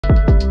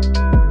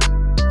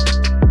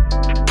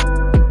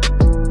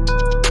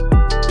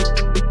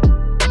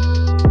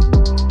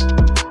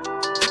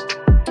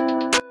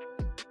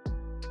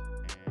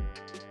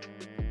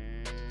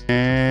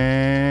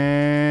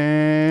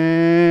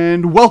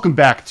welcome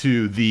back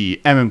to the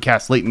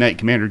MMCast Late Night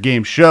Commander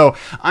Game Show.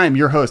 I am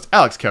your host,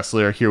 Alex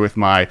Kessler, here with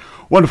my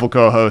wonderful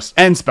co-hosts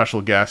and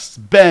special guests,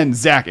 Ben,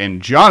 Zach,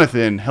 and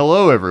Jonathan.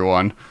 Hello,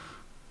 everyone.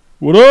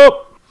 What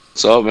up?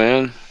 What's up,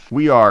 man?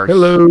 We are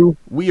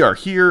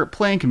here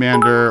playing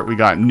Commander. We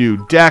got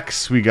new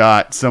decks. We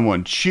got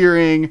someone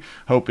cheering,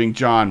 hoping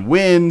John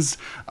wins.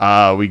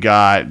 We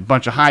got a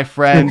bunch of high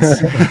friends.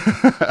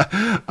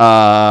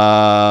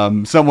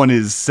 Someone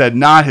has said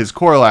not his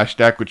Korlash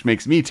deck, which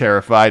makes me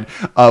terrified.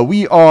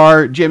 We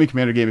are jamming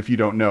Commander Game. If you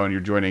don't know and you're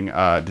joining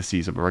to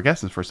see some of our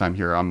guests, it's the first time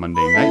here on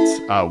Monday nights.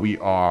 We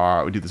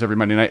do this every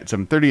Monday night at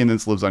 7:30, and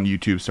this lives on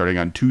YouTube starting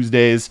on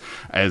Tuesdays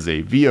as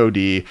a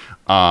VOD.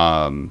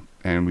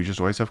 And we just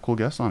always have cool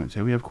guests on it.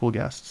 Say we have cool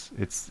guests.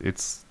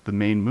 It's the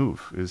main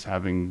move is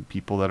having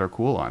people that are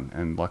cool on.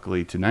 And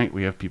luckily tonight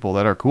we have people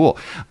that are cool.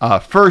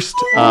 First,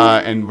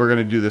 and we're going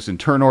to do this in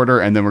turn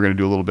order, and then we're going to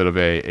do a little bit of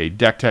a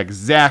deck tech.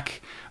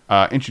 Zach,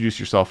 introduce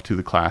yourself to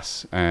the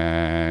class,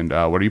 and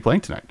what are you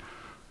playing tonight?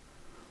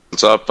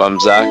 What's up? I'm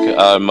Zack.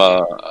 I'm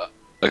a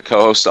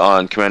co-host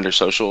on Commander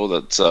Social.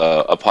 That's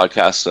a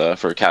podcast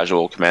for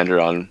casual Commander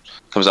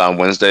comes out on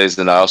Wednesdays.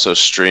 Then I also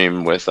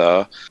stream with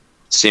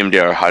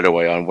CMDR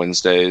Hideaway on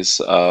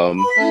Wednesdays.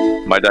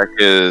 My deck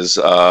is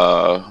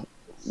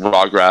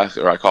Rograkh,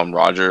 or I call him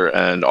Roger,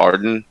 and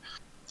Ardenn.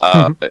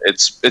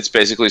 It's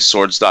basically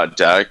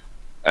swords.deck,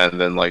 and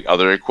then like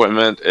other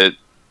equipment, it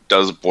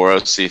does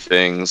Boros-y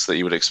things that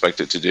you would expect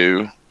it to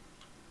do.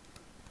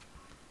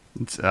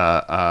 It's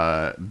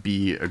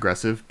be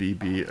aggressive,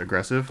 be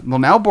aggressive. Well,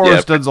 now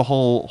Boros does a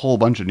whole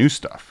bunch of new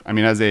stuff. I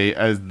mean, as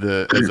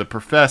a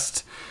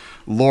professed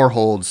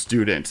Lorehold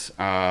student,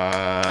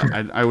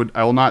 I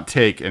will not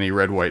take any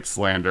red-white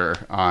slander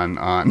on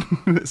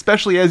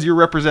especially as you're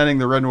representing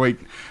the red-white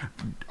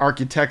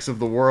architects of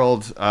the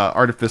world,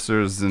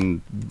 artificers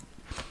and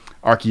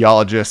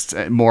archaeologists,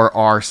 more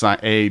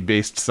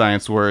R-A-based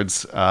science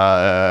words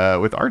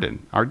with Ardenn.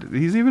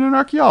 He's even an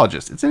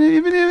archaeologist. It's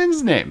even in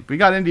his name. We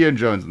got Indiana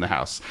Jones in the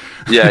house.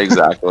 Yeah,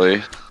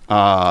 exactly.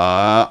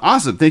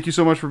 Awesome. Thank you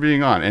so much for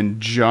being on.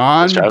 And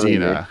John,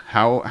 Medina,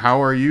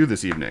 how are you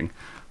this evening?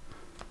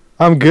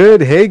 I'm good.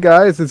 Hey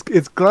guys,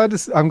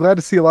 I'm glad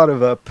to see a lot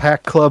of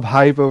Pack Club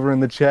hype over in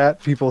the chat.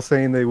 People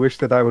saying they wish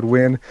that I would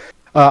win.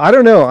 I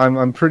don't know.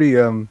 I'm pretty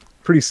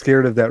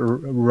scared of that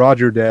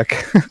Roger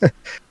deck.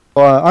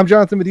 I'm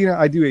Jonathan Medina.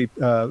 I do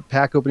a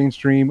pack opening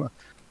stream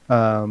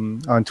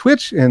on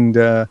Twitch, and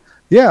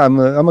I'm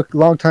a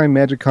longtime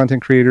Magic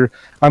content creator.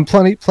 I'm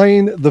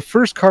playing the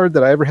first card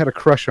that I ever had a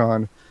crush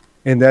on,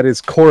 and that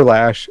is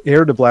Korlash,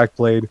 Heir to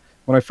Blackblade.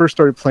 When I first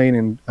started playing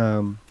in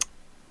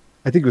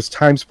I think it was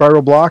Time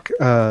Spiral Block.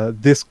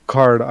 This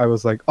card, I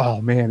was like,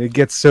 oh man, it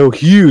gets so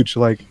huge.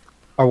 Like,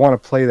 I want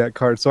to play that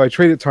card. So I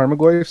traded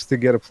Tarmogoyfs to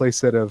get a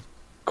playset of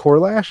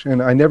Korlash,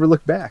 and I never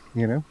looked back,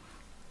 you know?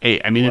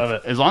 Hey, I mean,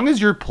 as long as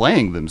you're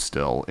playing them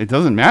still, it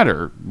doesn't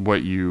matter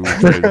what you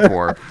traded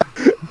for.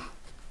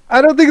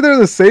 I don't think they're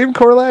the same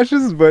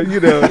Korlashes, but, you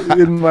know,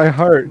 in my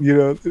heart, you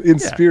know, in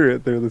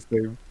spirit, they're the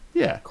same.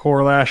 Yeah.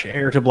 Korlash,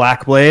 Heir to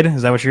Blackblade.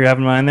 Is that what you have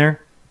in mind there?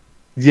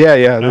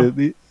 Yeah. No?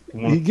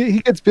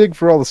 He gets big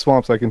for all the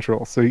swamps I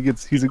control, so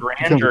he's a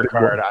Grandeur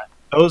card.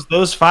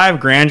 Those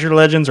 5 Grandeur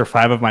Legends are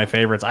 5 of my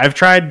favorites. I've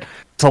tried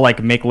to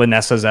like make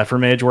Linessa Zephyr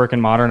Mage work in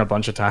Modern a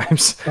bunch of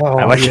times.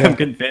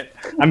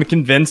 I'm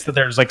convinced that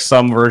there's like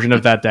some version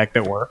of that deck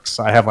that works.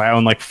 I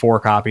own like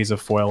 4 copies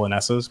of foil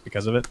Linessas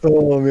because of it.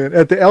 Oh man,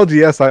 at the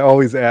LGS I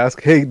always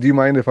ask, hey, do you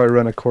mind if I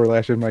run a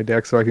Korlash in my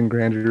deck so I can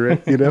Grandeur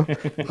it? You know,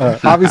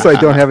 obviously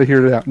I don't have it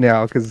here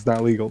now because it's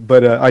not legal,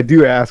 but I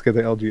do ask at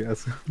the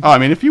LGS. Oh, I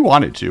mean, if you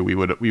wanted to, we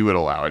would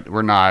allow it.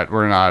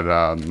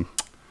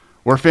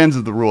 We're fans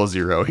of the Rule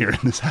Zero here in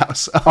this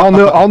house. I'll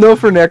know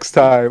for next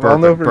time.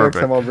 Next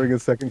time I'll bring a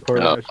second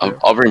Korlash.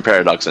 I'll bring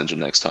Paradox Engine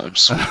next time.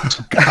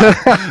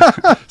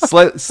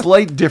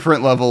 Slight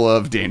different level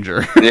of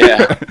danger.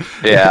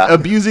 Yeah.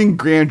 Abusing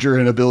grandeur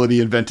and ability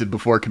invented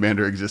before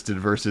Commander existed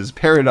versus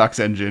Paradox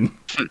Engine.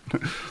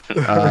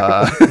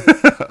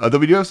 Although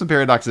we do have some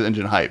Paradox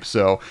Engine hype,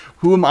 so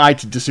who am I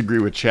to disagree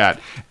with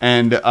chat?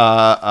 And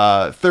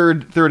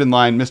third in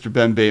line, Mr.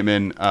 Ben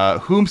Bateman.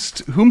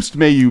 Whomst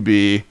may you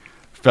be,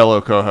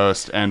 fellow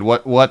co-host, and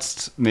what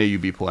may you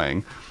be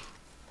playing?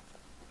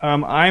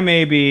 I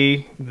may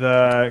be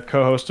the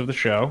co-host of the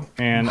show,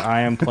 and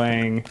I am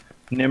playing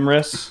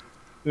Nymris,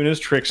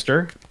 Una's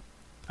Trickster.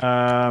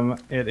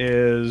 It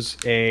is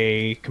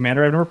a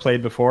commander I've never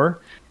played before.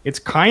 It's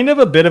kind of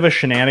a bit of a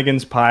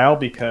shenanigans pile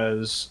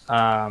because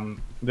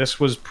this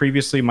was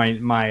previously my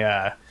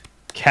not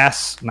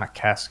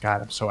Kess.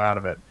 God, I'm so out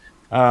of it.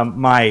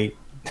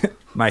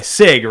 My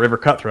Sig River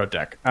Cutthroat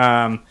deck.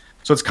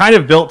 So it's kind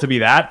of built to be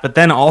that, but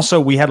then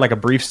also we had like a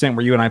brief stint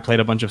where you and I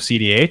played a bunch of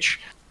CDH.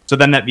 So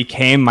then that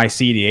became my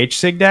CDH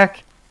Sig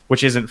deck,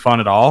 which isn't fun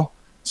at all.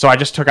 So I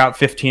just took out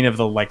 15 of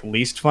the like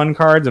least fun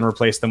cards and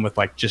replaced them with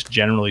like just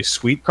generally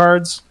sweet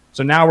cards.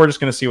 So now we're just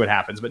going to see what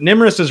happens. But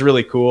Nymris is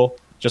really cool,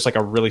 just like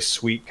a really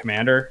sweet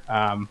commander.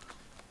 I'm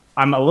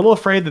a little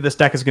afraid that this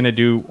deck is going to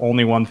do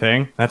only one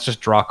thing. That's just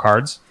draw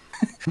cards.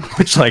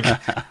 which like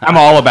I'm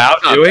all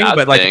about Not a doing, bad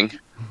but like thing.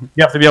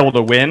 you have to be able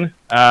to win.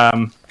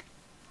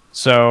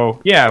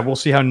 So yeah, we'll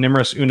see how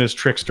Nymris Una's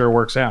Trickster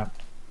works out.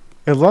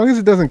 As long as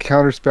it doesn't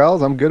counter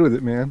spells, I'm good with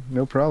it, man.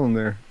 No problem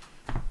there.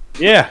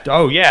 Yeah.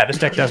 Oh yeah, this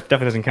deck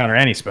definitely doesn't counter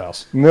any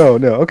spells. No.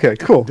 Okay.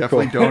 Cool.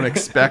 Definitely cool. don't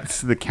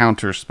expect the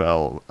counter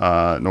spell,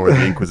 nor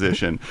the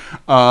Inquisition.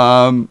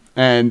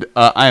 And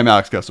I am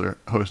Alex Kessler,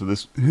 host of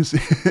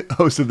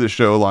this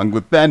show, along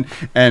with Ben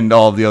and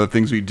all of the other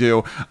things we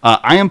do.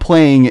 I am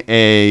playing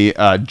a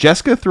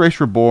Jeska Thrice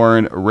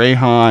Reborn,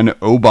 Rayhan,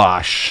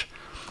 Obosh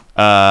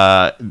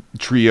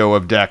trio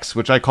of decks,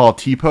 which I call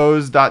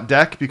T-pose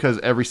deck because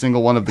every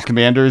single one of the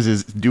commanders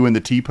is doing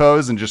the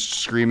T-pose and just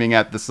screaming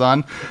at the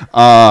sun.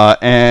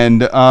 I'm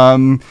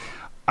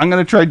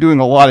gonna try doing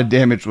a lot of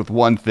damage with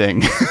one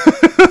thing.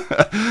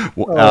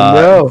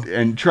 No.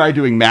 And try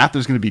doing math.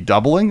 There's going to be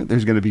doubling.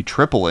 There's going to be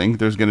tripling.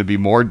 There's going to be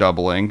more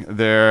doubling.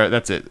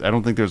 That's it. I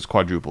don't think there's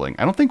quadrupling.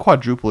 I don't think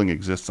quadrupling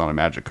exists on a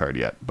Magic card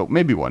yet, but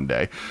maybe one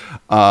day.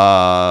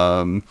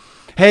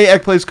 Hey,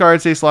 Egg Plays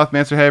Cards. Hey,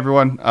 Slothmancer. Hey,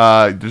 everyone.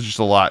 There's just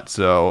a lot,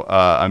 so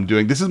I'm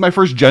doing. This is my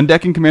first Jund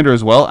deck in Commander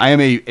as well. I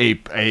am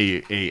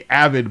a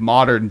avid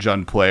modern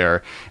Jund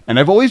player, and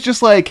I've always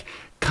just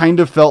kind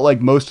of felt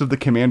like most of the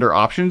Commander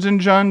options in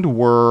Jund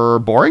were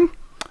boring.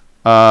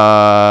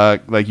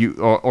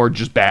 Or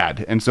just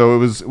bad. And so it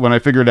was when I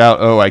figured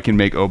out, I can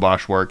make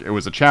Obosh work. It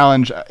was a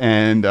challenge,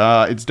 and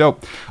it's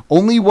dope.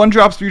 Only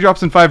 1-drops,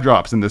 3-drops, and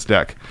 5-drops in this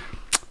deck.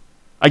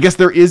 I guess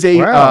there is a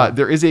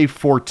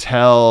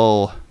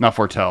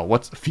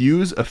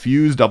Fuse, a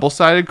Fuse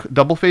double-sided,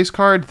 double-face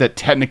card that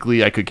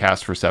technically I could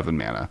cast for 7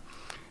 mana.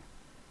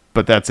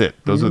 But that's it.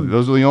 Those are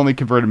the only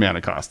converted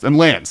mana costs and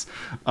lands.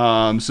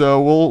 So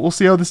we'll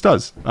see how this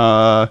does.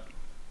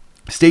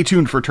 Stay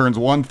tuned for turns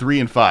 1,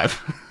 3, and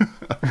 5.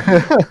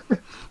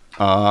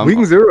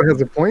 Wing Zero has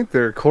a point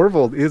there.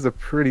 Korvold is a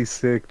pretty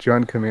sick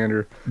Jund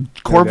commander.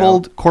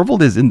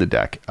 Korvold is in the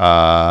deck.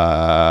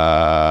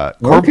 My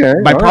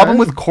problem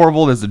with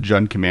Korvold as a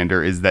Jund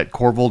commander is that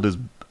Korvold is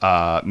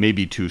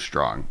maybe too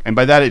strong. And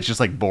by that, it's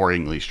just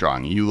boringly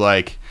strong.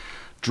 You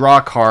draw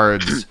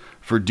cards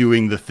for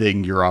doing the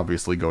thing you're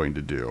obviously going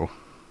to do.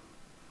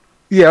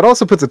 Yeah, it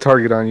also puts a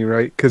target on you,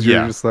 right? Because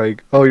you're just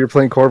you're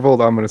playing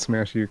Korvold, I'm going to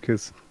smash you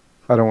because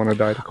I don't want to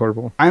die to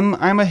Korvold. I'm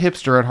a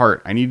hipster at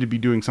heart. I need to be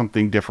doing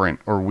something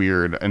different or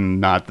weird and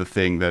not the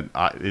thing that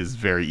is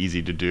very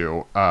easy to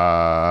do,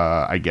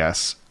 I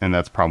guess. And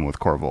that's the problem with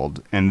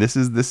Korvold. And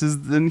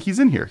then he's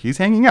in here. He's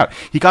hanging out.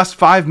 He costs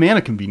 5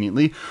 mana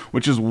conveniently,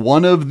 which is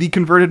one of the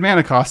converted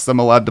mana costs I'm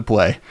allowed to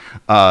play.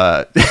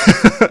 For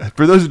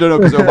those who don't know,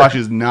 because Obosh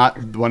is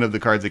not one of the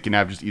cards that can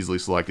have just easily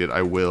selected,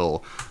 I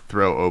will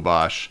throw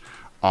Obosh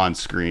on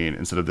screen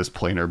instead of this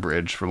planar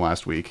bridge from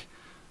last week.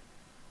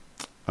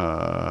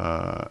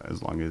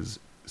 As long as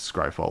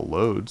Scryfall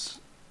loads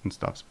and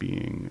stops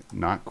being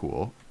not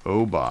cool.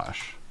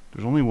 Obosh.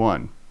 There's only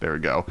one. There we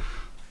go.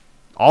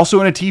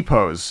 Also in a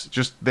T-pose.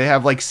 Just they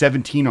have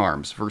 17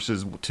 arms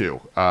versus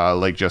 2.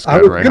 Just I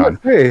was right gonna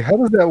on. say, how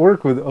does that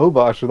work with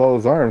Obosh with all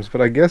his arms?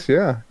 But I guess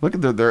Look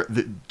at they're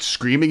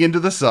screaming into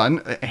the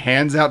sun,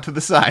 hands out to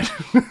the side,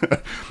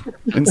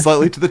 and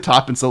slightly to the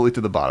top and slightly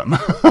to the bottom.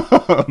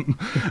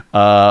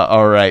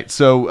 All right.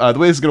 So the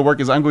way this is going to work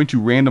is I'm going to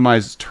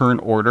randomize turn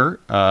order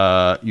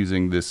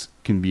using this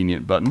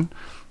convenient button.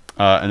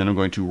 And then I'm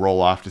going to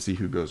roll off to see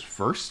who goes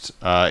first.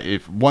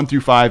 If 1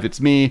 through 5, it's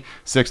me.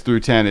 6 through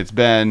 10, it's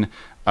Ben.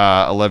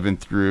 11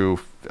 through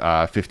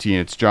 15,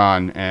 it's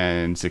John.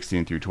 And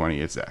 16 through 20,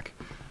 it's Zack.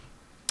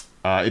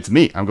 It's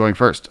me. I'm going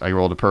first. I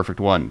rolled a perfect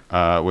 1,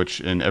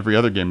 which in every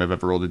other game I've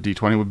ever rolled a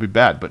D20 would be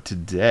bad. But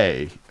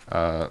today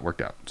it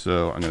worked out.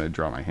 So I'm going to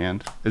draw my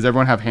hand. Does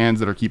everyone have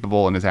hands that are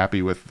keepable and is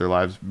happy with their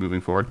lives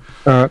moving forward?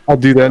 I'll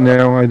do that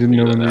now. I didn't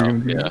know when we were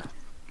going to do that.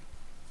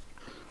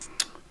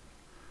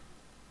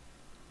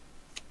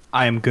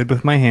 I am good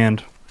with my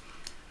hand.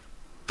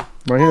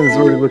 My hand is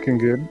already looking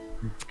good.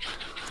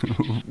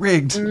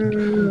 Rigged.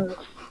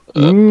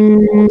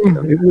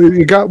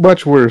 It got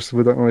much worse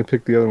when I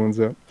picked the other ones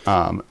up.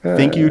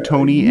 Thank you,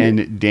 Tony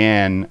and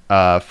Dan,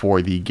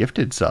 for the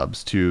gifted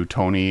subs to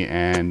Tony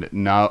and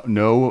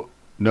no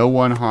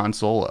one Han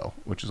Solo,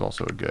 which is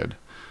also a good.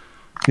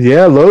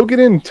 Yeah, Logan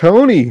and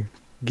Tony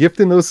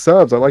gifting those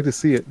subs. I like to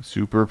see it.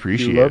 Super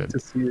appreciated. Love to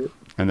see it.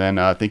 And then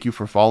thank you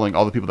for following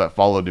all the people that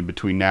followed in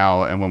between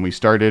now and when we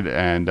started,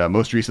 and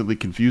most recently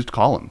Confused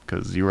Column,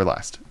 because you were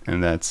last.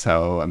 And that's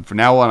how, from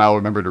now on, I'll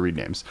remember to read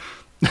names.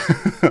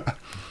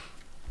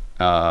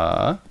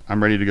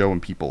 I'm ready to go when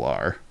people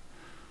are.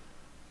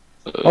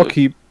 I'll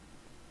keep.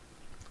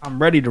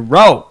 I'm ready to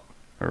roll.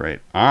 All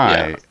right.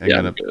 I'm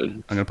gonna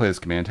play this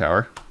command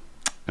tower,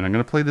 and I'm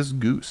gonna play this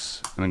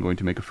goose, and I'm going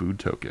to make a food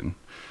token,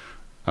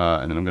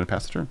 and then I'm gonna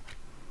pass the turn.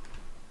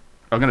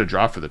 I'm going to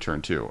draw for the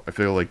turn, too. I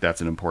feel like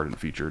that's an important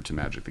feature to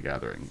Magic the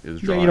Gathering.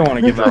 Is drawing, you don't want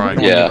to give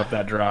up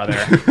that draw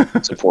there.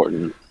 It's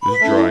important. Is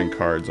drawing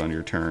cards on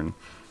your turn.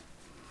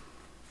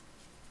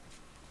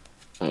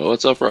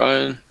 What's up,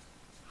 Ryan?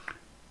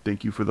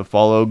 Thank you for the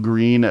follow,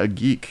 Green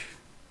Geek.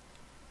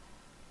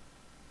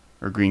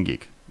 Or Green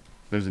Geek.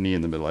 There's an E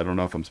in the middle. I don't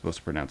know if I'm supposed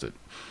to pronounce it.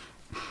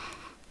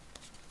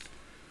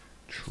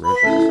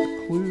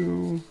 Treasure.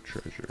 Clue.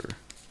 Treasure.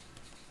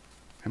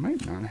 I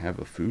might not have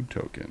a food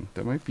token.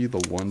 That might be the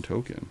one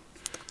token.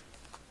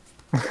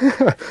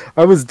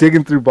 I was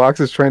digging through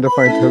boxes trying to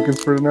find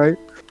tokens for tonight.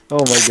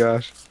 Oh my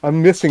gosh.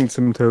 I'm missing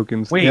some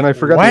tokens. Wait, and I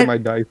forgot to what? get my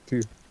dice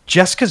too.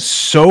 Jessica's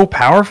so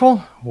powerful?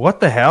 What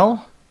the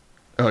hell?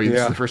 Oh, this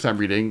Yeah. is the first time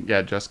reading?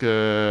 Yeah, Jessica...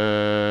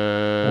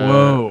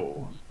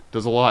 Whoa.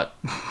 Does a lot.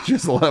 She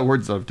has a lot of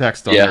words of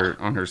text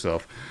on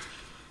herself.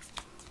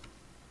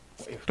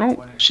 Don't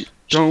She's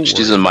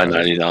worry in my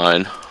about it.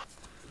 99.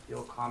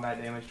 Deal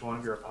combat damage to one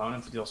of your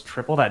opponents. It deals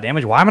triple that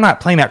damage. Why am I not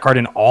playing that card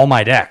in all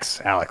my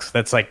decks, Alex?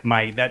 That's like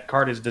that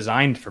card is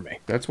designed for me.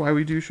 That's why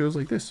we do shows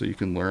like this, so you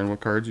can learn what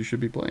cards you should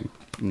be playing.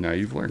 Now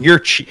you've learned. You're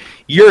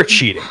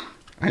cheating.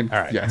 All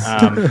right. Yes.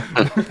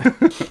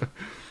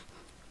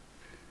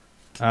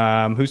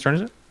 Whose turn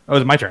is it? Oh,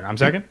 it's my turn. I'm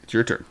second. It's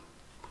your turn.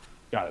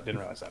 Got it. Didn't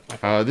realize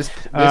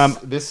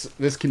that.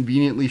 This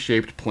conveniently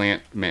shaped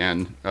plant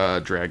man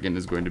dragon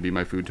is going to be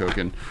my food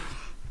token.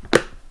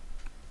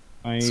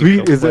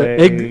 Sweet is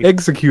an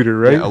executor,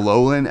 right? Yeah, a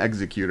lowland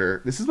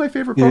executor. This is my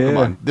favorite Yeah.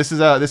 Pokemon.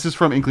 This is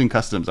from Inkling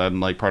Customs. I'm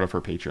like part of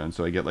her Patreon,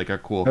 so I get like a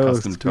cool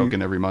custom sweet.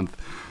 token every month.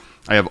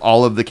 I have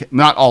all of the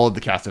not all of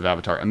the cast of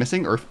Avatar. I'm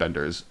missing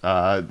Earthbenders.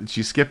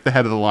 She skipped the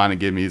head of the line and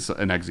gave me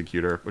an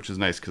executor, which is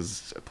nice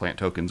because plant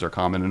tokens are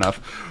common enough.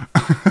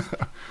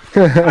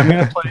 I'm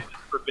gonna play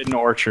Forbidden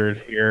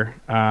Orchard here.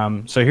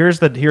 So here's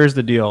the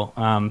deal,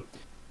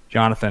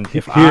 Jonathan.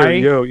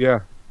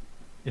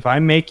 If I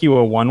make you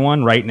a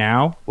 1/1 right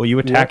now, will you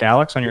attack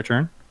Alex on your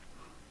turn?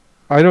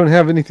 I don't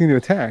have anything to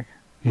attack.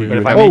 But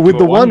if I make with you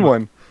the a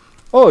 1/1.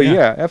 Oh Yeah.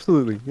 yeah,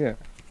 absolutely. Yeah.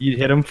 You'd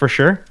hit him for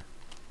sure.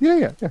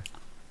 Yeah.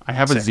 I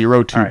have a Sick.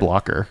 0/2 All right.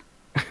 blocker.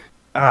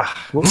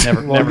 Well,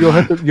 Never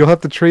you'll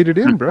have to trade it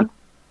in, bro.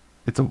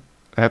 It's a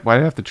why do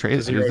I have to trade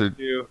it?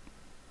 0/2.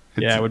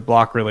 Yeah, it would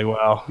block really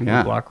well. It Yeah.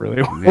 would block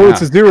really well. Oh,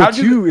 it's a How'd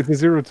you 0/2. It's a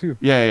 0/2.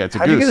 Yeah, it's a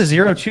How'd you get a goose.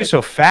 0/2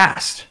 so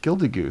fast?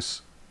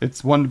 Gildigoose.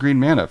 It's 1 green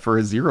mana for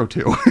a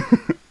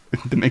 0/2.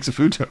 That makes a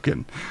food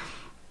token.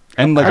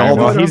 And like I all don't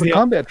know, the it's he's a the-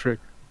 combat trick.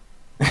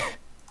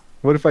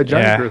 What if I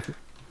giant Yeah. growth it?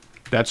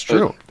 That's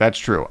true. That's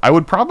true. I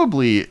would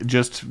probably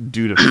just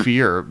due to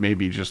fear,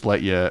 maybe just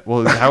let you.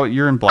 Well, how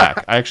you're in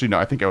black? I actually no.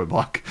 I think I would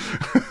block.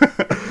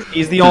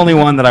 He's the only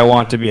one that I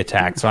want to be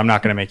attacked, so I'm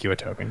not going to make you a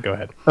token. Go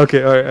ahead.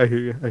 Okay, all right, I hear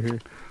you.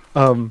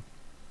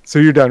 So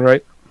you're done,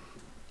 right?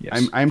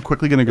 Yes. I'm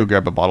quickly gonna go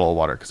grab a bottle of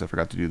water because I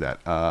forgot to do that.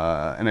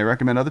 And I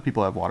recommend other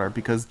people have water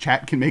because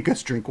chat can make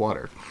us drink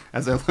water,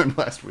 as I learned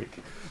last week.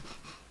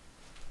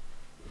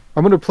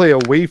 I'm gonna play a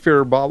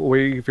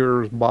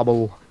Wayfarer's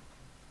Bobble.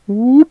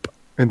 Whoop,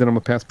 and then I'm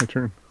gonna pass my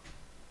turn.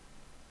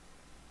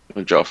 I'm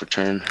gonna draw for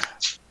turn.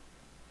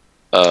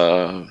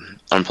 I'm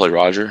gonna play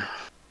Roger.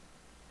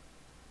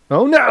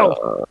 Oh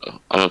no!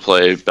 I'm gonna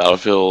play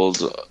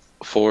Battlefield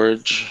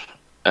Forge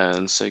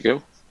and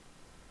Seiko.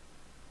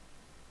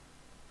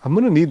 I'm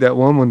gonna need that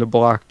 1/1 to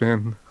block,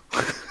 man.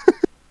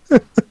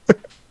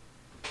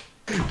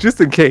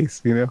 Just in case,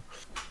 you know.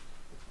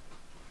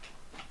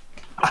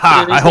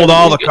 Aha, Yeah, I hold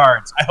all the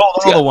cards. I hold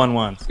all the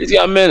 1/1s. He's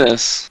got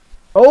Menace.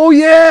 Oh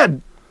yeah,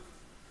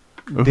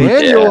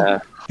 Daniel. Yeah.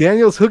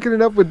 Daniel's hooking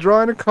it up with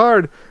drawing a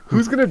card.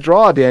 Who's gonna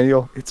draw,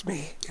 Daniel? It's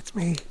me. It's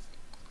me.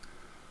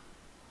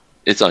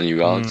 It's on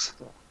you, Alex.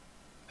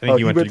 I think Oh,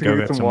 you went went to to go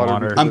get get some some water.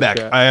 water. I'm back.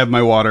 chat. I have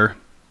my water.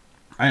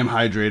 I am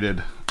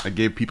hydrated. I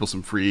gave people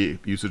some free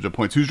usage of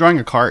points. Who's drawing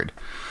a card?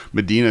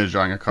 Medina is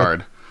drawing a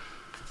card.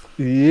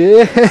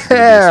 Yeah.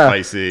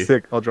 Spicy.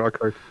 Sick. I'll draw a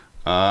card.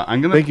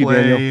 I'm gonna Thank you,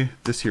 play Daniel.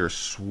 this here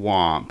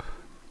swamp.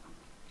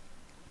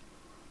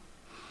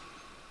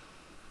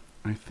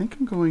 I think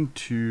I'm going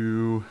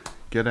to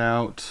get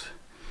out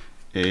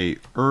a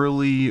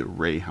early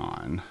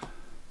Rayhan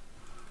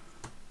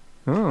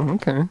Oh,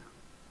 okay.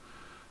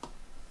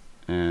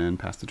 and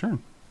pass the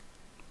turn.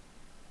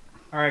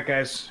 All right,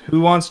 guys.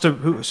 Who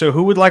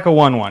would like a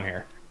 1/1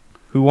 here?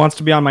 Who wants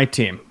to be on my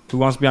team? Who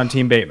wants to be on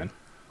Team Bateman?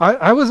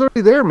 I was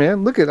already there,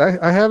 man. Look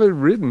I have it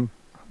written.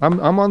 I'm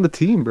on the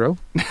team, bro.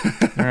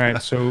 All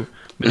right, so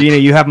Medina,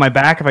 you have my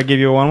back if I give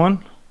you a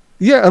 1/1.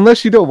 Yeah,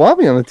 unless you don't want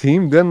me on the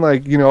team, then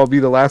I'll be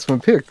the last one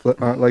picked.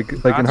 Like in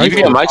high You can be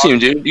school. on my team,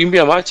 dude. You can be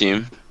on my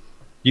team.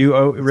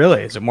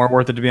 Really? Is it more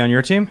worth it to be on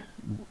your team?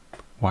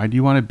 Why do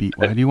you want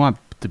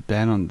to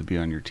Ben to be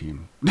on your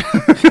team?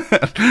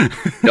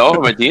 No,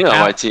 Medina on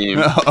my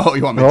team. Oh,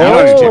 you want Medina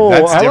on your team?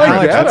 That's I like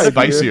different. that That's idea.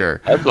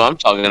 spicier. That's what I'm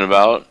talking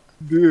about.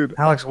 Dude,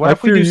 Alex, what I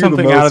if we fear do you the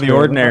something most, out of the man.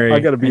 ordinary? I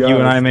gotta be and you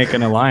and I honest. make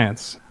an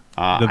alliance.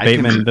 The I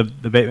Bateman, can-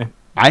 the Bateman.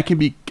 I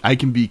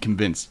can be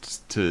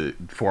convinced to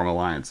form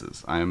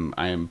alliances. I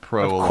am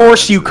pro. Of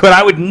course you could.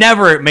 I would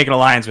never make an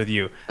alliance with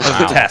you.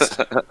 That was a test.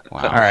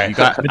 Wow. All right, You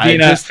got-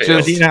 Medina, just-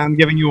 Medina, I'm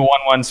giving you a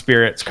 1/1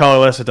 spirit. It's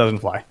colorless. It doesn't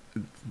fly.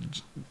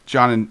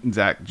 John and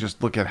Zach,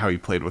 just look at how he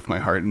played with my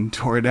heart and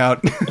tore it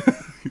out. Yeah,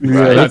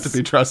 Not that's- to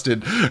be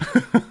trusted.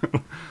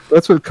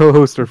 that's what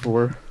co-hosts are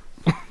for.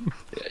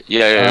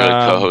 Yeah,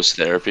 Um, co-host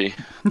therapy.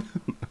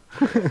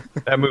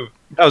 That move.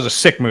 That was a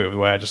sick move, the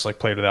way I just like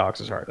played with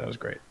Alex's heart. That was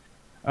great.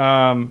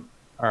 All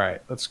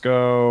right, let's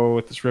go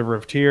with this River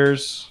of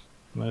Tears.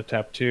 I'm going to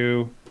tap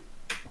 2.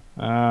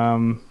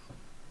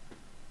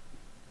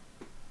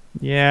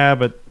 Yeah,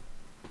 but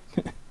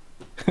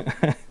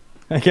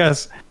I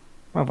guess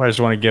I just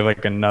want to give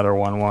like another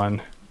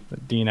 1/1.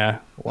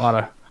 Medina, a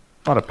lot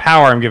of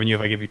power I'm giving you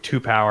if I give you 2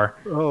 power.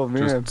 Oh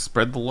man, Just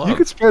spread the love. you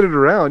could spread it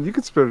around. You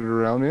could spread it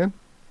around, man.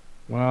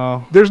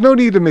 Well, There's no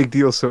need to make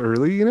deals so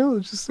early, you know.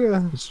 It's just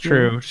it's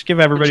true. Just give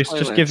everyone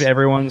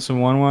some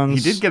 1/1s. He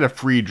did get a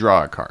free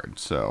draw card,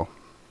 so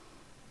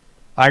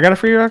I got a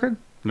free record.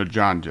 no,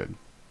 John did.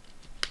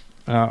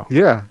 Oh,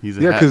 Yeah, He's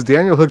yeah, ahead. because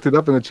Daniel hooked it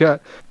up in the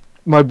chat.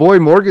 My boy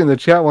Morgan in the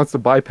chat wants to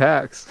buy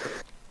packs.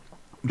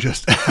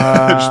 Just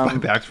buy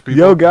packs for people.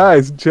 Yo,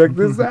 guys, check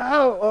this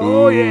out.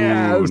 Oh Ooh,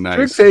 yeah,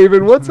 nice.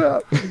 Strixhaven, what's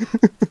up?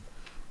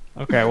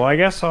 okay. Well, I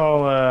guess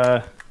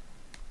I'll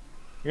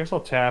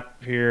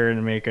tap here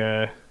and make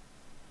a.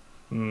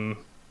 I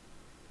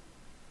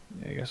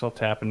guess I'll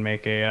tap and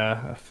make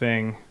a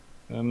thing.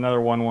 Another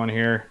 1/1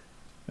 here,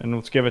 and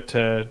let's give it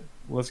to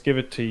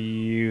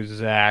you,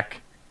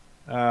 Zack.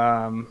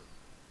 And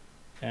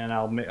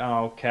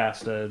I'll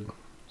cast a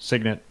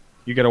Signet.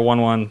 You get a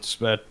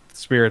 1/1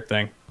 spirit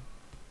thing.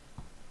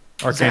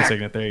 Arcane Zack,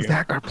 Signet. There you go.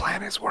 Zach, our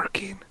plan is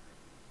working.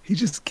 He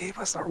just gave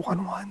us our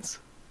 1/1s.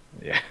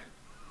 Yeah.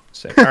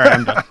 Sick. All right,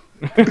 I'm done.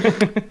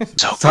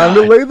 So Time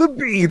to lay the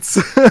beats.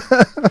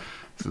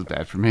 This is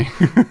bad for me.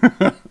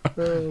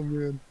 Oh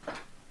man.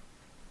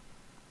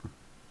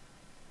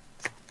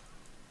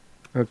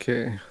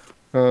 Okay.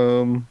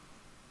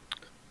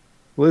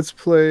 Let's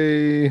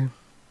play. I'm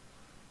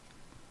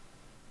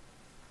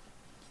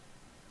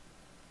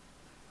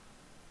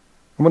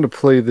gonna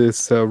play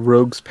this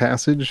Rogue's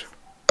Passage.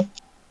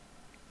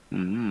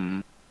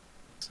 Mm.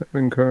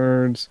 7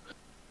 cards.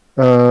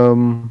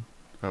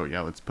 Oh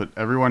yeah, let's put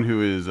everyone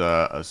who is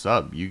a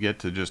sub. You get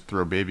to just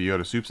throw Baby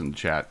Yoda soups in the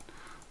chat.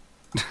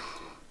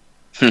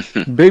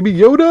 Baby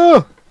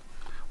Yoda.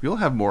 We'll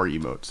have more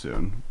emotes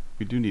soon.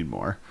 We do need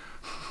more.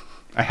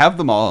 I have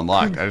them all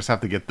unlocked. I just have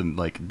to get them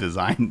like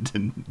designed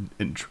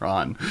in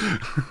Tron.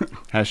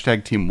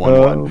 Hashtag Team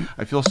 1-1.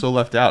 I feel so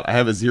left out. I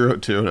have a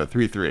 0-2 and a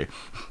 3-3.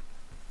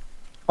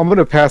 I'm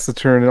gonna pass the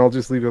turn, and I'll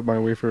just leave up my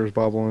Wayfarer's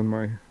Bauble and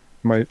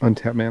my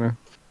untapped mana.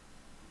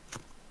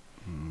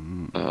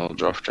 I'll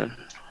draw for turn.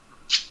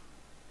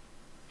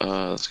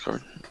 That's a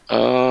card.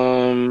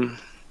 I'm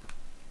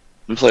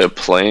gonna play a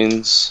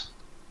Plains.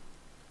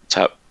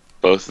 Tap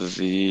both of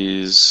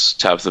these.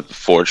 Tap the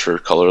Forge for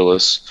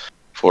colorless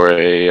for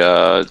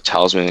a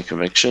Talisman and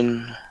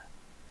Conviction.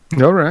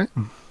 All right.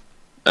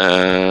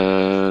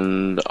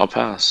 And I'll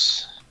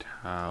pass.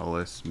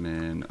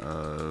 Talisman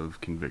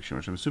of Conviction,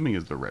 which I'm assuming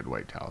is the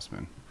red-white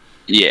talisman.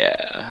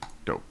 Yeah.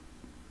 Dope.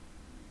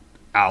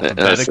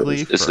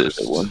 Alphabetically It's first.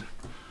 the one.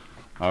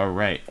 All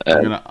right.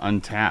 I'm going to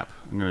untap.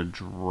 I'm going to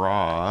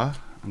draw.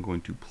 I'm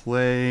going to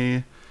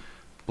play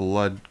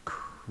Blood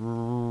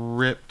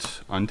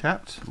Crypt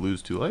untapped.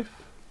 Lose 2 life.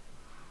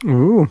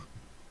 Ooh.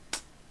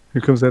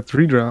 Here comes that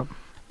 3-drop.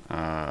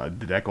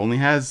 The deck only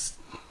has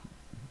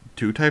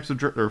 3 types of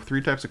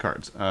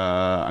cards.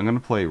 I'm going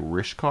to play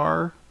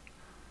Rishkar,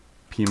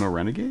 Pima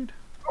Renegade.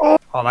 Oh,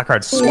 that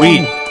card's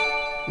sweet.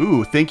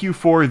 Ooh, thank you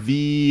for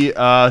the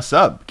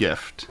sub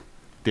gift,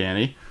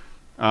 Danny.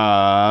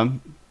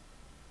 And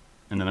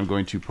then I'm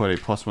going to put a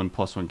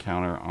 +1/+1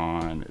 counter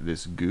on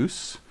this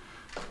Goose.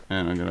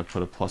 And I'm going to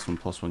put a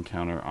 +1/+1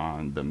 counter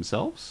on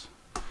themselves.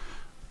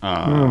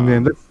 Oh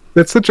man,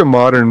 that's such a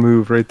modern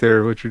move right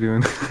there, what you're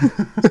doing.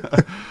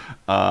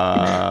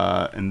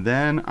 And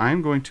then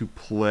I'm going to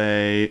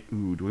play...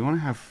 Ooh, do we want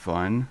to have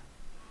fun?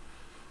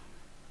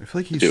 I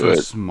feel like he's so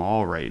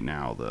small right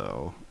now,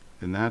 though.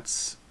 And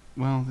that's...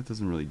 Well, that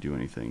doesn't really do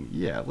anything.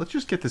 Yeah, let's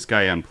just get this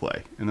guy on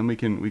play, and then we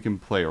can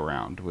play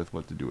around with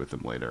what to do with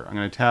him later. I'm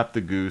going to tap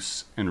the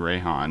Goose and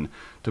Rayhan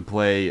to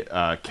play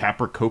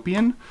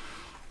Capricopian,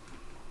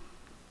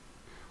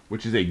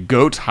 which is a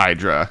Goat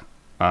Hydra,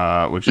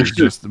 which is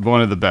just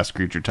one of the best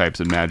creature types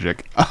in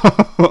Magic.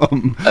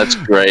 That's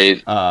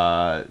great.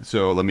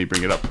 So let me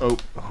bring it up. Oh,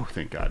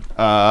 thank God.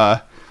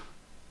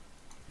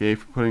 Yay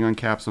for putting on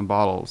caps on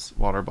bottles,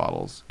 water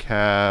bottles.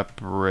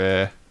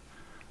 Capri...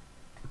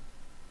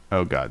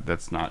 Oh god,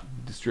 that's not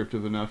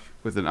descriptive enough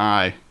with an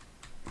I.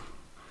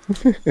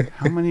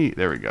 How many?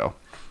 There we go.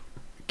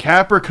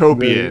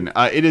 Capricopian.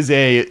 It is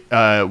a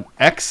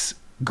X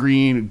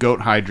green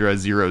Goat Hydra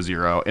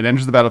 0/0. It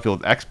enters the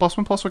battlefield with X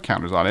 +1/+1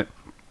 counters on it.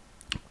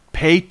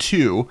 Pay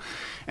 2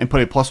 and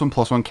put a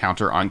 +1/+1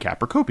 counter on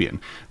Capricopian.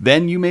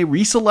 Then you may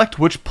reselect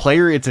which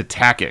player it's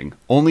attacking.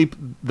 Only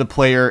the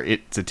player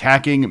it's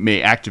attacking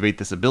may activate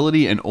this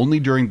ability, and only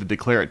during the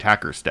declare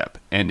attacker step.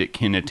 And it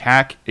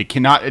cannot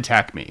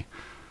attack me.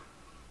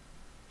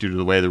 Due to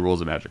the way the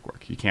rules of Magic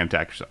work. You can't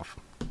attack yourself.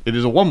 It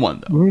is a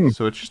 1/1 though.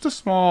 So it's just a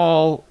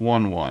small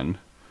 1/1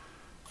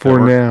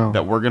 For now.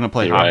 that we're gonna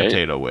play hot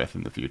potato with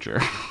in the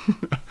future.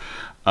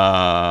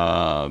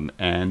 And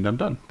I'm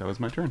done. That was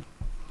my turn.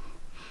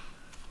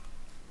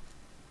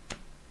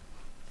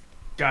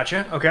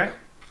 Gotcha. Okay.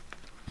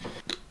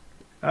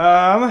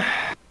 Tap,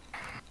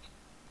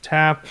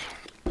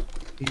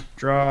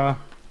 draw.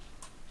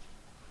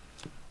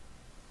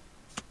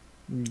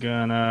 I'm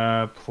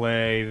gonna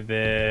play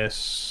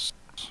this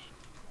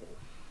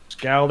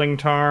Scalding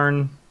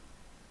Tarn.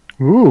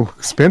 Ooh,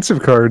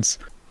 expensive cards.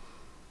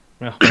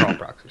 Well, they're all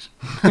proxies.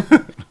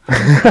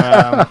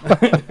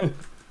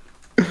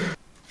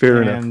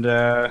 Fair enough.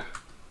 And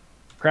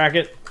crack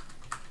it.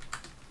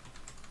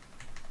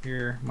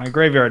 Here, my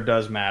graveyard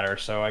does matter,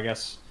 so I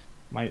guess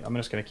I'm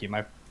just gonna keep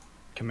my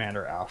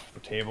commander off the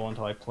table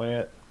until I play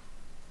it.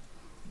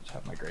 Just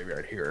have my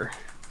graveyard here.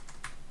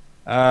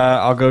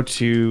 I'll go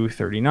to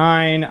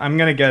 39. I'm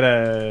gonna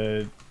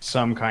get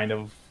some kind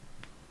of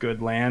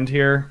good land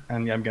here,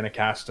 and I'm gonna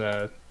cast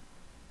a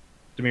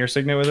Dimir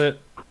Signet with it.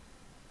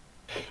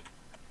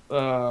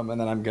 And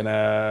then I'm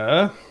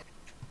gonna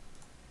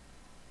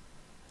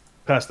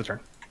pass the turn.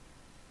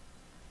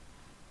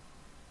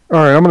 All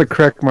right, I'm gonna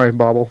crack my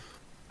bauble.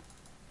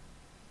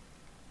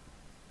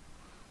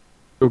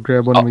 Go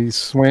grab one of these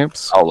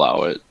swamps. I'll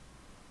allow it.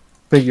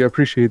 Thank you, I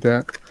appreciate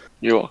that.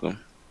 You're welcome.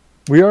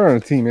 We are on a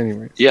team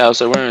anyway. Yeah, I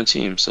was like, we're in a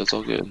team, so it's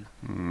all good.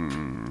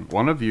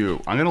 One of you,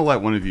 I'm going to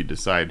let one of you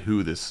decide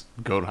who this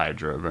Goat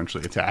Hydra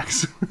eventually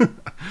attacks.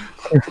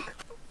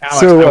 Alex,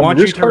 So, I want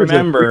you this to card's a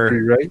remember,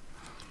 victory, right?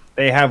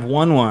 they have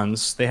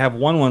 1/1s. They have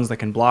 1/1s that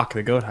can block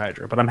the Goat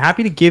Hydra. But I'm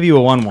happy to give you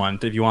a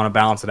 1/1 if you want to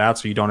balance it out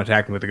so you don't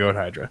attack me with the Goat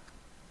Hydra.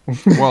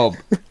 Well,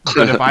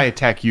 but if I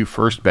attack you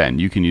first, Ben,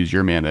 you can use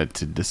your mana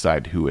to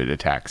decide who it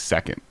attacks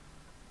second.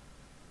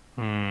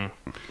 That's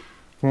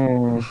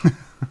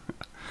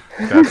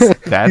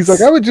He's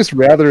like, I would just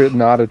rather it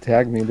not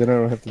attack me, then I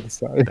don't have to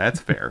decide. that's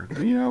fair.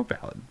 You know,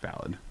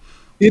 valid.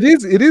 It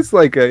is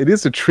like it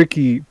is a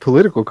tricky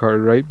political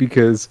card, right?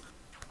 Because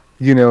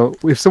you know,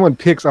 if someone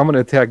picks I'm gonna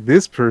attack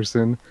this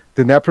person,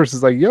 then that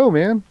person's like, yo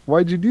man,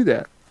 why'd you do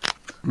that?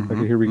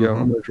 Okay, here we go.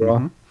 I'm gonna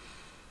draw.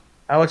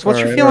 Alex, what's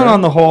your Alright, feeling alright.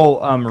 on the whole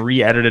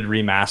re-edited,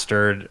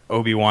 remastered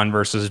Obi-Wan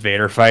versus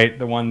Vader fight?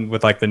 The one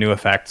with like the new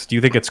effects. Do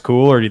you think it's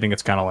cool or do you think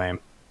it's kind of lame?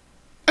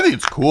 I think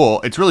it's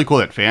cool. It's really cool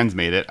that fans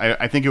made it.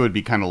 I think it would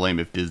be kind of lame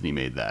if Disney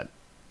made that.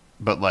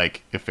 But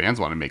like, if fans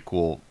want to make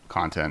cool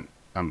content,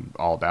 I'm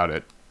all about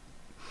it.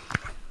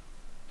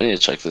 I need to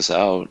check this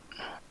out.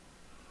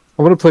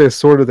 I want to play a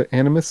Sword of the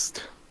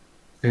Animist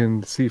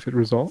and see if it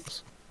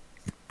resolves.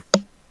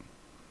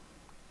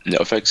 No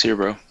effects here,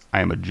 bro. I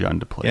am a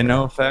Jund player. Yeah,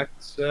 no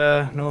effects.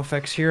 No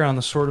effects here on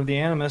the Sword of the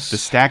Animus. The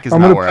stack is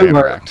I'm not gonna where I put my-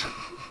 interact.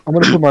 I'm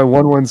gonna put my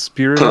 1/1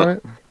 spirit on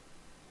it.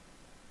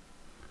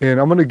 And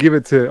I'm gonna give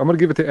it to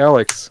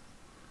Alex.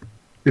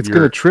 It's You're-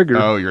 gonna trigger.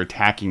 Oh, you're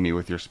attacking me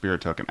with your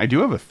spirit token. I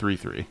do have a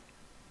 3/3.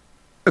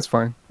 That's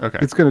fine. Okay.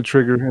 It's gonna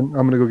trigger, and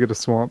I'm gonna go get a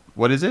swamp.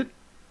 What is it?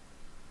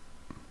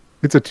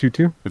 It's a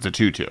 2/2. It's a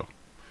 2/2.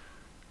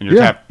 And you're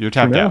Yeah, tapped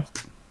for now.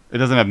 out. It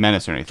doesn't have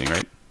menace or anything,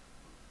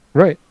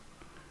 right?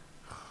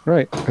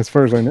 Right. As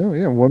far as I know,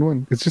 yeah,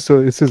 1/1. It says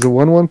a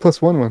 1/1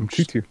 plus 1/1,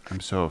 2/2. I'm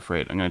so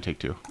afraid. I'm gonna take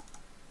 2.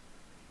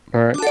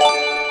 All right.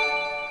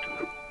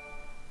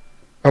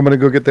 I'm gonna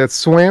go get that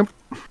swamp.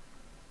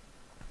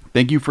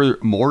 Thank you for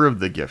more of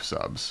the gift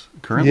subs.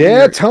 Currently,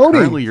 Yeah, Tony!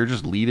 Currently, you're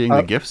just leading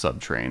the gift sub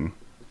train.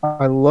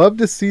 I love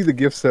to see the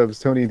gift subs,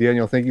 Tony and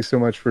Daniel. Thank you so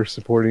much for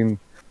supporting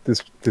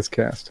this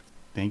cast.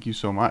 Thank you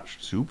so much.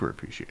 Super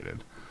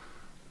appreciated.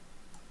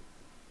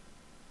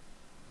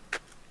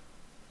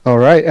 All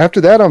right.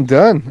 After that, I'm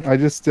done. I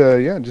just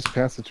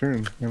pass the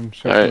turn. I'm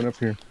shuffling right. up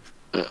here.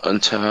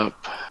 Untap.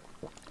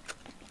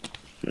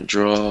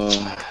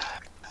 Draw.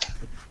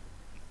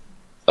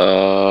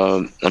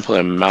 I'm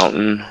playing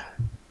Mountain.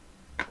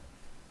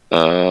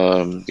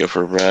 Go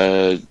for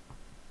red.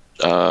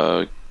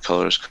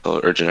 Color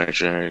or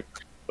generic.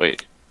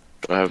 Wait,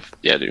 do I have?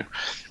 Yeah, I do.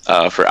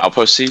 For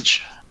Outpost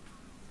Siege.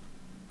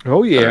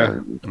 Oh yeah.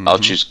 I'll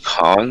choose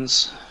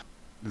Cons.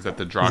 Is that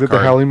the draw Is it the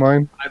card? Howling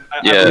Mine? I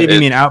Yeah, believe you it-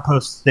 mean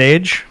Outpost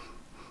Stage.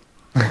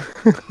 This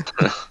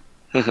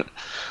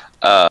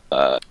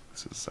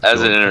is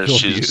As it I enters, feel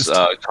choose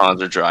abused.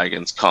 Cons or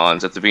Dragons.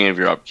 Cons. At the beginning of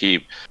your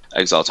upkeep,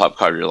 exile top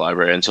card of your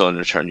library. Until in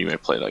return, you may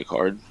play that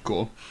card.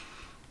 Cool.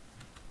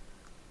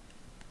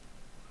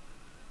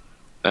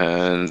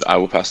 And I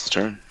will pass the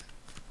turn.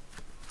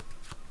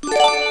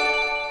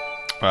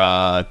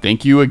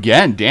 Thank you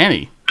again,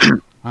 Danny.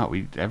 Wow,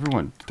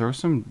 everyone throw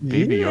some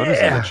baby Yodas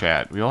in Yeah. the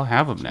chat. We all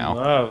have them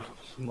now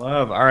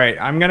Love. All right,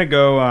 I'm gonna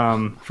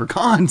go. for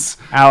cons.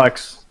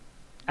 Alex,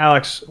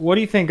 what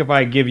do you think if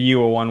I give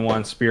you a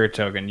 1/1 spirit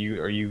token?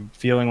 Are you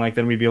feeling like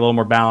then we'd be a little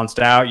more balanced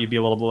out? You'd be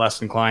a little bit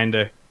less inclined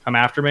to come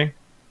after me?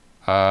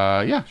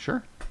 Yeah,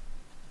 sure.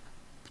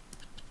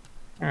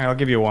 All right, I'll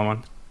give you a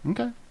 1/1.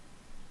 Okay.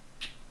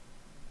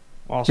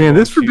 Also Man,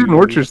 this going Forbidden to-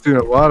 Orchard's doing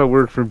a lot of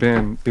work for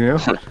Ben. You know,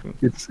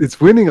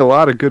 it's winning a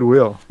lot of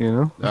goodwill. You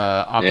know.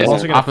 Appa's,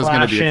 Also gonna Appa's gonna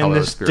flash be a in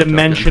colorless this spirit token.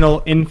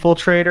 dimensional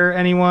infiltrator.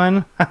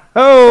 Anyone?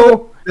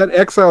 Oh. That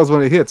exiles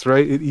when it hits,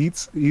 right? It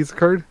eats a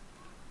card.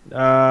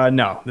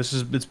 No.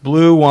 It's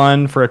blue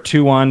 1 for a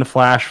 2/1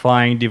 flash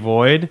flying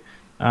devoid,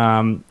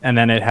 and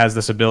then it has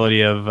this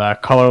ability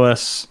of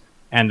colorless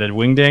and a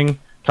wingding.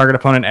 Target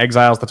opponent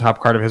exiles the top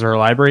card of his or her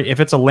library. If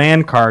it's a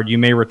land card, you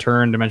may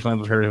return dimensional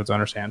infiltrator to its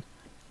owner's hand.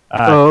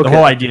 The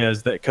whole idea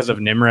is that because of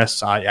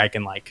Nymris, I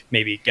can like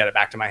maybe get it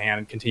back to my hand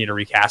and continue to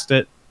recast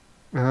it.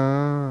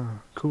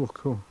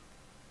 Cool.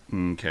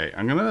 Okay,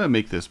 I'm gonna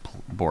make this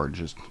board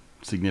just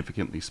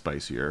significantly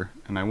spicier,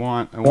 and I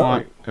want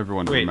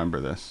everyone to remember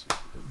this.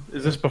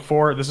 Is this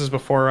before? This is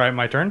before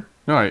my turn.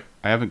 No, I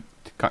haven't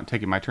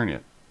taken my turn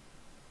yet.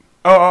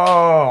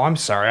 Oh, I'm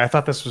sorry. I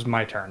thought this was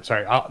my turn.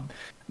 Sorry.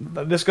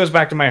 This goes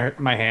back to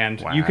my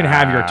hand. Wow. You can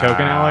have your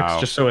token, Alex,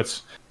 just so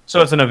it's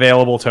an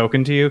available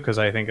token to you because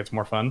I think it's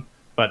more fun.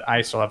 But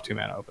I still have 2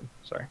 mana open.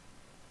 Sorry.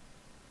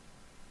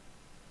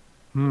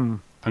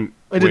 I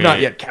did not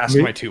yet cast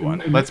my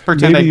 2/1. Let's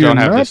pretend I don't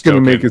have this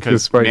token make it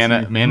this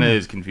spicy. Mana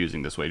is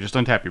confusing this way. Just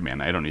untap your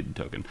mana. I don't need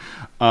the token.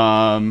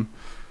 I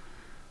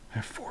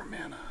have 4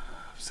 mana.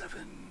 7,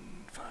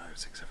 5,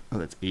 6, 7. Oh,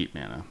 that's 8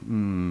 mana.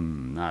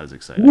 Not as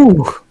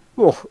exciting.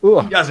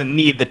 He doesn't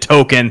need the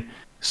token.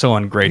 So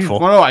ungrateful.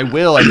 Well, no, I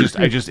will. I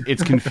just.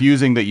 It's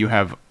confusing that you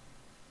have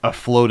a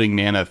floating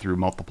mana through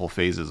multiple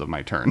phases of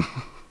my turn.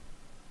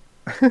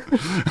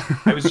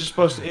 I was just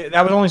supposed to.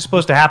 That was only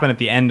supposed to happen at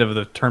the end of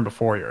the turn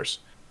before yours,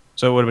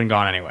 so it would have been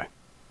gone anyway.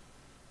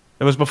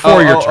 It was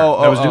before your turn.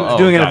 I was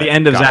doing it at the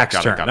end of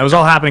Zack's turn. That was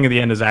all happening at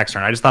the end of Zack's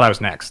turn. I just thought I was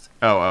next.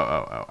 Oh!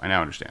 I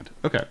now understand.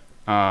 Okay.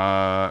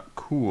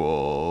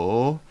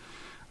 Cool.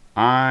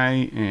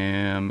 I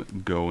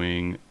am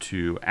going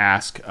to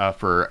ask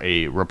for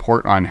a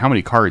report on how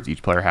many cards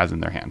each player has in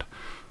their hand.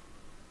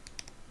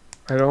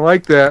 I don't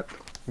like that.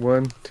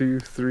 1, 2,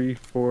 3,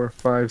 4,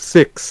 5,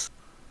 6.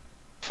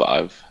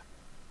 5.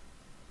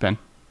 Ben?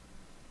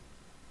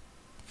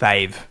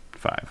 5.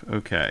 5.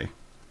 Okay.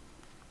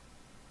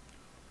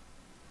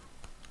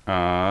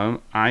 I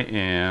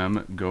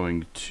am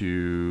going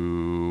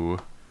to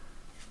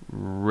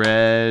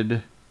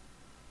red,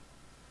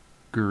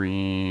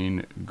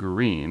 green,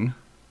 green.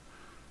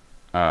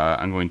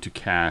 I'm going to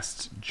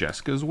cast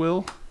Jeska's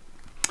Will.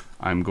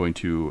 I'm going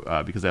to,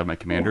 because I have my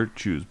commander,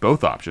 choose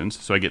both options.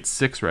 So I get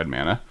 6 red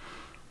mana.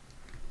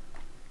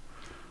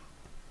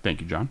 Thank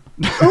you, John.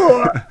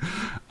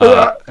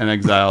 And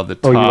exile the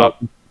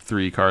top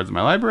 3 cards in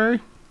my library.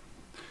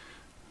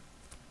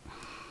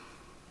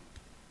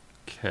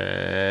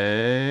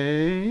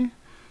 Okay.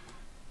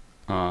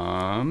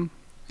 I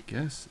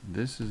guess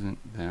this isn't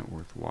that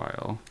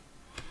worthwhile.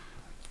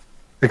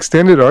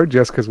 Extended art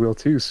Jeska's Will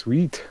too.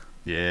 Sweet.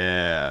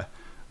 Yeah.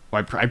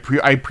 Well, I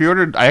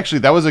pre-ordered.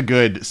 That was a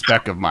good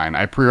spec of mine.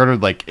 I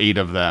pre-ordered like 8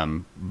 of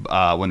them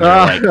when they were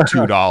like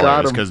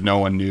 $2 because no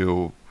one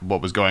knew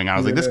what was going on. I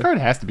was like, this card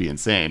has to be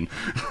insane.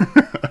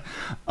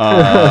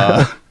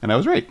 And I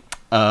was right.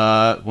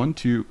 1,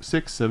 2,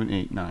 6, 7,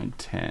 8, 9,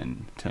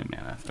 10. 10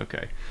 mana.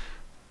 Okay.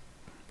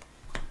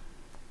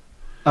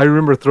 I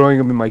remember throwing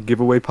them in my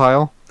giveaway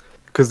pile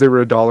because they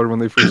were $1 when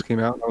they first came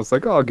out. And I was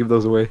like, oh, I'll give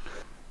those away.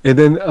 And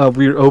then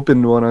we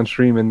opened one on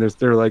stream, and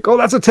they're like, "Oh,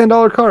 that's a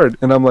 $10 card,"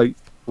 and I'm like,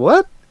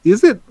 "What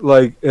is it?"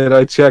 Like, and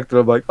I checked,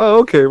 and I'm like, "Oh,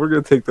 okay, we're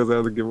gonna take those out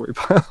of the giveaway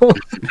pile."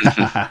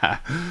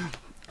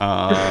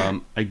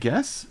 I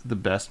guess the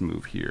best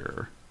move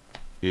here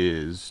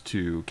is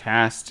to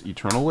cast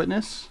Eternal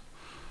Witness,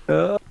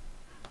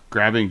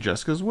 grabbing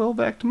Jeska's Will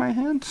back to my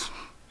hand.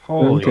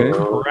 Holy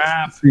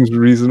crap! Seems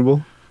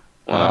reasonable.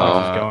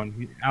 Wow.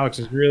 Alex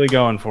is really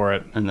going for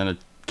it. And then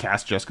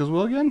cast Jeska's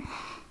Will again.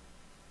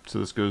 So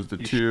this goes to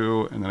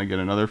 2, and then I get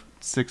another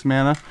 6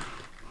 mana.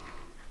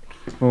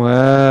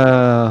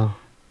 Wow.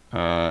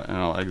 And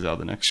I'll exile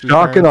the next 2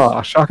 Shock and awe.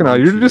 cards. Shock and awe.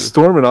 You're just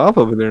storming off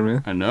over there,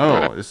 man. I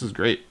know. This is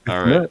great.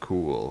 All right,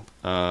 cool.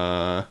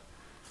 I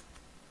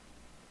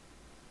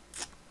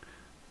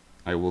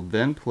will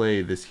then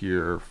play this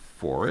here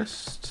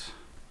Forest.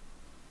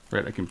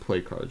 Right, I can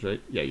play cards,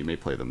 right? Yeah, you may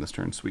play them this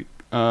turn. Sweet.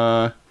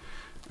 And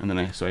then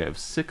I have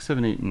 6,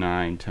 7, 8,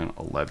 9, 10,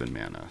 11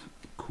 mana.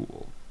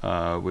 Cool.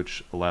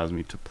 Which allows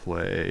me to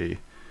play.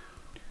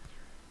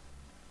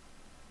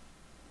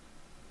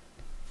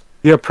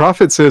 Yeah,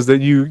 Prophet says that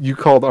you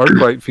called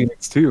Arclight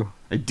Phoenix too.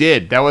 I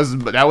did. That was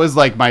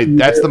like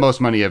that's the most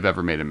money I've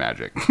ever made in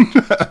Magic.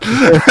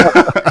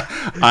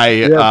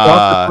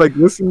 Like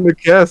listen to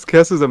Kess.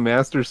 Kess is a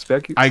master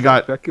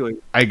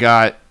speculator.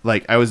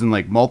 I was in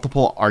like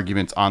multiple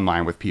arguments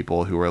online with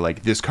people who were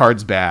like, "This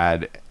card's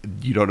bad.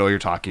 You don't know what you're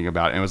talking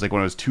about." And it was like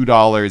when it was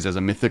 $2 as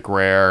a mythic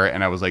rare,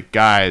 and I was like,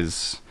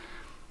 guys.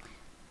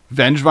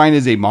 Vengevine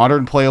is a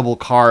modern playable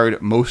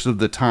card most of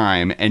the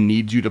time and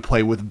needs you to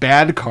play with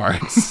bad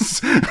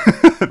cards.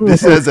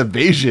 This has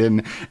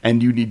evasion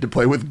and you need to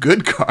play with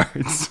good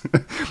cards.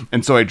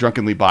 And so I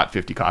drunkenly bought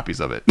 50 copies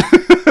of it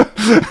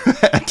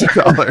at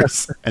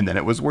 $2. And then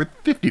it was worth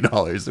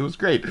 $50. It was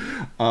great.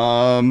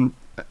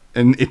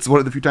 And it's one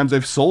of the few times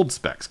I've sold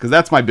specs, because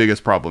that's my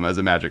biggest problem as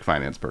a Magic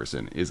finance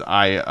person, is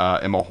I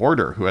am a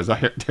hoarder who has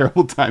a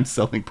terrible time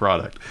selling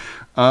product.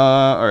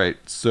 All right,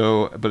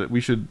 but we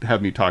should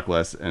have me talk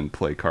less and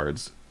play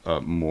cards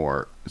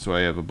more. So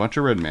I have a bunch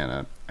of red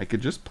mana. I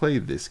could just play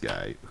this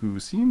guy, who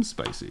seems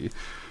spicy.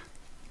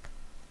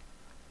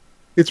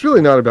 it's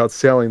really not about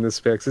selling the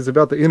specs. It's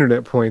about the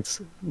internet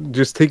points.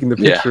 Just taking the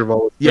picture of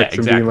all the specs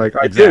and being like,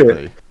 I did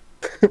it.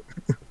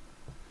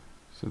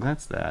 So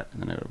that's that.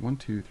 And then I have 1,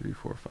 2, 3,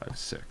 4, 5,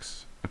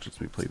 6. Which lets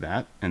me play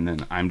that. And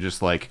then I'm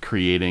just like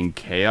creating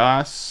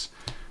chaos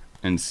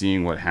and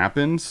seeing what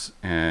happens.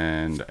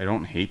 And I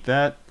don't hate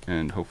that.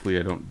 And hopefully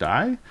I don't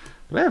die.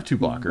 But I have 2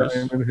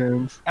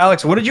 blockers.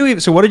 Alex, what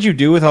did you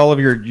do with all of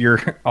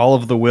your all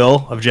of the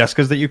will of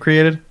Jessica's that you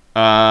created?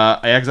 I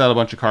exiled a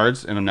bunch of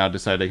cards, and I'm now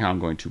deciding how I'm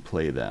going to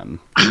play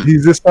them.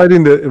 He's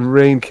deciding to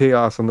rain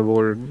chaos on the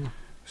board.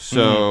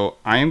 So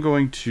I am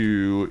going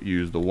to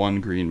use the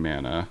 1 green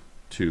mana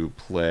to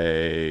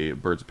play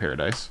Birds of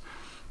Paradise.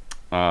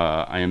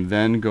 I am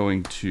then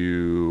going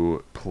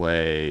to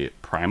play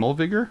Primal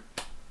Vigor.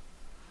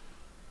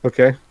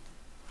 Okay.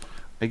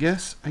 I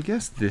guess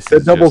this that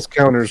is doubles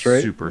counters,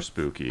 right? Super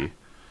spooky.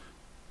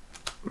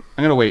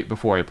 I'm gonna wait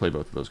before I play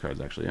both of those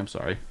cards. Actually, I'm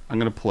sorry. I'm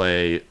gonna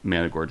play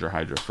Mana Gorger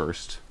Hydra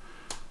first.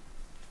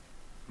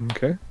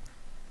 Okay.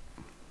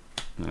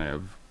 And then I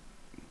have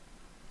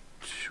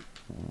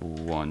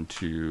 1,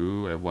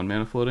 2. I have 1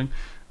 mana floating,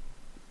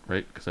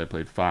 right? Because I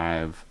played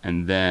 5,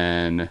 and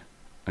then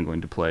I'm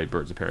going to play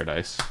Birds of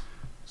Paradise.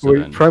 So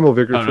wait, Primal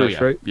Vigor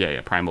first, right? Yeah,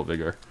 Primal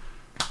Vigor.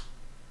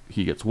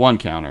 He gets 1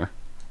 counter,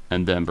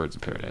 and then Birds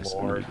of Paradise,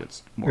 and then he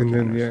gets more and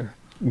counters.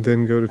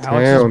 then go to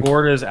Alex's town.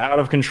 board is out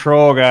of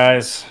control,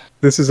 guys.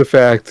 This is a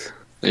fact.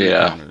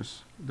 Yeah.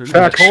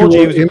 I told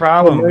you he was a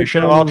problem. We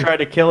should have all tried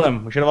to kill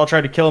him. We should have all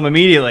tried to kill him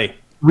immediately.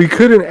 We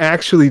couldn't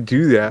actually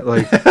do that.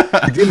 Like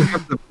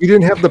we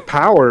didn't have the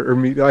power.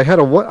 I had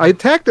I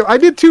attacked him. I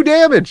did 2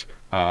 damage.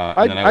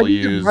 And then I will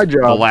use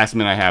the last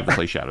minute I have to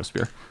play Shadow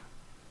Spear.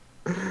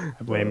 I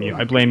blame you.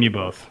 I blame you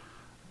both.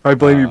 I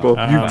blame you both.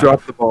 You've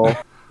dropped the ball.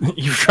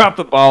 You've dropped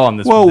the ball on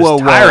this,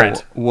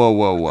 tyrant.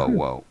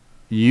 Whoa.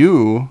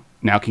 You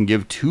now can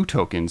give 2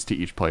 tokens to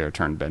each player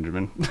turn,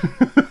 Benjamin.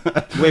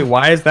 Wait,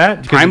 why is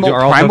that?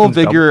 Primal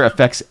Vigor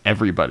affects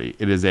everybody.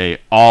 It is a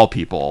all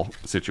people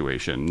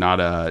situation, not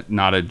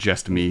a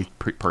just me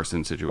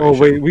person situation. Oh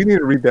wait, we need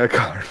to read that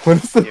card.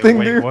 What is the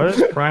thing, dude? What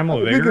is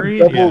Primal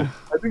Vigor?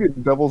 I think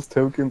it doubles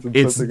tokens. And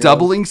it's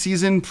doubling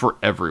season for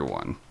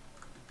everyone.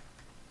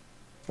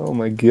 Oh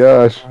my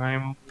gosh.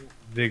 Primal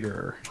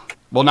Vigor.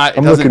 Well,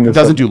 it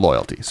doesn't do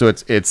loyalty. So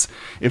it's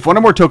if 1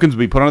 or more tokens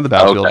will be put on the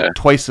battlefield,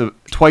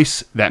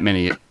 twice that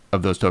many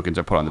of those tokens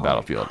are put on the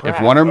battlefield. Crap.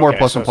 If 1 or more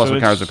 +1/+1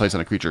 counters are placed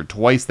on a creature,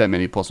 twice that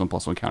many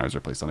 +1/+1 counters are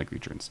placed on a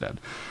creature instead.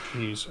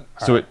 Jeez.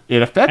 So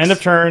it affects end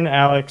of turn,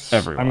 Alex.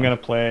 Everyone. I'm gonna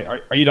play.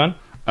 Are you done?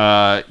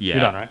 Yeah. You're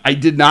done, right? I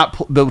did not.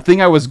 The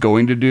thing I was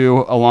going to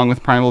do along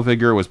with Primal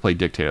Vigor was play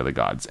Dictator of the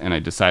Gods, and I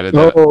decided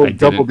that I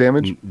double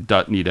damage.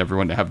 Need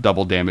everyone to have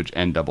double damage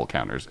and double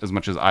counters, as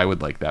much as I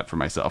would like that for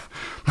myself.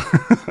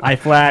 I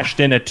flashed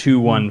in a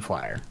 2/1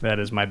 flyer. That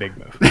is my big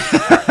move.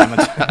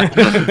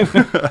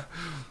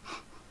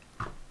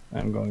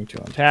 I'm going to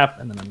untap,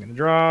 and then I'm going to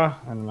draw,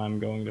 and then I'm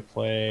going to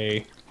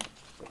play.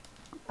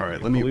 All right,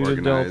 let me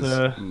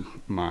organize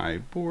my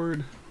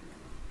board.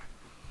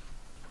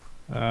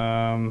 Wait,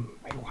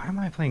 why am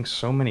I playing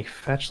so many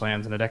fetch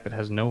lands in a deck that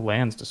has no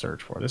lands to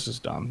search for? This is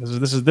dumb.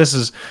 This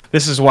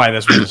is why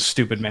this was a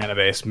stupid mana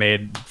base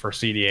made for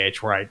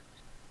CDH where I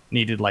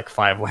needed like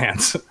 5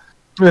 lands.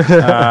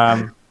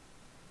 This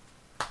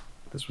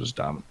was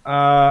dumb.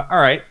 All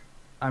right,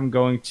 I'm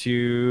going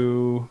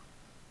to.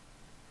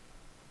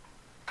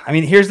 I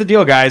mean, here's the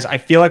deal, guys. I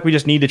feel like we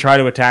just need to try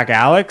to attack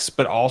Alex,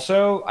 but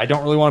also I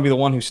don't really want to be the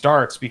one who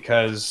starts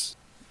because.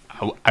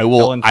 I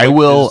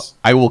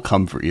will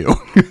come for you.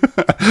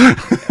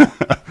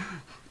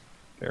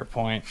 Fair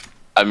point.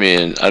 I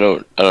mean, I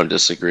don't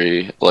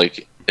disagree.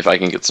 Like, if I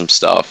can get some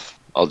stuff,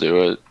 I'll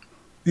do it.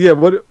 Yeah,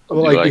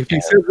 if he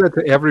says that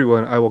to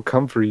everyone, I will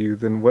come for you,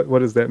 then what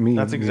does that mean?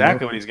 That's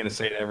exactly what he's going to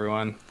say to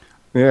everyone.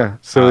 Yeah,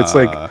 so it's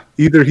like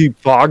either he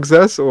fogs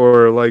us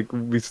or like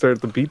we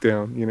start the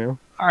beatdown, you know?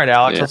 All right,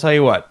 Alex, I'll tell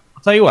you what.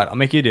 I'll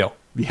make you a deal.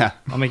 Yeah.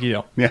 I'll make you a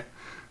deal. Yeah.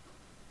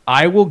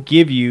 I will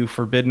give you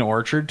Forbidden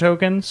Orchard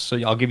tokens, so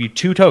I'll give you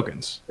 2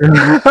 tokens.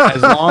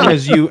 as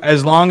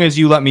long as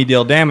you let me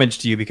deal damage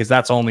to you, because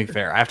that's only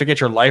fair. I have to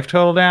get your life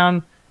total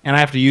down, and I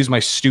have to use my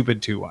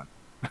stupid 2/1.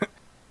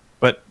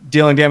 But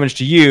dealing damage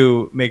to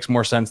you makes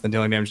more sense than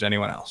dealing damage to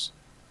anyone else.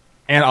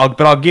 And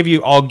I'll give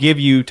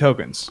you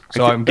tokens.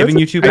 So I'm giving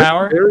you 2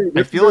 power.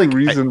 I feel like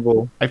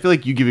reasonable. I feel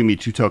like you giving me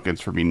 2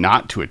 tokens for me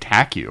not to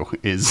attack you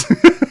is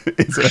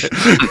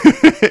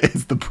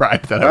the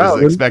bribe that I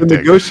was expecting. The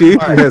negotiation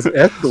has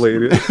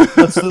escalated.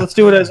 Let's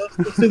do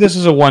this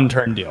as a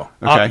 1-turn deal.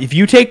 Okay. If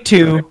you take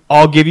 2,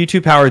 I'll give you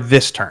 2 power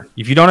this turn.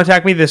 If you don't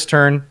attack me this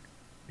turn,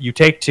 you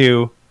take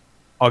 2,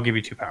 I'll give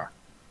you 2 power.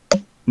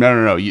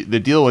 No. The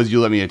deal was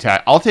you let me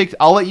attack. I'll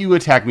let you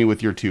attack me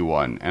with your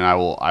 2/1, and I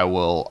will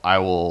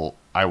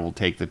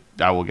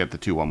get the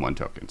 2/1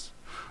 tokens.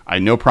 I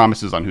no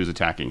promises on who's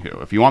attacking who.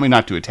 If you want me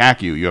not to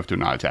attack you, you have to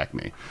not attack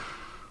me.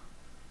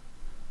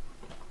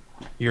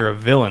 You're a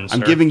villain, sir.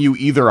 I'm giving you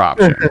either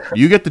option.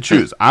 You get to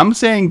choose. I'm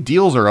saying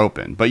deals are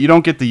open, but you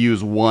don't get to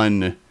use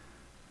one.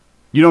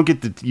 You don't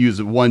get to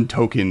use 1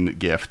 token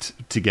gift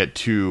to get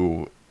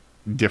 2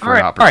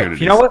 different All opportunities.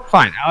 right. You know what?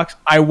 Fine, Alex.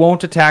 I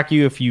won't attack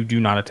you if you do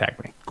not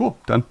attack me. Cool,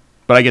 done.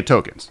 But I get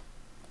tokens.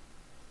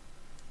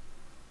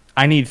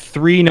 I need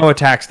 3 no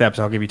attack steps.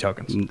 I'll give you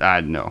tokens.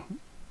 No.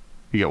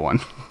 You get 1.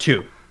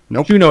 2.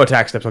 Nope. 2 no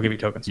attack steps. I'll give you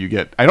tokens. You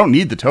get. I don't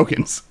need the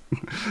tokens.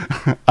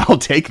 I'll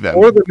take them.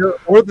 Or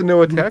the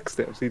no attack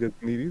steps. He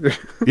doesn't need either.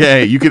 Yeah,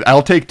 you could.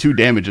 I'll take 2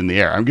 damage in the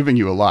air. I'm giving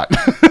you a lot.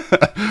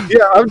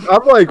 Yeah,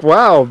 I'm like,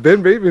 wow,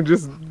 Ben Bateman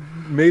just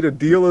made a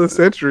deal of the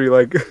century.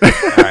 Like, All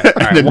right.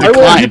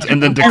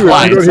 and then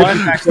declined. One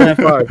attack step.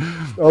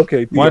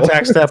 Okay, deal. One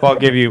attack step. I'll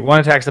give you 1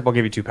 attack step. I'll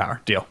give you 2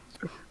 power. Deal.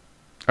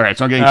 All right,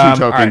 so I'm getting 2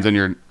 tokens, right. and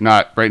you're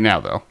not right now,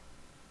 though.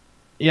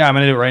 Yeah, I'm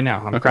gonna do it right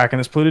now. I'm cracking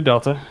this polluted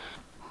delta.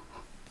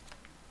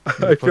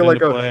 I feel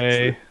like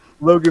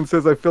Logan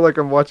says, I feel like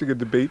I'm watching a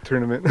debate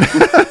tournament. Man,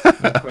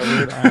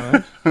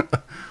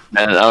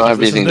 I don't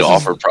have anything to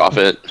offer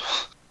profit.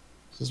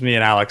 This is me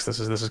and Alex. This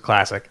is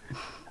classic.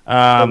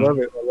 I love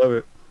it. I love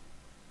it.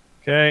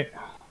 Okay,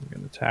 I'm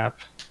gonna tap.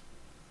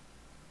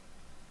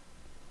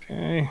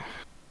 Okay.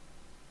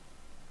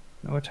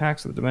 No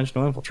attacks with the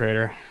Dimensional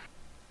Infiltrator.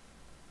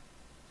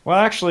 Well,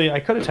 actually, I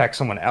could attack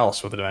someone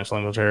else with the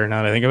Dimensional Infiltrator.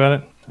 Now that I think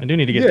about it, I do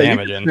need to get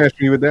damage you in. can smash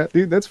me with that,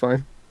 dude. That's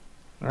fine.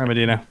 All right,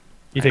 Medina,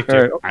 you take 2.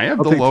 All right, I have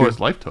I'll the take lowest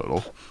 2. life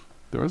total.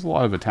 There was a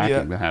lot of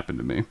attacking that happened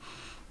to me.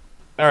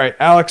 All right,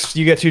 Alex,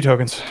 you get 2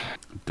 tokens.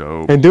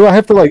 Dope. And do I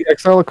have to like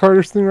exile a card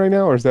or something right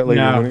now, or is that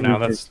later? No,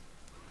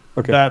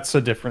 that's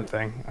a different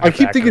thing. I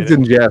keep thinking it's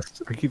in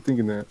jest. I keep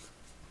thinking that.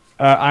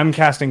 I'm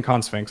casting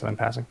Consphinx and I'm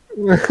passing.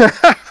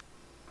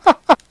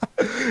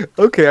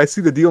 Okay, I see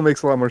the deal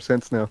makes a lot more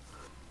sense now.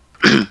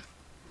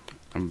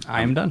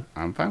 I am done.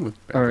 I'm fine with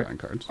All right. backline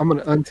cards. I'm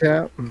gonna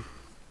untap.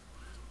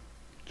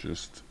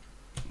 Just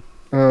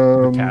the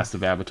Um, cast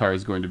of Avatar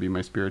is going to be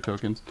my spirit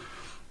tokens.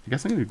 I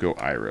guess I'm going to go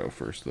Iroh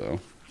first, though.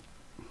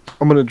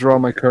 I'm gonna draw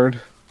my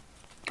card.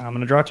 I'm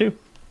gonna draw 2.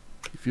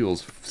 He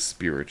feels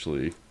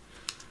spiritually.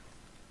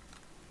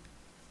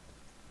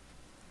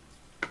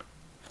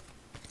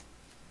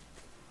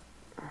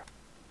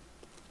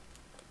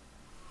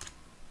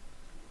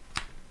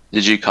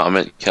 Did you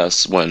comment,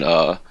 Kess, when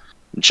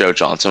Joe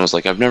Johnson was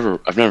like, "I've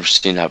never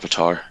seen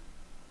Avatar"?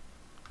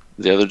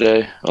 The other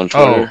day on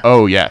Twitter.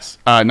 Oh yes.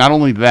 Not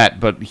only that,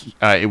 but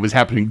it was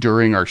happening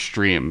during our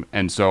stream,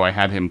 and so I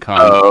had him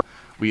come.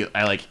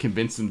 I like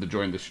convinced him to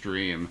join the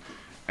stream,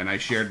 and I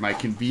shared my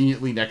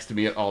conveniently next to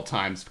me at all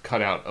times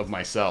cutout of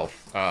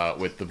myself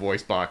with the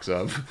voice box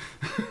of.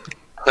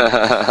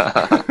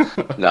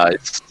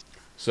 Nice.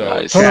 So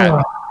Nice.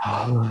 Chad,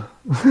 I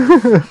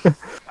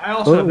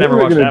also have What never am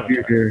I watched gonna do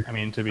Avatar. here? I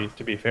mean, to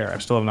be fair, I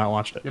still have not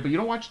watched it. yeah, but you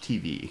don't watch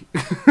TV.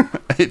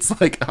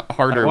 It's like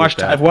harder.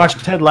 I've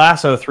watched Ted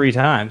Lasso 3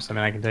 times. I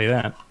mean, I can tell you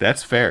that.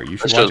 That's fair. You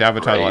should That watch show's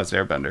Avatar: The great. Last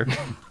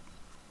Airbender.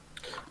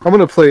 I'm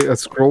gonna play a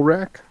scroll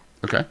rack.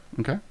 Okay.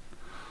 Okay.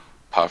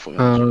 Powerful.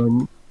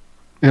 Man.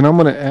 And I'm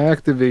gonna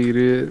activate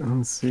it.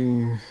 Let's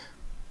see.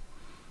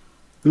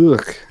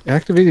 Ugh,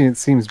 activating it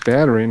seems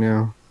bad right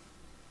now.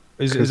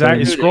 Is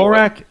Scroll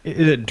Rack?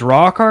 Is it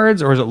draw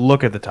cards or is it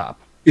look at the top?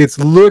 It's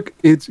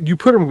you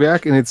put them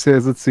back and it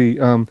says, let's see,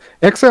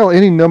 exile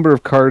any number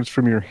of cards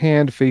from your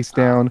hand face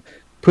down,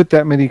 put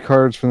that many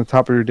cards from the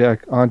top of your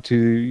deck onto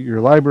your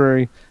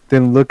library,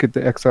 then look at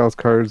the exiles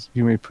cards.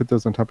 You may put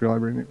those on top of your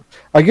library.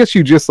 I guess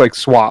you just like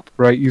swap,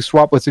 right? You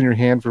swap what's in your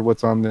hand for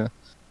what's on the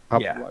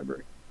top of the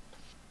library.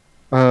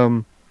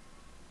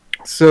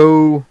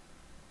 So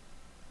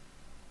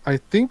I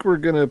think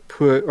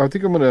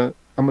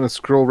I'm gonna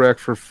scroll rack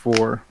for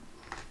 4.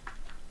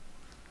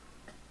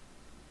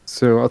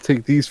 So I'll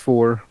take these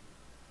 4,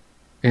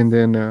 and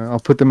then I'll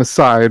put them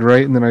aside,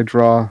 right? And then I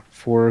draw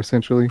 4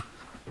 essentially,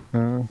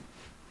 top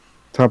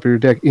of your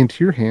deck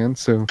into your hand.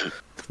 So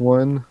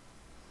 1,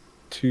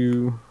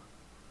 2,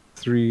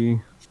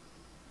 3,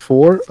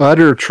 4.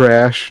 Utter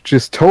trash,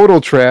 just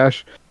total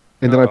trash.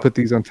 And then I put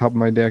these on top of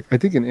my deck. I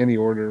think in any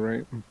order,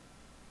 right?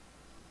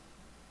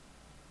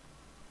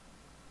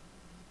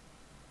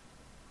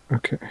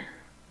 Okay.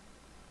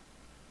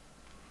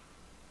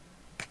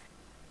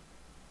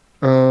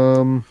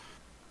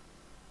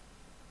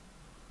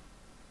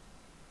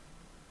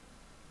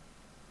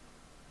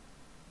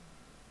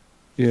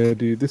 Yeah,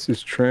 dude, this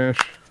is trash.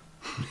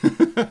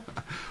 I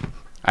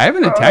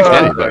haven't attacked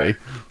anybody.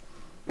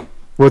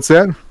 What's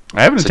that?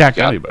 I haven't So attacked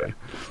you got anybody.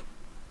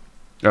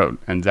 Oh,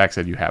 and Zach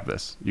said you have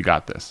this. You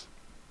got this.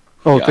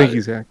 Oh, Got thank it.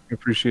 you, Zach. I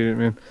appreciate it,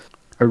 man.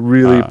 I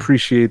really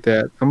appreciate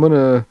that. I'm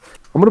gonna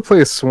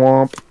play a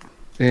swamp,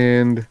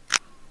 and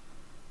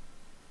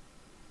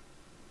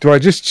do I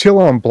just chill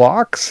on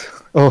blocks?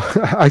 Oh,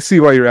 I see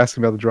why you're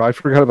asking about the draw. I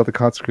forgot about the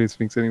consecrated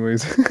sphinx,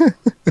 anyways.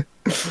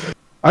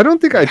 I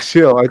don't think I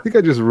chill. I think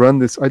I just run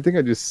this. I think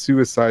I just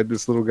suicide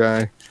this little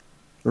guy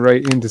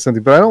right into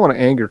something. But I don't want to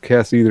anger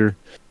Cass either.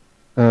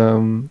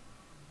 You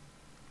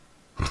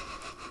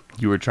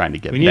were trying to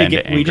get We Ben to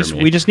anger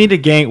me. just need to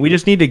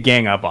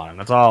gang up on him.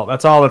 That's all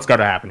that's got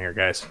to happen here,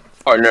 guys.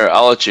 Partner,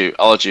 I'll let you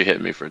hit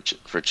me for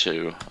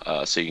 2,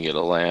 so you can get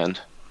a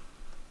land.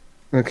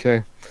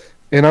 Okay.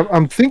 And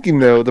I'm thinking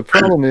though, the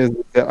problem is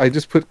that I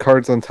just put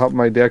cards on top of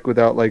my deck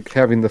without like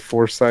having the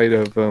foresight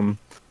of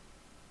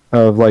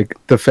like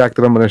the fact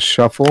that I'm going to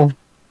shuffle,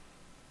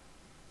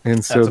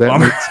 and so that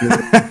makes me.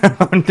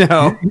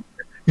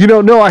 Oh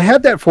no! No, I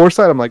had that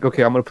foresight. I'm like,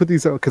 okay, I'm going to put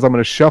these out because I'm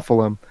going to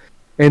shuffle them,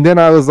 and then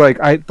I was like,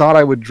 I thought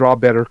I would draw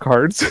better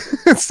cards,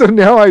 so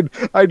now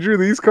I drew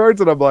these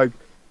cards, and I'm like,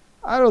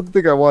 I don't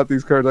think I want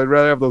these cards. I'd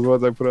rather have those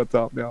ones I put on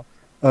top now.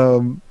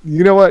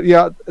 You know what?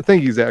 Yeah,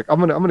 thank you, Zach.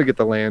 I'm gonna get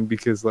the land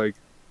because like,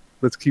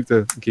 let's keep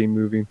the game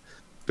moving.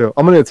 So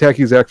I'm gonna attack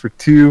you, Zach, for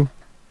 2.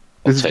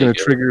 This is gonna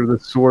trigger the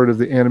Sword of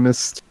the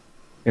Animist,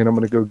 and I'm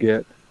gonna go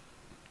get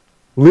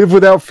Live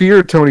Without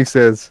Fear. Tony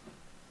says,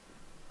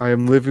 I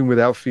am living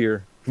without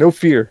fear. No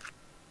fear.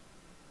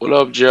 What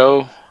up,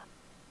 Joe?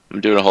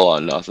 I'm doing a whole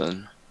lot of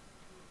nothing.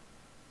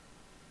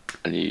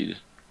 I need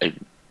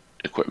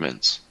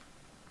equipments.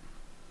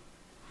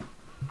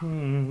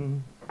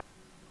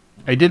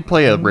 I did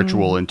play a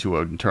ritual into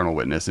an Eternal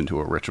Witness into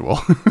a ritual,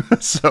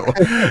 so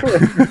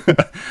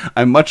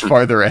I'm much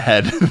farther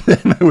ahead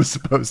than I was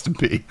supposed to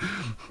be.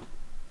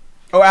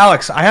 Oh,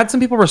 Alex, I had some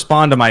people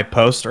respond to my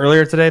post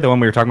earlier today, the one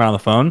we were talking about on the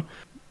phone.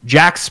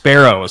 Jack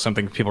Sparrow was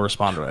something people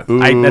responded with.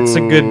 That's a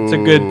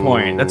good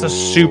point. That's a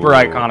super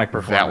iconic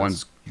performance. That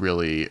one's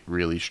really,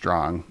 really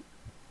strong.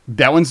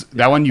 That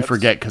one you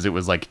forget because it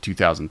was like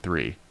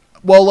 2003.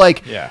 Well,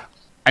 like, yeah.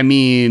 I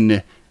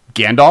mean,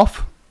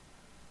 Gandalf.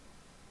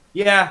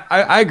 Yeah,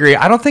 I agree.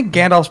 I don't think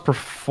Gandalf's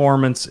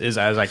performance is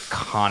as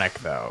iconic,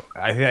 though.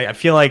 I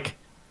feel like,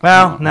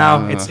 well,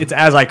 no, it's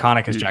as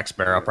iconic as Jack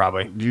Sparrow,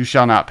 probably. You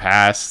shall not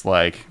pass.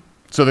 Like,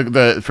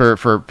 so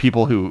for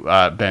people who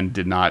Ben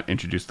did not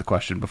introduce the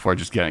question before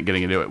just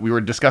getting into it, we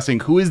were discussing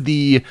who is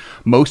the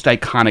most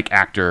iconic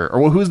actor, or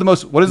what is the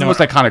most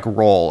iconic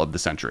role of the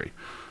century?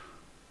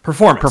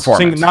 Performance.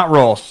 Not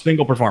role,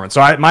 single performance.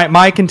 So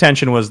my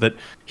contention was that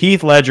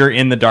Heath Ledger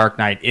in The Dark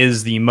Knight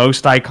is the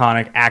most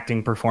iconic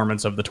acting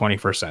performance of the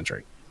 21st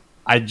century.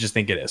 I just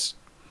think it is.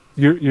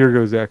 Your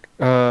go, Zach.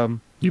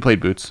 You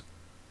played Boots.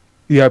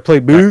 Yeah, I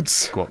played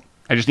Boots. Cool.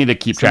 I just need to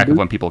keep track of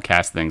when people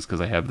cast things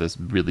because I have this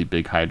really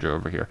big Hydra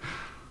over here.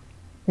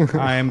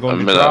 I am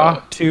going to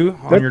draw 2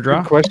 on your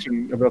draw.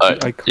 Question about the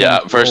iconic yeah,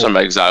 first role. I'm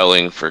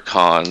exiling for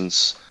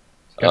cons,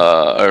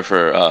 or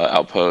for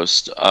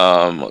Outpost.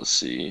 Let's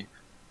see.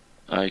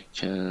 I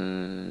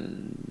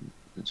can.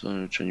 Until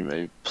your turn, you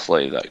may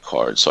play that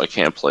card, so I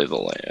can't play the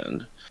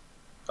land.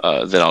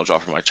 Then I'll draw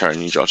for my turn.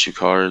 You draw 2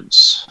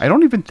 cards. I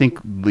don't even think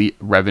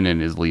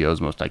Revenant is Leo's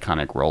most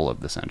iconic role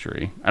of the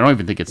century. I don't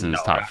even think it's in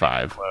his top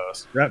 5.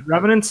 Close.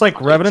 Revenant's like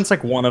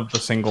one of the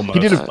single most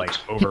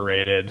like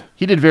overrated.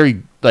 He did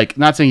very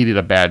not saying he did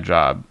a bad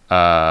job.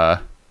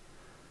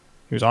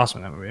 He was awesome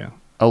in that movie. Yeah.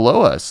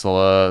 Aloha,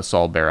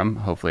 Saul Barum.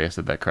 Hopefully I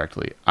said that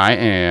correctly.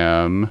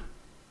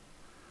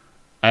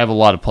 I have a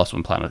lot of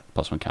 +1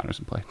 counters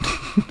in play.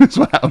 That's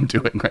what I'm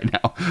doing right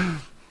now.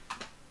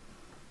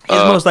 His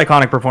most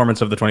iconic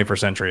performance of the 21st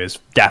century is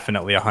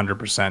definitely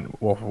 100%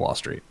 Wolf of Wall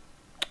Street.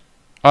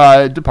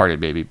 Departed,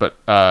 maybe, but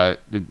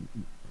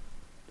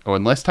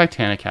unless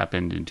Titanic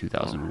happened in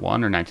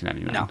 2001 or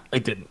 1999. No,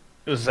 it didn't.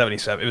 It was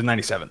 77. It was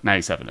 97.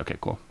 97. Okay,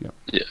 cool. Yep.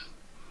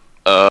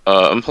 Yeah.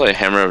 I'm playing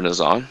Hammer of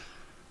Nazan.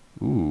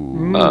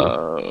 Ooh.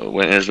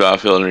 When it enters the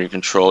battlefield under your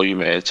control, you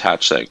may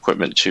attach that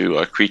equipment to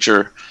a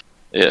creature.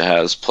 It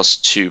has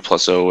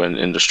 +2/+0 and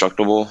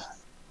indestructible.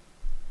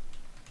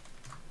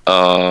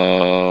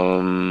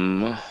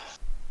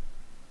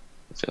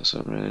 What else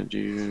I'm gonna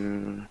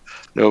do?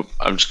 Nope.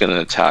 I'm just gonna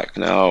attack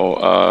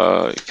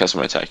now. Guess I'm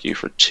gonna attack you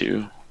for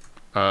 2.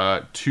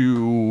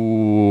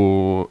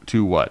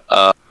 To what?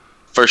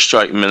 First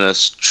strike,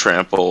 menace,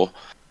 trample,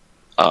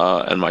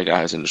 and my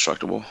guy is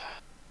indestructible.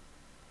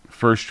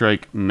 First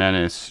strike,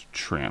 menace,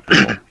 trample,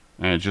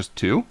 and it's just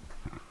 2.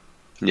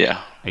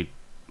 Yeah.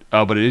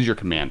 Oh, but it is your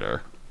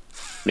commander.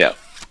 Yeah.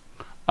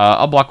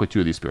 I'll block with 2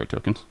 of these spirit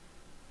tokens.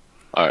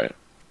 All right.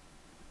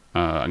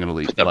 I'm gonna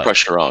Put that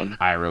pressure on.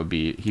 Iroh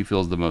be. He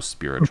feels the most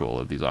spiritual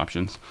of these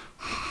options.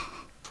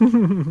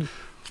 And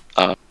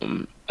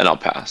I'll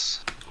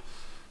pass.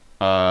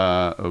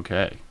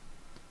 Okay.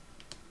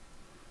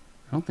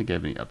 I don't think I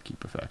have any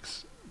upkeep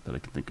effects that I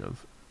can think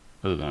of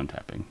other than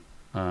untapping.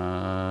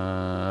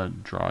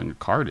 Drawing a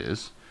card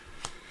is.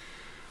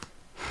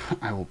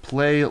 I will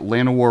play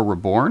Llanowar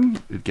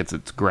Reborn. It gets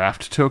its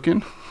graft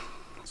token.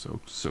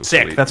 So sick.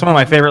 Sweet. That's one of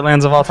my favorite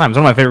lands of all time. It's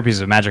one of my favorite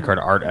pieces of Magic card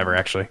art ever,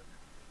 actually.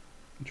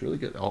 It's really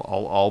good.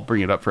 I'll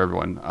bring it up for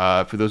everyone.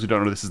 For those who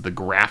don't know, this is the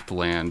graft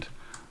land.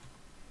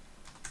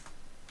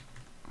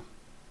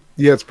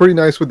 Yeah, it's pretty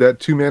nice with that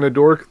 2-mana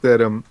dork that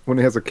when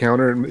it has a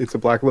counter and it's a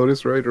Black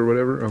Lotus, right, or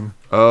whatever.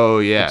 Oh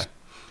yeah.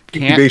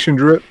 Incubation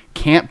Druid.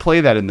 Can't play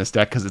that in this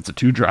deck because it's a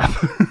 2-drop.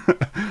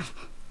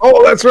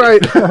 Oh, that's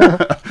right.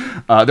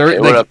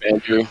 What up,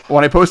 Andrew?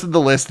 When I posted the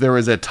list, there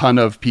was a ton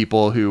of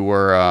people who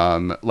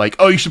were like,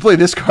 "Oh, you should play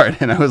this card,"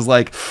 and I was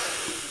like,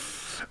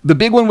 The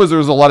big one was there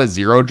was a lot of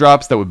 0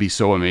 drops that would be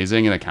so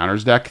amazing in a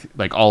counters deck,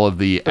 like all of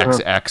the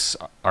XX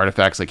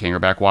artifacts like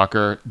Hangerback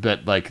Walker,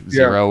 that like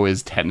 0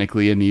 is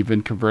technically an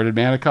even converted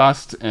mana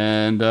cost,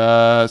 and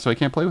so I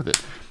can't play with it.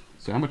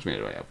 So how much mana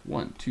do I have?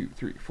 1, 2,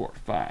 3, 4,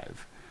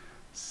 5.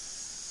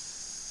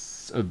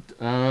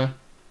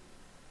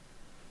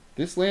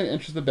 This land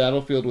enters the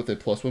battlefield with a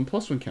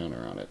 +1/+1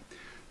 counter on it.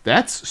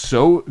 That's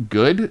so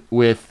good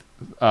with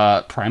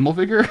Primal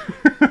Vigor.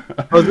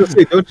 I was gonna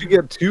say, don't you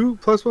get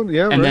 2+1?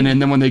 Yeah, and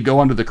then when they go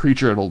onto the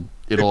creature, it'll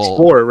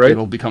 4, right?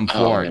 It'll become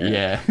 4.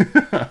 Yeah,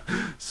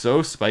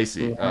 so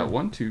spicy.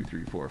 1, 2,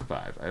 3, 4,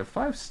 5. I have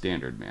 5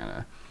 standard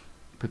mana,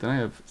 but then I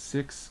have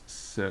 6,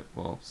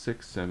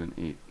 7,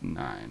 8,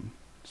 9.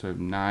 So I have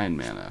 9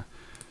 mana,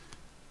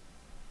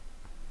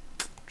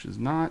 which is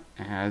not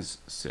as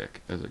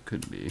sick as it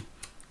could be.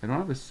 I don't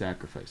have a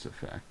sacrifice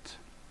effect.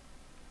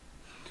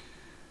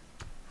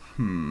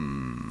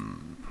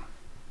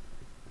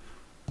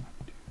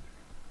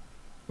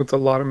 That's a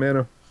lot of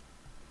mana.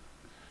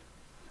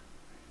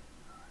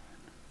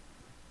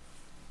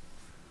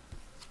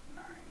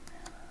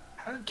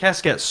 How did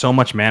Kess get so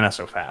much mana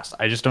so fast?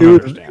 I just don't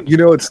understand. You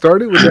know, it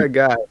started with that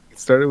guy.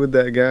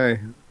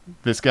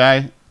 This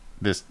guy.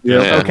 This.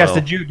 Yeah. Oh, Kess,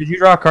 did you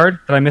draw a card?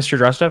 Did I miss your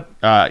draw step?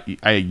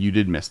 You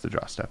did miss the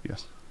draw step.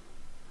 Yes.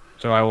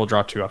 So I will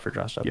draw 2 off your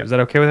draw step. Yep. Is that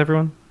okay with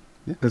everyone?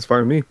 Yeah. That's fine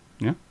with me.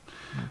 Yeah.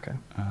 Okay.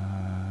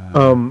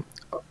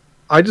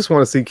 I just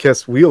want to see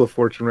Kess Wheel of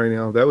Fortune right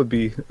now. That would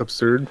be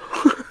absurd.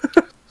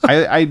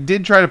 I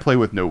did try to play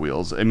with no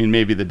wheels. I mean,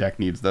 maybe the deck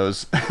needs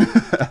those.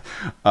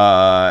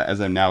 As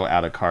I'm now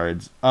out of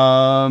cards.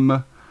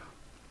 I'm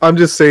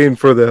just saying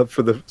for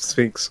the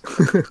Sphinx.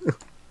 I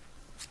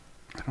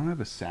don't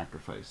have a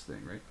sacrifice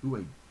thing, right? Ooh,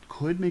 I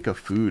could make a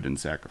food and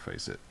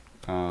sacrifice it.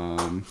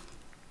 How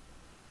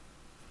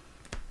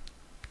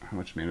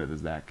much mana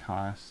does that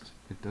cost?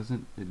 It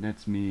doesn't. It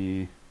nets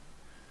me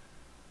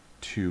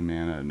 2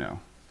 mana. No.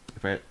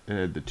 If I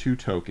add the 2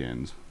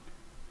 tokens.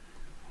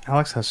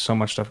 Alex has so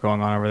much stuff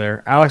going on over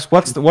there. Alex,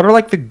 what are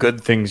like the good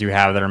things you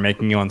have that are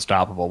making you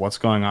unstoppable? What's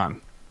going on?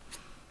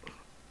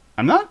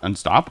 I'm not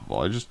unstoppable.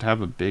 I just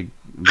have a big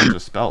bunch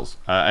of spells.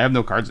 I have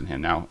no cards in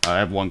hand now. I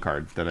have 1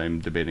 card that I'm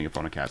debating if I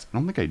want to cast. I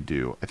don't think I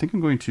do. I think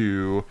I'm going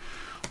to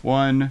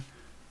 1,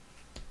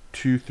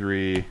 2,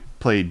 3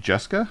 play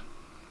Jessica.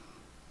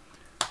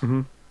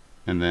 Mm-hmm.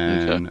 And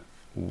then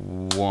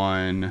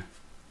 1,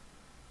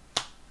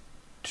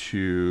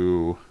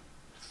 2,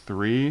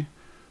 3.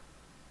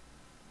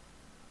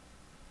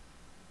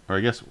 Or I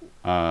guess,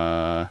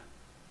 because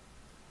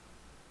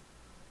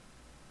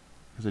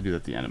I do that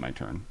at the end of my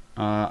turn.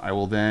 I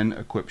will then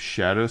equip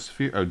Shadow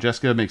Sphere. Oh,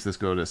 Jessica makes this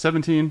go to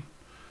 17.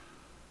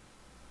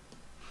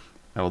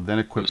 I will then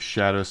equip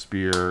Shadow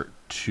Spear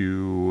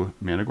to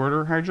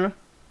Managorger Hydra.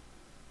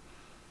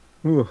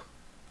 Ooh.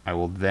 I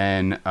will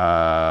then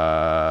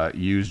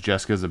use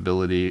Jessica's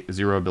ability,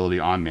 0 ability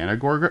on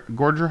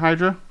Managorger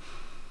Hydra.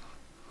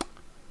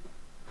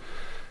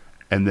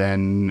 And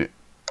then,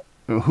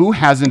 who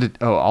hasn't?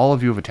 Oh, all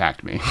of you have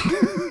attacked me.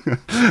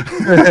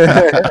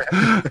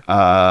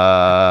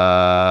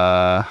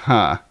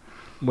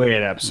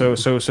 Wait up. So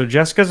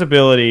Jessica's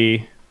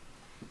ability.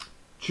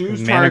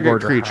 Choose target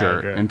Managorger creature.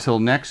 Hydra. Until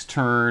next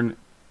turn,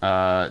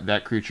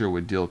 that creature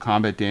would deal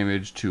combat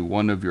damage to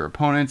one of your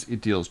opponents. It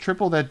deals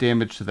triple that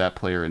damage to that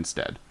player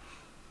instead.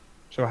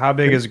 So how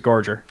big is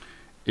Gorger?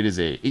 It is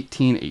a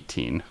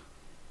 18/18.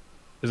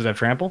 Does it have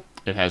trample?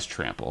 It has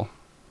trample.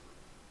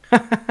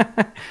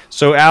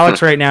 So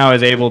Alex right now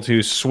is able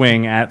to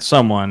swing at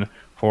someone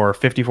for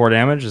 54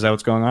 damage. Is that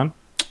what's going on?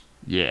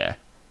 Yeah.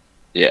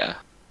 Yeah.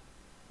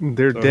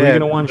 They're So who dead. you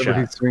gonna one-shot? Whoever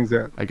he swings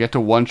at. I get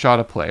to one-shot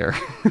a player.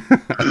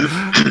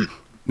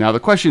 Now the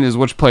question is,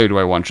 which player do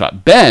I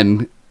one-shot?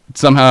 Ben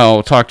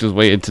somehow talked his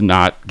way into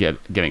not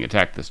getting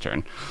attacked this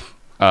turn,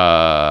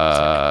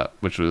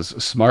 which was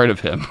smart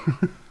of him.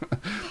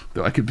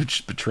 Though I could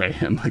betray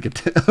him like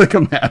a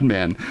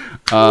madman.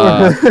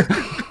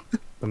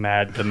 The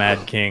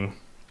Mad King.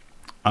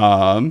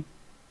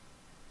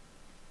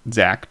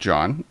 Zack,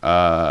 John,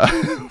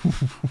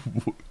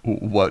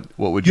 what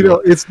would you? You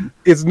know,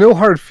 it's no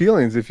hard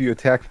feelings if you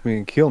attack me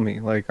and kill me.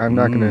 Like, I'm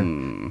not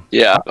gonna.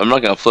 Yeah, I'm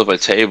not gonna flip a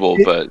table,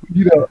 but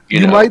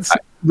You might see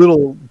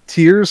little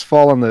tears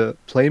fall on the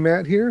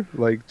playmat here,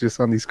 like just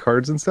on these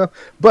cards and stuff.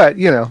 But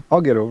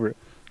I'll get over it.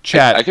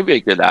 Chat. I could be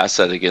a good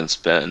asset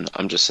against Ben.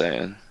 I'm just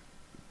saying.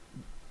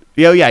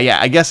 Yeah.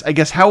 I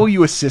guess. How will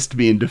you assist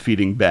me in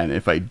defeating Ben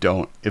if I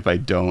don't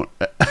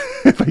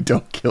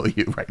kill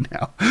you right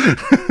now?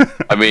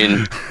 I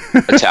mean,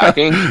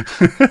 attacking.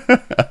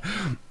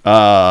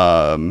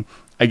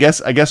 I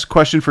guess.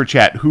 Question for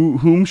chat: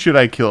 Whom should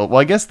I kill? Well,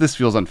 I guess this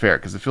feels unfair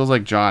because it feels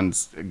like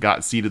John's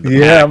got seated the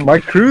pack. My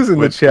crew's in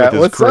the chat.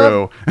 With his What's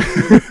crew.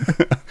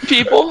 up?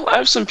 People, I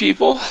have some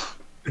people.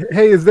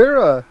 Hey, is there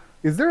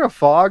a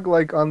fog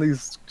like on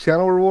these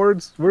channel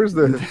rewards? Where's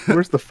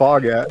the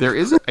fog at? There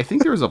is. I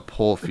think there is a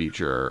poll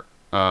feature.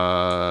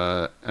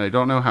 And I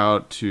don't know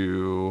how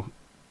to.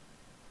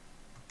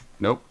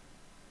 Nope.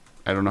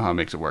 I don't know how it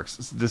makes it work.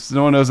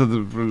 No one knows how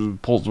the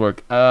polls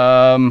work.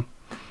 All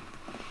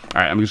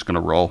right, I'm just gonna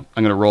roll.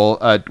 I'm gonna roll.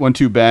 1,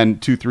 2, Ben.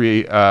 2,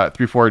 3,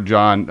 3, 4,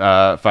 John.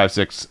 5,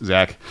 6,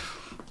 Zach.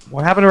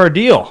 What happened to our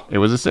deal? It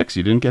was a 6.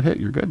 You didn't get hit.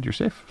 You're good. You're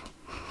safe.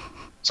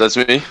 So that's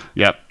me?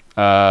 Yep.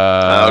 Okay.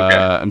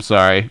 I'm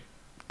sorry.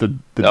 The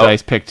Nope.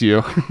 dice picked you.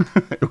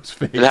 It was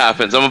fake. It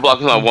happens. I'm gonna block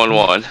with my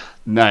 1/1.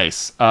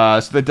 Nice. So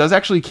that does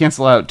actually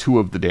cancel out 2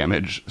 of the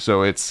damage.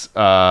 So it's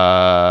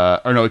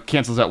or no, it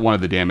cancels out 1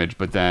 of the damage,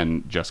 but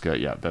then Jessica,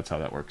 yeah, that's how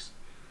that works.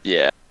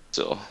 Yeah.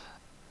 Still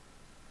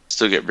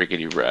get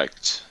rickety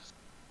wrecked.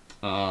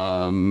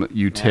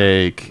 You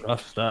take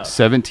Rough stuff.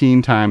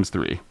 17 times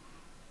 3.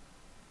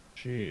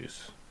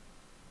 Jeez.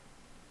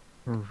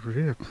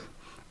 Rip.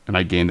 And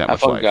I gained that Have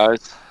much fun, life.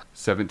 guys.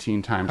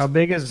 17 times. How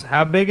big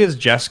is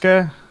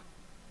Jessica?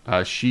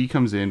 She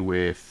comes in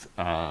with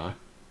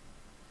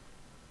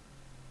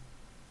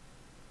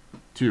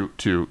two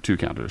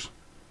counters.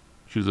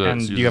 She's a.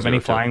 And she's do you a have any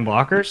 0/2. flying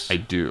blockers? I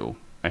do.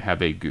 I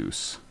have a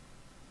goose.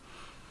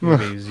 You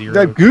have a 0,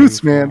 That 2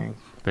 goose, man. flying.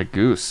 That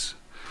goose.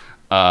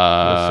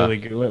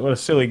 What a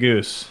silly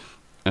goose.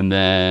 And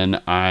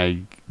then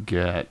I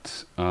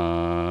get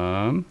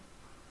how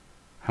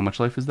much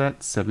life is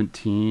that?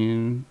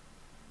 17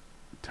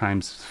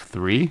 times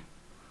 3.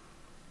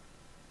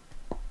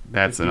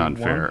 That's an 51?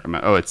 unfair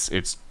amount. Oh,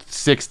 it's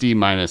 60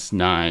 minus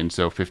 9,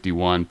 so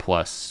 51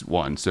 plus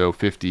 1, so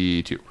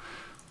 52.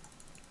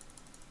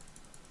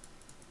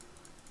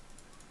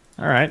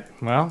 All right.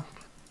 Well,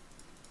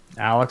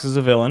 Alex is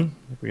a villain.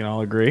 If we can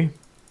all agree.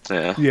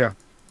 Yeah. Yeah,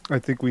 I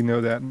think we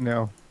know that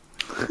now.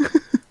 All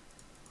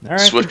right.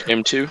 Swift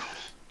game 2.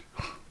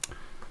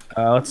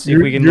 Let's see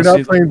if we can. You're let's not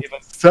see- playing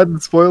sudden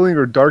spoiling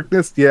or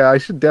darkness. Yeah, I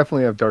should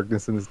definitely have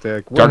darkness in this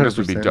deck. Darkness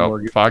would be 100% dope. more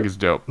good. Fog is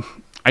dope.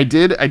 I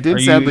did Are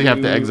sadly have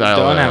you to exile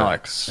done,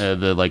 Alex?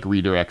 the like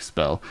redirect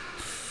spell.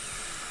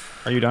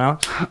 Are you done,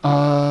 Alex?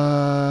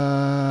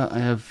 I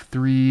have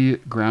 3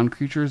 ground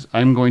creatures.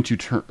 I'm going to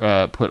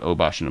put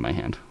Obosh into my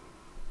hand.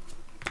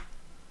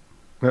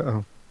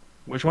 Uh-oh.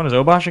 Which one is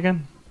Obosh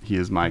again? He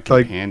is my Like,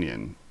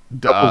 companion.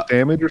 Double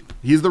damage? Or...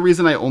 He's the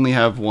reason I only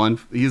have 1.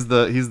 He's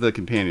the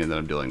companion that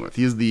I'm dealing with.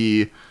 He's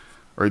the,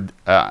 or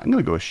I'm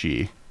gonna go with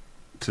she,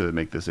 to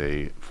make this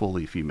a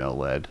fully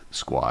female-led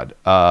squad.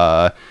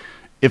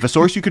 If a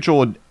source you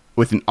control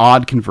with an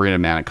odd converted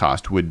mana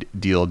cost would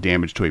deal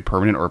damage to a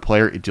permanent or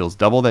player, it deals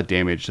double that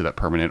damage to that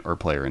permanent or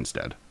player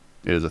instead.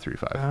 It is a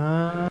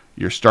 3/5.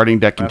 Your starting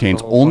deck That's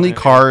contains the whole only point,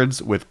 yeah.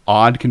 cards with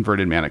odd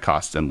converted mana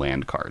costs and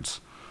land cards.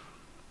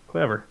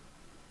 Clever.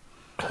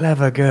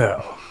 Clever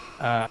girl.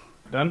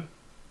 Done?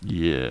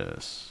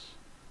 Yes.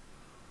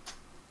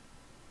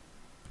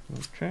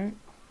 Okay.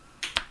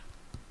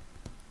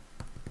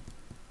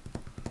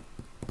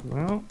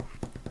 Well,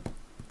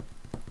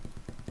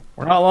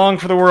 we're not long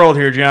for the world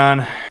here,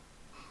 John.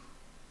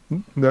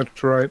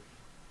 That's right.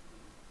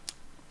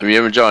 Have you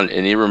ever drawn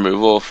any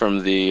removal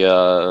from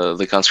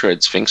the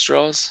Consecrated Sphinx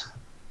draws?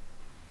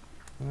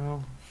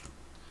 Well,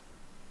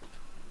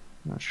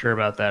 not sure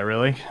about that,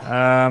 really.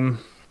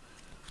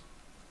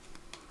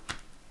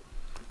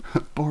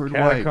 Board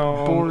wipe.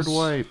 Board Catacombs.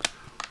 wipe.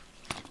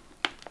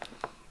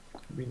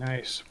 Would be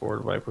nice.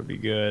 Board wipe would be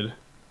good.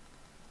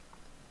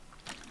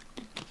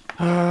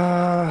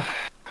 How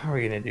are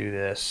we gonna do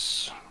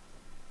this?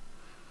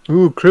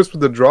 Ooh, Chris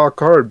with the draw a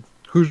card.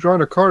 Who's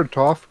drawing a card,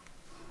 Toph?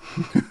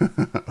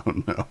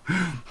 Oh no.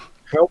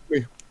 Help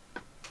me.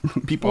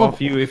 People. Well,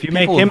 if you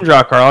make people- him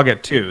draw a card, I'll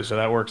get 2, so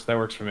that works. That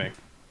works for me.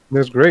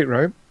 That's great,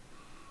 right?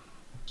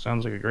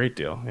 Sounds like a great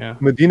deal. Yeah.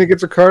 Medina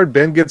gets a card,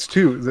 Ben gets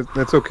 2.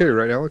 That's okay,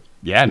 right, Alex?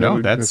 Yeah, no,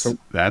 Yeah, that's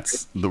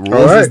the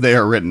rules as right. they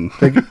are written.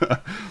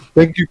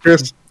 Thank you,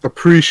 Chris.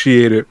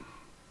 Appreciate it.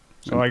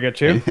 So I get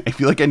 2. I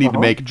feel like I need to Uh-huh.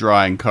 make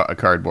drawing a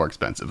card more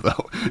expensive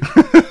though.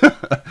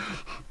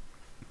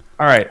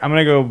 All right, I'm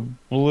gonna go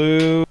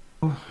blue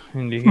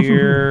into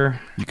here.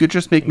 You could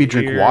just make me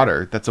drink Here.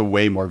 water. That's a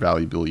way more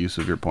valuable use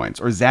of your points.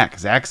 Or Zach.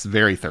 Zach's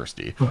very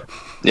thirsty.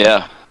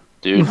 Yeah,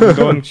 dude. I'm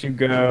going to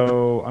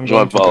go. I'm Just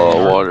want going a to bottle of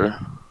go water.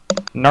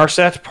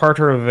 Narset,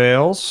 Parter of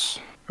Veils.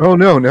 Oh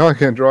no, now I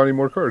can't draw any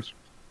more cards.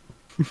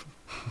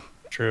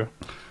 True.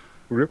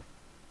 Rip.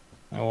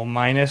 I will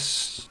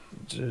minus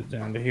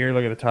down to here.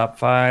 Look at the top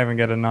 5 and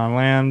get a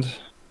non-land.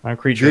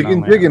 Non-creature.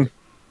 Digging, non-land. digging.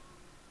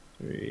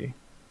 3,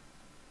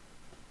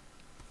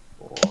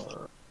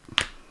 4.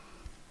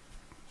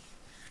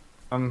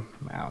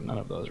 Wow, none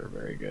of those are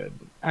very good.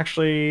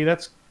 Actually,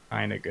 that's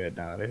kind of good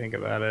now that I think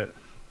about it.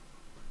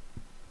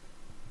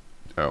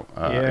 Oh,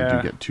 I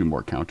Yeah. do get 2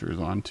 more counters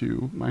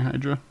onto my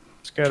Hydra.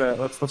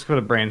 Let's put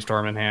a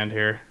brainstorm in hand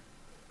here.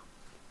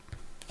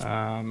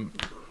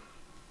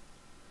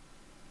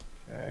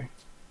 Okay.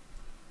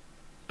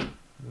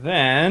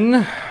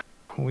 Then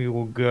we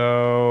will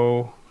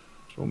go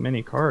so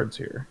many cards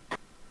here.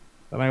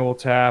 Then I will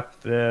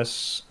tap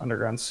this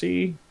Underground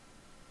Sea.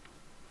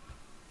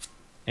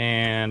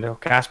 And I'll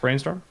cast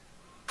Brainstorm.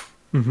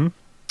 Mm-hmm.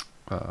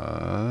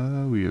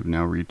 We have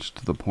now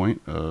reached the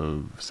point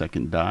of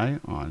second die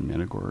on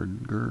Mana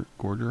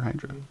Gorger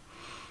Hydra.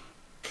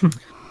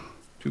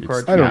 2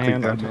 cards. I don't in think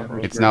hand, that on top matters.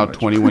 of It's very now much.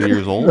 21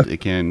 years old. It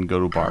can go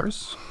to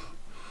bars.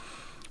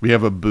 We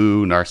have a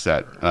boo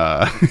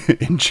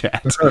Narset in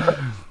chat.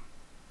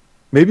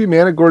 Maybe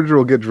Mana Gorger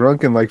will get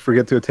drunk and like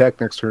forget to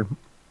attack next turn.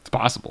 It's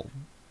possible.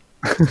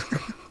 It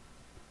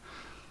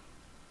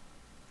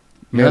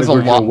Mana has a Gorger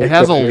will lot. wake It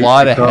has a up and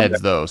lot of combat.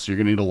 heads though, so you're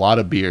gonna need a lot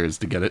of beers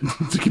to get it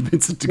to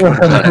convince it to go.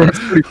 It's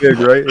pretty big,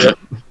 right? Yeah.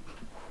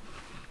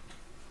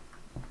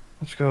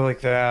 Let's go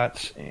like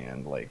that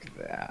and like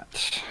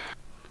that.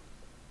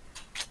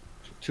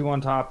 2 on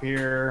top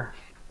here.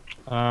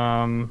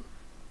 And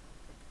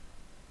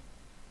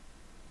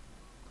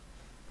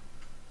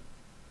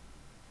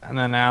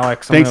then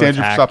Alex, I'm Thanks, gonna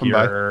Andrew, for attack stopping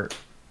by. your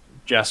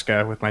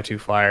Jessica with my 2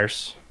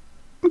 flyers.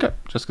 Okay,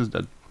 Jessica's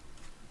dead.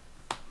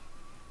 I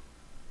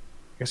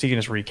guess he can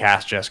just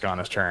recast Jessica on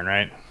his turn,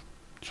 right?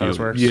 She this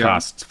works?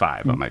 costs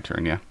 5 on my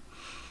turn. Yeah.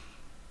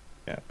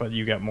 Yeah, but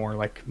you get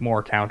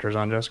more counters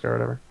on Jessica or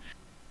whatever.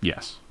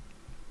 Yes.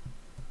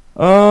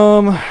 Sure.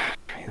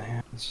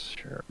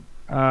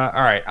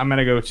 All right, I'm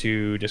gonna go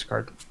to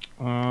discard.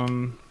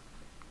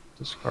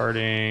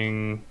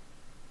 Discarding.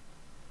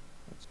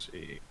 Let's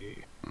see.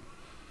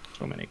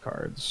 So many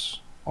cards.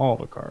 All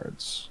the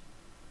cards.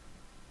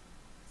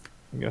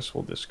 I guess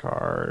we'll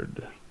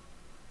discard.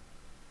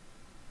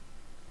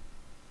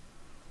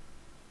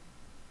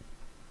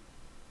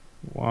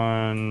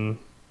 One,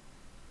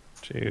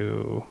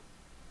 two.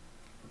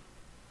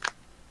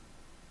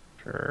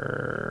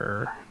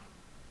 Sure.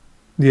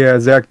 Yeah,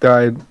 Zack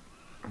died.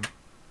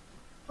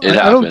 It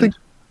I don't think happened.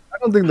 I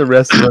don't think the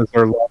rest of us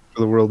are lost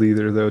for the world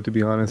either, though. To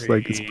be honest,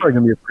 like it's probably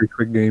gonna be a pretty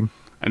quick game.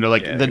 I know,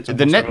 like Yeah, the it's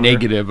net almost over.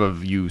 negative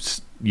of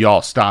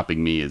y'all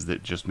stopping me is that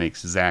it just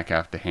makes Zach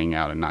have to hang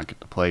out and not get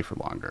to play for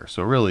longer.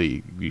 So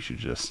really, you should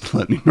just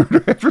let me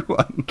murder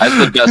everyone. That's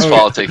the best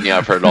politicking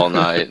I've heard all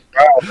night.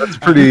 That's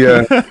pretty,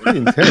 pretty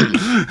intense.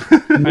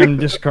 I'm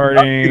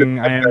discarding.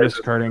 I am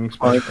discarding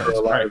Fine special for cards.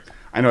 our All right. lives.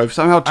 I know I've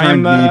somehow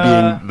turned I'm, me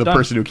being the done.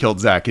 person who killed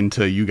Zach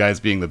into you guys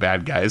being the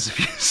bad guys if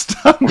you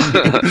stop me.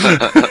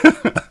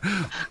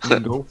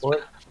 Go for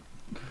it.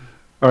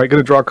 All right,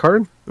 gonna draw a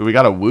card. We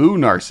got a woo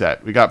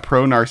Narset. We got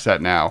pro Narset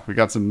now. We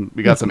got some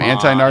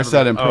anti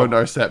Narset and pro Oh.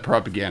 Narset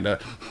propaganda.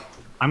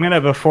 I'm gonna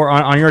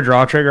on your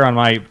draw trigger on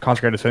my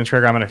consecrated spin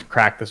trigger. I'm gonna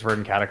crack this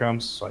verdant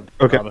catacombs. So I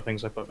Okay. draw the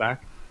things I put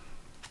back,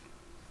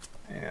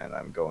 and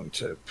I'm going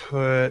to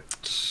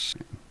put.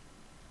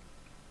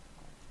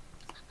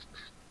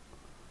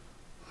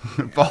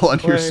 Fall on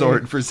your Play.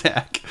 sword for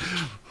Zach.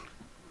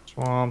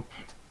 Swamp.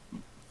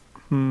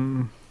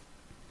 Hmm.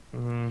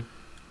 Mhm.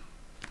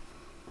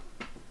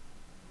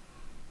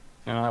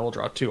 And I will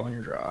draw 2 on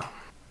your draw.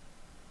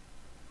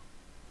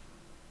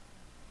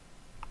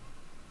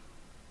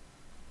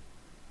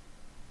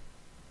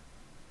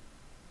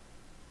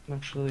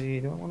 Actually,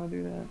 do I want to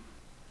do that?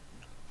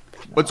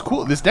 What's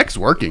cool? This deck's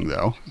working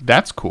though.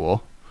 That's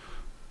cool.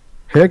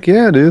 Heck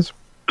yeah, it is.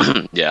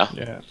 Yeah.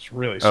 Yeah, it's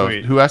really Oh,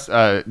 sweet. who has?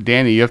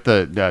 Danny, you have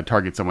to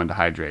target someone to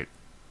hydrate.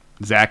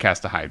 Zach has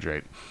to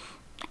hydrate.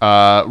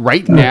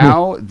 Right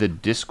now, the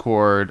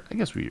Discord. I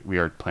guess we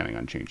are planning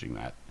on changing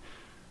that.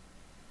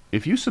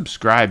 If you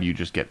subscribe, you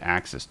just get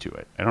access to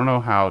it. I don't know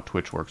how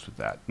Twitch works with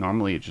that.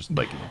 Normally, it just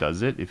like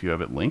does it if you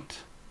have it linked.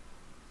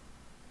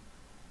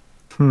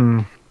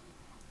 I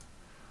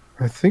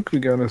think we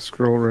got a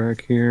scroll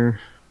rack here.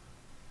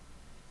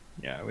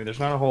 Yeah, I mean, there's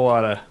not a whole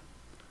lot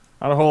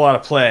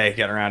of play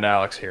getting around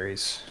Alex here.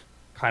 He's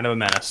kind of a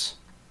menace.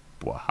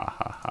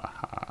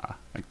 Wahahaha.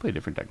 I can play a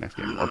different deck next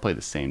game, or play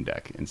the same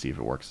deck and see if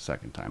it works a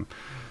second time.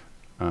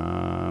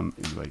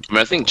 Invite I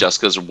mean, I think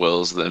Jessica's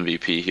Will's the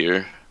MVP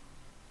here.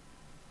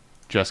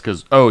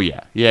 Jessica's. Oh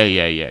yeah.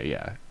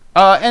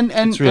 And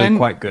It's really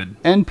quite good.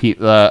 And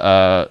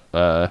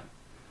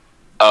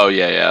Oh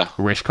yeah.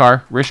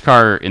 Rishkar.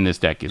 Rishkar in this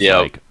deck is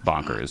Yep. like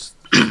bonkers.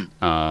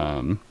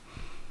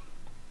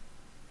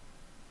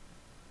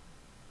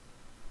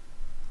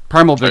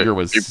 Primal Vigor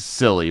was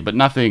silly, but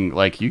nothing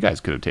like you guys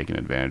could have taken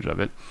advantage of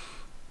it.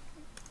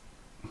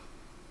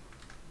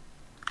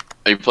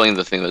 Are you playing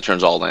the thing that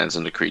turns all lands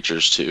into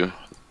creatures too,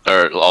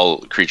 or all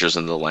creatures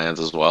into lands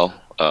as well?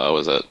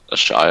 Was it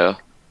Ashaya?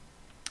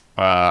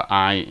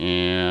 I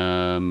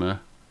am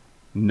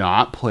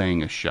not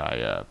playing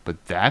Ashaya,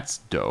 but that's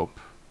dope.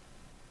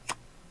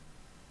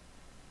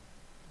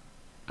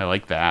 I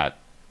like that.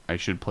 I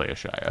should play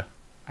Ashaya.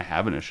 I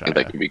have an I think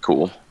that Ashaya. could be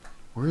cool.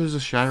 Where is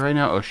Ashaya right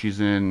now? Oh, she's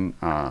in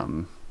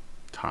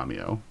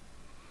Tamio.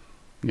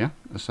 Yeah,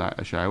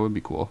 Ashaya would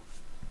be cool.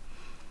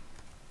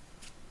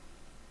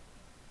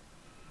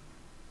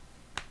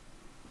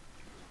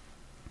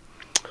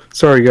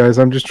 Sorry, guys.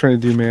 I'm just trying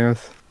to do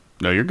math.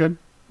 No, you're good.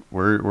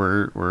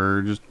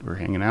 We're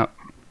hanging out.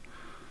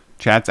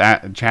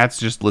 Chat's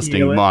just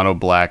listing Feel it. mono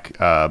black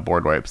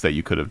board wipes that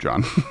you could have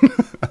drawn.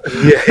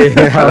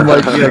 Yeah. I'm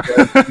like, yeah,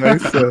 guys.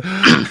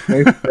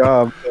 Nice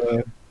job.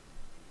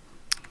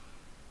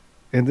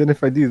 And then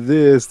if I do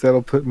this,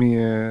 that'll put me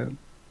at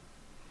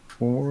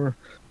 4,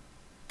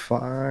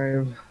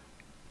 5.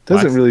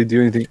 Doesn't What? really do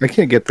anything. I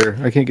can't get there.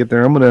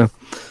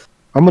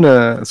 I'm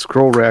gonna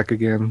scroll rack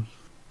again.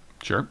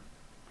 Sure.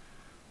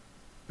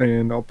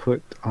 And I'll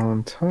put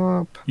on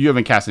top. You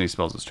haven't cast any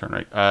spells this turn,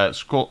 right?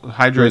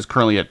 Hydra is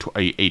currently at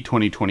a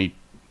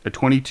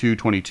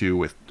 22-22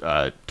 with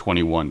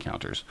 21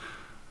 counters.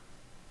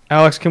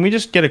 Alex, can we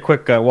just get a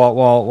quick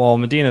while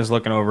Medina's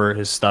looking over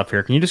his stuff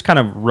here? Can you just kind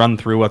of run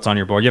through what's on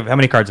your board? You have how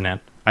many cards in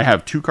hand? I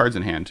have 2 cards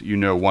in hand. You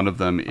know, one of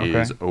them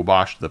is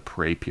Obosh the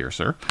Prey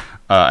Piercer.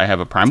 I have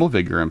a Primal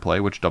Vigor in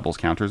play, which doubles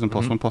counters and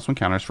 +1/+1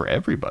 counters for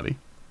everybody.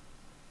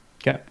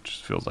 Okay,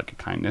 which feels like a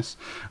kindness.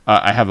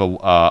 I have a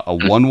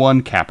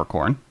 1/1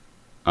 Capricorn.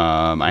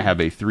 I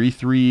have a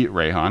 3/3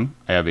 Rayhan.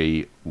 I have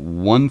a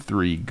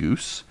 1/3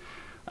 Goose.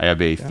 I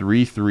have a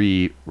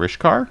 3/3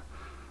 Rishkar.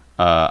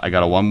 I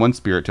got a 1/1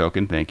 Spirit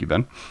Token. Thank you,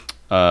 Ben.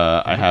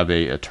 I have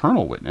a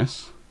Eternal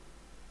Witness.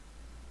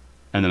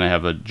 And then I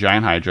have a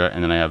Giant Hydra.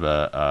 And then I have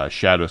a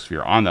Shadow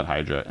Sphere on that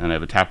Hydra. And I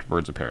have a tapped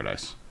Birds of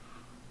Paradise.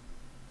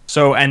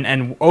 So, and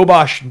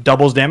Obosh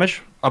doubles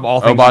damage of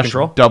all things you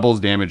control? Obosh doubles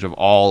damage of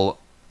all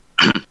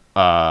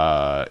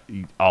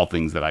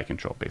things that I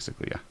control,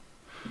 basically, yeah.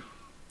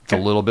 It's a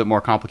little bit more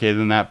complicated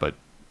than that, but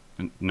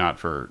not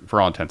for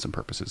all intents and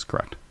purposes,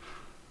 correct.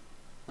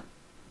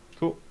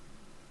 Cool.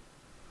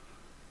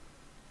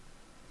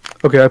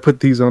 Okay, I put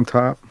these on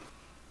top.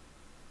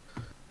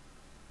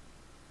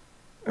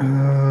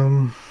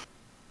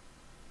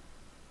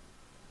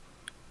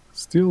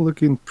 Still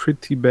looking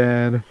pretty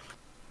bad.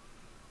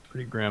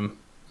 Pretty grim.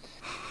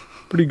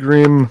 Pretty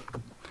grim.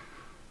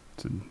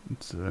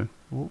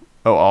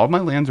 Oh, all my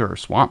lands are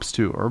swamps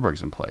too.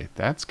 Urborg's in play.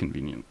 That's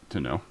convenient to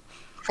know.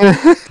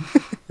 A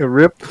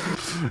rip.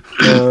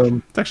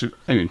 It's actually,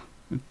 I mean,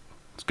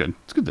 it's good.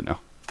 It's good to know.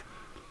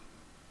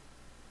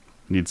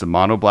 Need some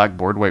mono black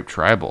board wipe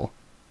tribal.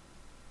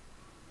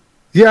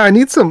 Yeah, I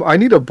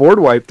need a board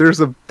wipe. There's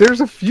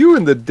a few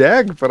in the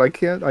deck, but I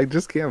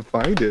just can't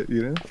find it,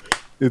 you know?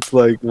 It's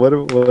like what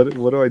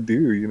do I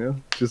do, you know?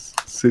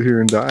 Just sit here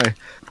and die.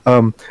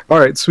 All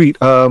right, sweet.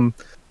 I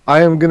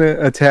am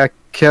gonna attack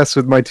Kess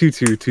with my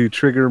 2/2 to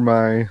trigger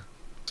my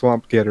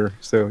Swamp Getter,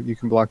 so you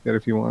can block that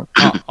if you want.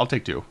 I'll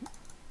take 2.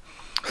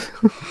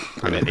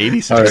 I'm at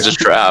 86. It's a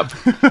trap.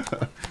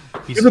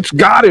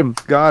 Got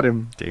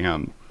him.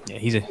 Damn.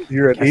 Yeah,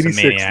 You're at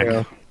 86 maniac.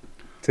 now.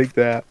 Take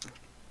that.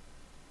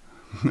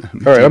 All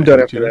right, I'm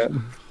done after that.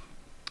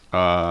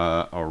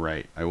 All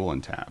right, I will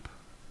untap.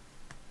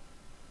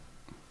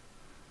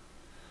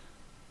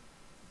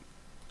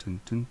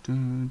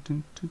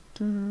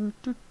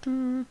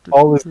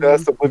 All is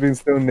dust, Oblivion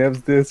Stone,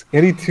 Nev's Disc.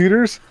 Any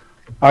tutors?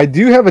 I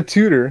do have a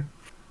tutor.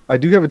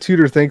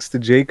 Thanks to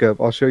Jacob.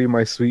 I'll show you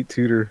my sweet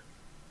tutor.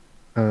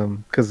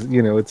 Because,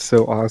 you know, it's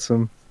so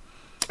awesome.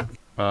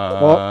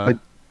 I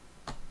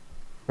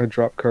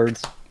drop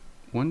cards.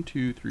 1,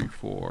 2, 3,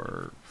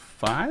 4,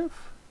 5.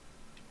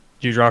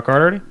 Did you draw a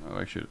card already?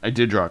 Oh, I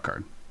did draw a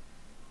card.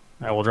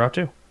 I will draw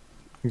 2.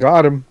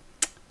 Got him.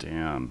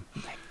 Damn.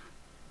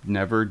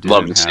 Never did.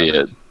 Love to see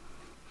it.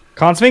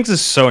 Con Sphinx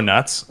is so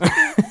nuts.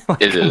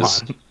 It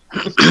is.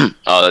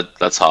 Oh,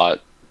 that's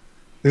hot.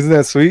 Isn't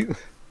that sweet?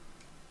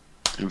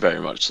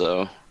 Very much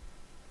so.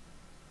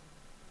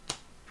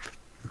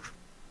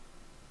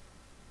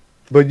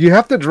 But you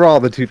have to draw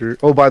the tutor.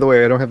 Oh, by the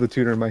way, I don't have the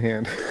tutor in my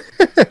hand.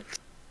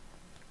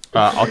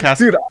 I'll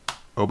cast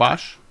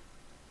Obosh.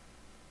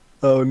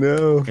 Oh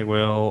no. It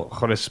will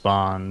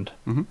correspond.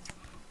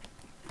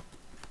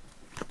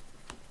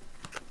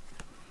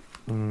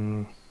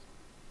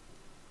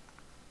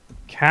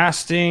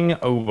 Casting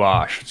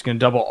Obosh. It's going to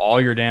double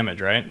all your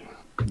damage, right?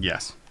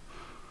 Yes.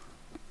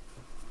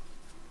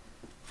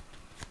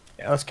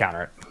 Yeah, let's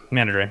counter it.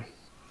 Mana Drain.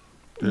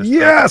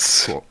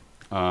 Yes! Cool.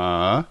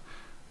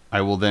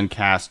 I will then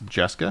cast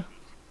Jessica.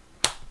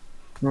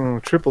 Oh,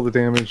 triple the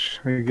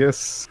damage, I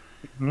guess.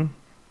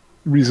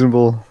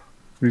 Reasonable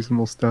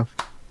stuff.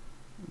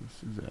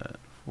 This is at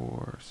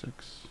 4,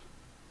 6.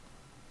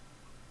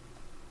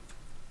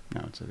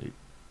 Now it's at 8.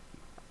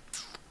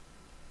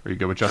 Are you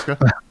good with Jessica,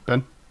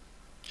 Ben?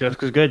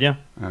 Jessica's good, yeah.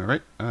 All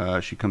right.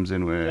 She comes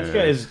in with...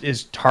 Jessica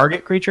is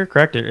target creature,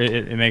 correct?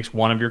 It makes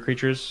one of your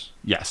creatures?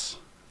 Yes,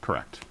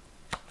 correct.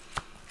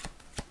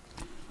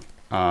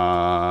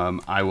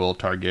 I will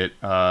target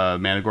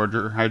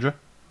Managorger Hydra.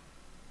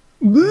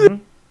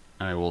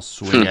 I will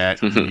swing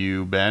at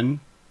you, Ben.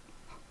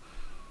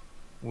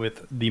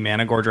 With the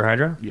Managorger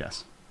Hydra?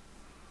 Yes.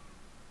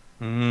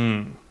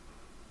 I'm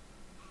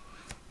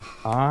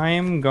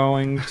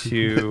going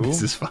to...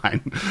 This is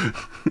fine.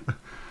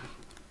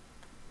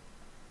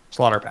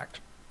 Slaughter Pact.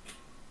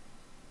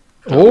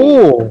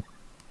 Oh!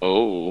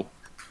 Oh.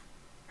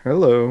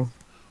 Hello.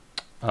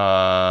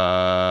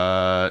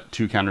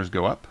 2 counters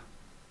go up.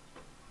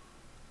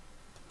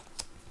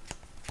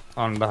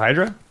 On the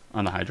Hydra?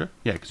 On the Hydra?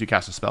 Yeah, because you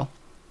cast a spell.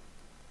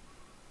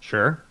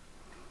 Sure.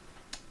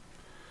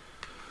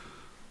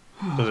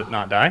 Does it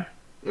not die?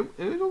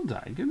 It'll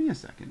die. Give me a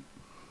second.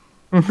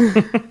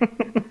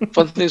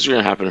 Fun things are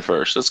going to happen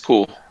first. That's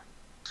cool.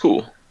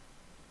 Cool.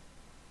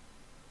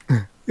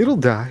 It'll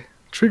die.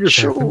 Triggers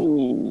happen.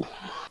 Sure.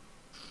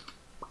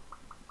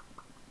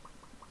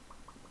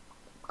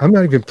 I'm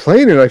not even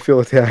playing it. I feel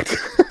attacked.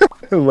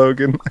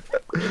 Logan.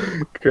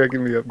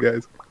 Cracking me up,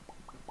 guys.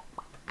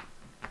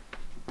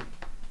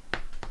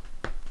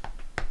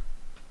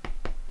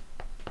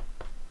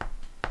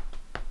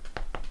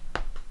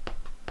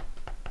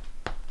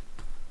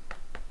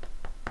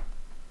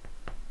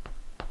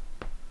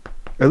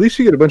 At least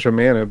you get a bunch of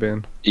mana,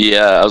 Ben.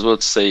 Yeah, I was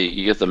about to say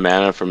you get the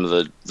mana from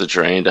the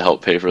drain to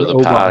help pay for the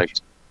Obosh. pack.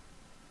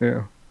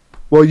 Yeah.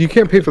 Well, you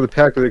can't pay for the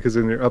pack with it because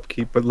in your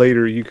upkeep, but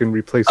later you can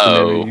replace the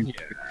Oh. mana.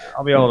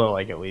 I'll be able to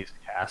like at least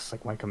cast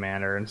like my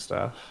commander and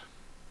stuff.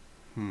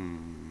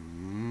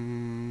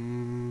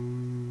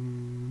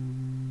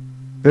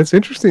 That's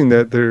interesting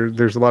that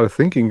there's a lot of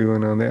thinking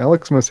going on.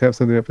 Alex must have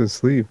something up his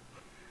sleeve.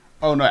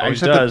 Oh no, I he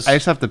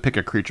just have to pick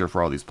a creature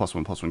for all these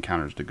 +1/+1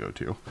 counters to go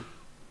to.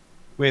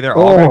 Wait, they're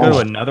all gonna go to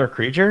another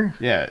creature?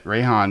 Yeah,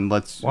 Rayhan,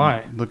 let's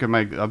Why? look at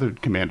my other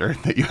commander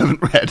that you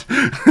haven't read.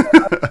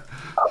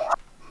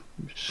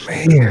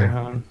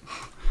 Man.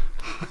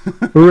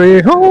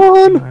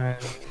 Rayhan!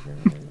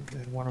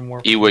 One or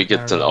more Eway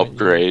gets an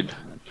upgrade.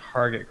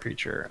 Target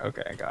creature.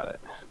 Okay, I got it.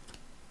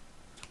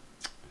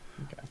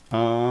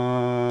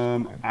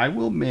 I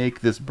will make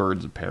this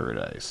Birds of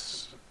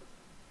Paradise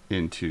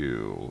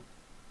into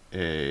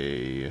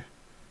a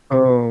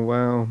Oh,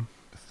 wow.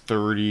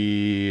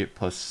 30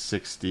 plus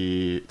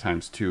 60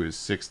 times 2 is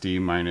 60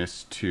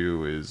 minus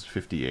 2 is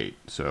 58.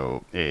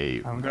 So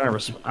I'm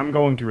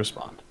going to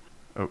respond.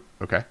 Oh,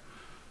 okay.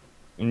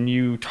 And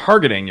you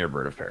targeting your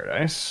Bird of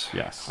Paradise.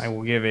 Yes. I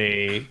will give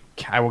 2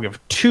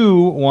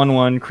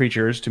 1/1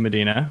 creatures to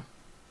Medina.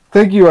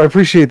 Thank you, I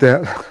appreciate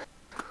that.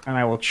 And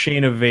I will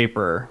Chain of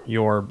Vapor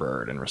your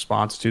bird in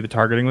response to the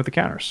targeting with the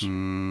counters.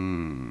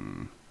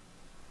 Mm.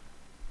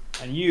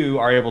 And you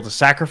are able to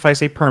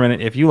sacrifice a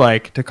permanent if you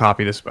like to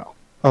copy the spell.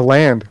 A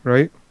land,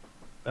 right?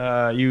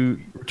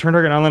 You return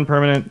target non-land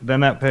permanent, then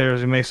that player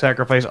may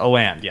sacrifice a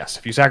land. Yes,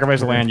 if you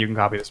sacrifice a land, you can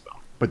copy the spell.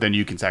 But then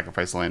you can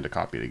sacrifice the land to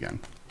copy it again.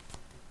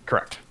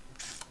 Correct.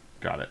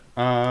 Got it.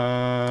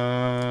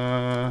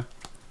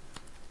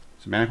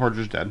 So Manic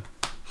Horger's dead.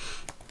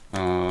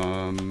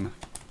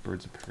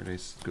 Birds of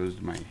Paradise goes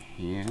to my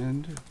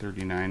hand.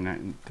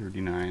 39,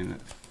 39,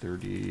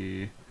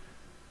 30.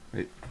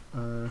 Wait.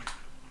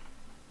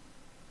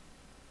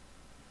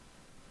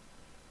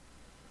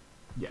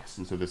 Yes,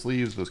 and so this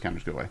leaves, those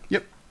counters go away.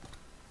 Yep.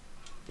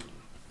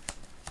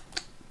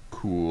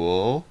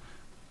 Cool.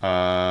 I'm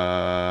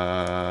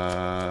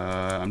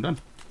done.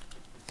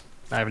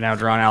 I have now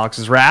drawn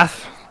Alex's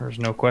Wrath. There's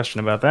no question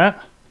about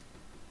that.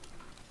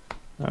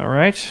 All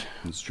right.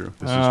 This is true.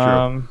 This is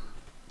true.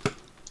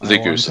 The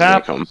goose is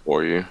gonna come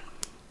for you.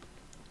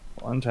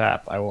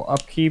 Untap. I will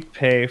upkeep,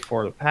 pay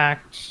for the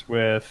pact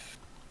with.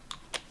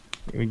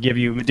 We give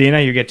you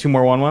Medina. You get 2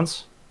 more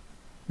 1/1s.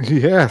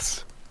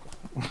 Yes.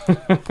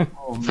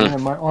 Oh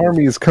man, my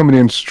army is coming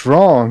in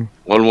strong.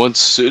 1/1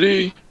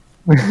 city.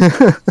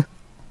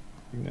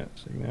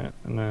 Signet,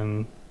 and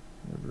then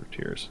River of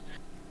Tears.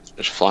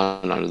 Just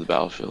flying onto the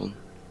battlefield.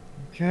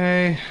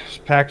 Okay, this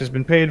pact has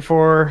been paid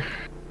for.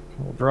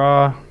 We'll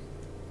draw.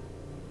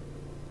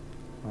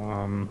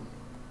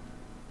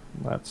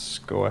 Let's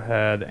go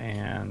ahead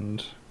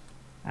and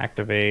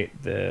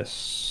activate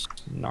this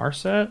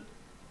Narset.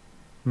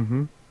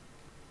 Mm-hmm.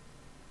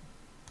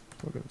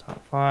 Look at the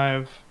top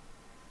 5.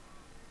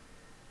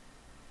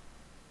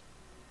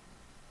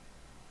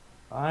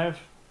 5.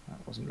 That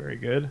wasn't very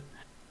good.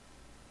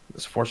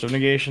 This Force of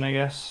Negation, I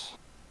guess.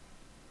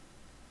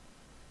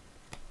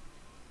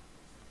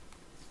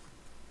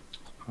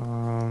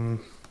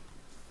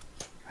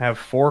 Have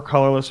 4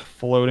 colorless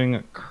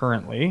floating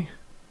currently.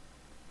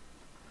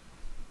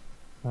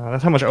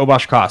 That's how much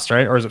Obosh costs,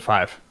 right? Or is it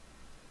 5?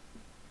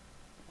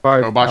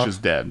 5. Obosh is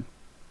dead.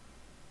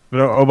 But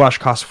Obosh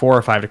costs 4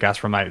 or 5 to cast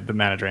from the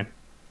mana drain.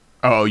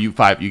 Oh, you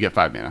get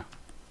 5 mana.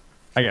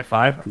 I get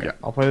 5? Okay. Yeah.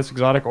 I'll play this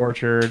Exotic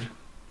Orchard.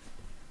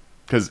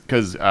 Because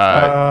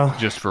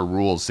just for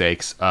rules'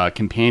 sakes,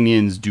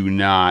 companions do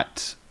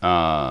not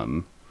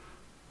go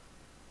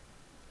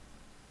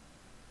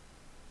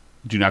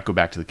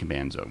back to the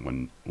command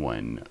zone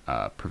when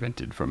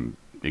prevented from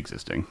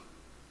existing.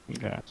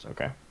 Okay, that's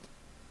okay.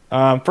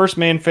 First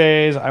main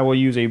phase, I will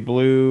use a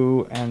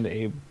blue and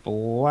a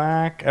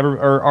black.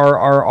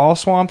 Are all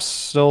swamps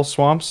still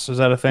swamps? Is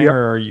that a thing, Yep.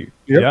 or are you?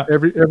 Yep.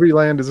 Every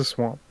land is a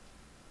swamp.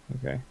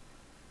 Okay.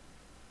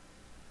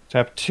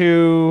 Tap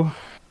 2.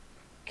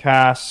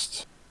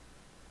 Cast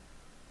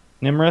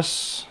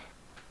Nymris.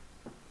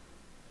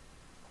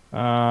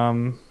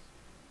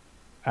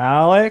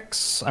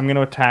 Alex, I'm going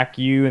to attack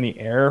you in the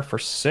air for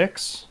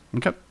 6.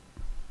 Okay.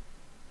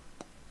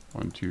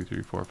 1, 2,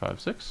 3, 4, 5,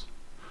 6.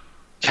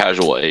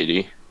 Casual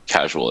 80.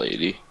 Casual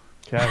 80.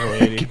 Casual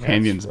 80.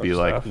 Companions be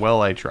like, stuff.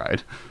 well, I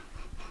tried.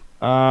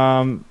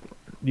 Do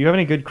you have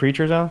any good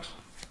creatures, Alex?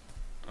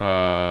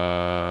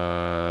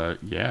 Yeah.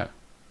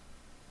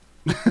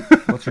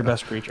 What's your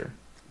best creature?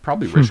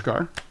 Probably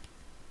Rishkar.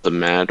 The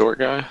Manador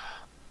guy.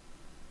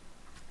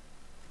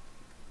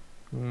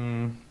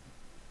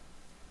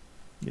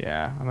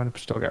 Yeah, I'm gonna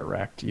still get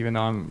wrecked. Even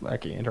though I'm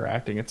like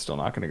interacting, it's still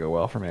not gonna go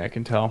well for me. I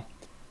can tell.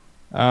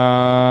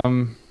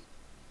 Medina,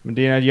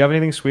 do you have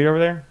anything sweet over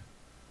there?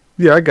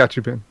 Yeah, I got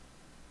you, Ben.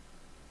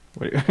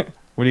 What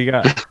do you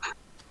got?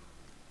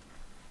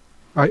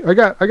 I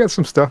got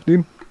some stuff,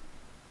 dude.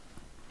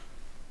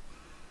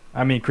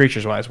 I mean,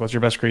 creatures wise, what's your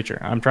best creature?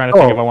 I'm trying to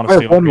think if I want to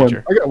have steal a one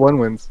creature. I got one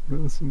wins.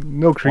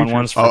 No creatures.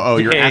 One's for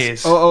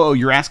days.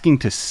 You're asking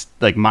to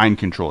like mind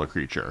control a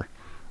creature.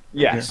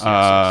 Yes. You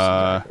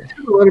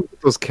should let him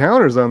put those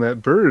counters on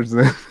that birds.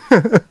 Then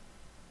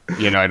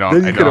I don't.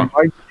 then you I could don't. have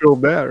mind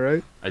controlled that,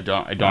 right? I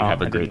don't No,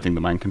 have a I great didn't. thing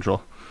to mind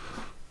control.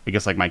 I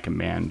guess like my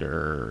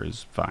commander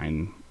is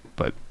fine,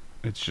 but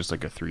it's just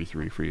like a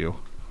 3/3 for you.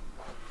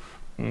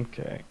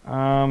 Okay.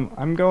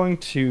 I'm going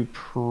to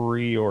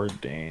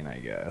preordain, I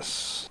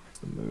guess.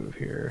 The move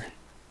here.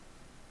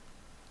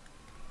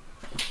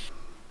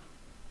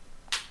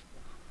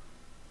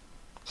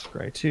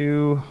 Scry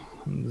 2,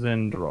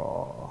 then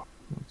draw.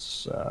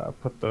 Let's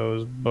put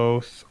those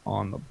both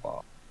on the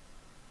bottom.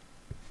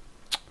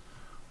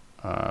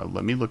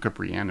 Let me look up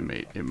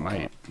reanimate. It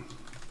might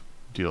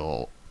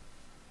deal.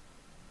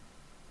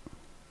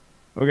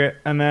 Okay,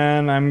 and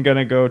then I'm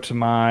gonna go to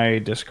my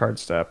discard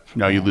step.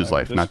 No, you lose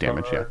life, not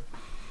damage. Yeah.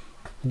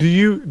 Do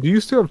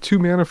you still have 2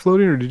 mana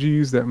floating, or did you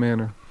use that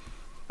mana?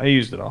 I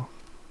used it all.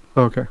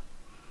 Okay.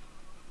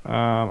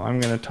 I'm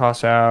gonna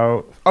toss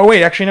out. Oh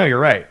wait, actually no, you're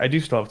right. I do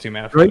still have 2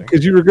 mana. Right, floating.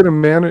 because you were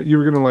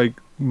gonna like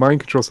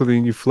mind control something,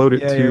 and you float it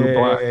to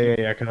black.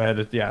 Yeah. Because I had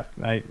to. Yeah,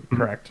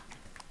 correct.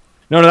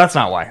 No, that's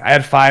not why. I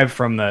had 5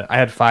 from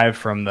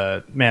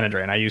the mana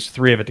drain. I used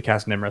 3 of it to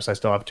cast Nymris. I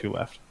still have 2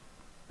 left.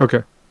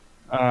 Okay.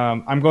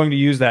 I'm going to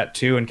use that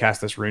 2 and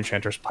cast this Rune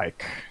Chanter's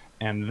Pike,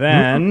 and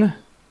then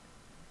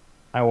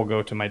I will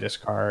go to my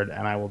discard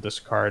and I will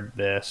discard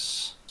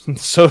this.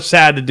 It's so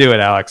sad to do it,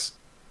 Alex.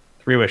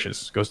 3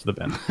 wishes goes to the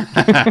bin.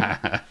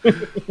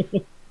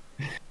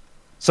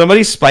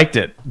 Somebody spiked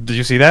it. Did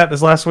you see that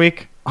this last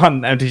week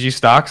on MTG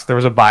stocks? There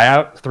was a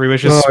buyout. 3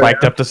 wishes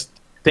spiked up to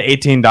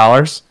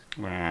 $18.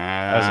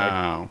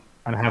 Wow.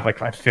 And I have like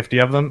 50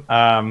 of them.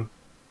 All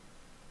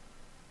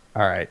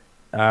right.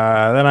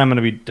 Then I'm going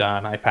to be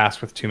done. I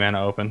passed with 2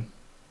 mana open.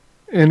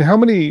 And how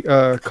many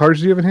cards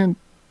do you have in hand?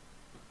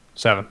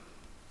 7.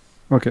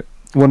 Okay.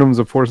 One of them's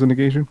a force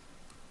negation.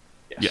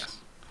 Yes.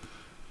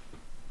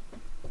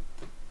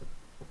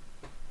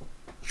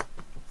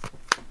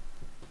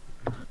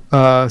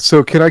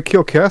 So can I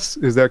kill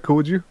Kess? Is that cool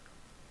with you?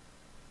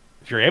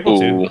 If you're able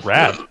to,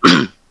 rad.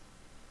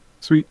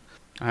 Sweet.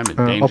 I'm in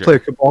danger. I'll play a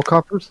Cabal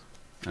Coppers.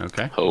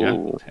 Okay.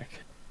 Oh. Yeah.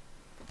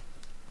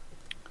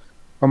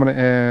 I'm gonna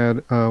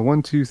add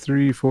 1, 2,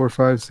 3, 4,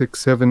 5, 6,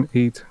 7,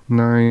 8,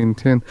 9,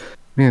 10.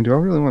 Man, do I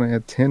really want to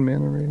add 10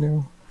 mana right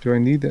now? Do I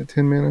need that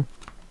 10 mana?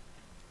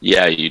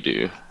 Yeah, you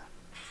do.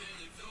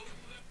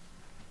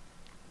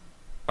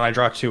 I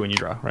draw 2 and you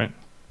draw, right?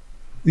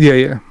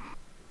 Yeah.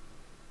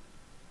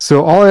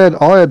 So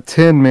I'll add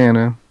 10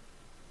 mana.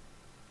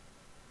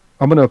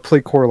 I'm gonna play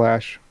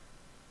Korlash.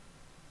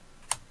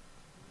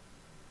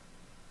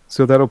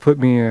 So that'll put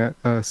me at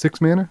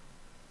 6 mana.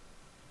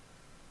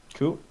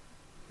 Cool.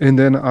 And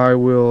then I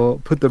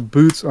will put the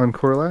boots on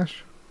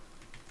Korlash,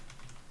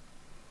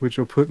 which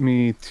will put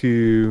me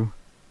to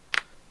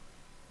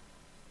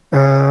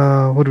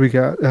what do we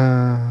got?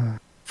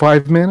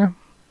 5 mana.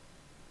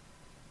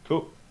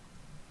 Cool.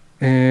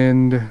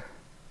 And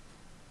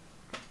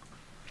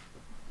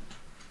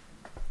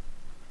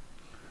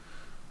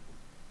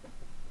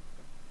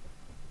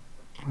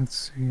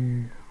let's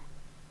see.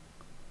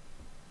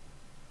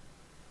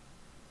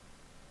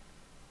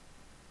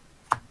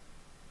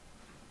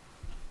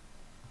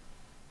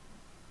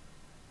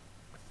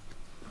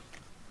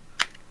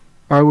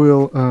 I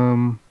will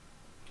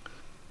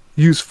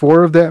use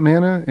 4 of that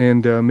mana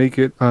and make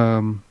it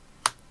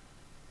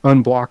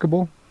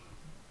unblockable.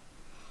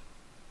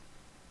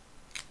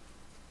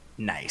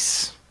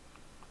 Nice.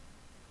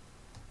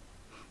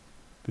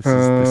 This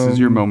is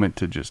your moment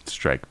to just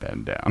strike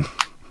Ben down.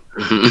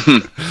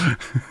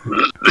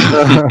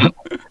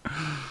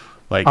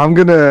 Like I'm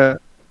gonna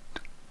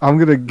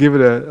give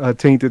it a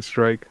tainted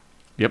strike.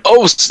 Yep.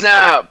 Oh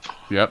snap!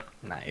 Yep.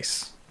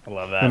 Nice. I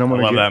love that. And I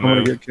love that I'm gonna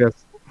move. get Kess.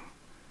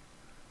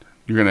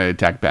 You're gonna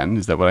attack Ben.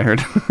 Is that what I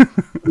heard?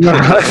 No,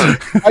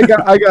 I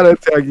gotta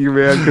attack you,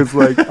 man, because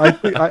like I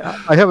think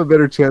I have a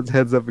better chance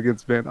heads up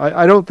against Ben.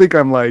 I don't think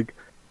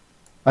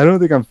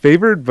I'm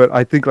favored, but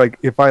I think like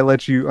if I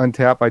let you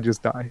untap, I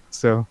just die.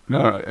 So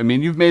No, I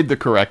mean you've made the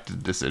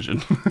correct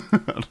decision.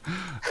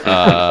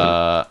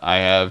 I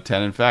have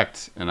 10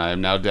 infect, and I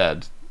am now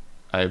dead.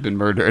 I have been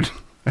murdered.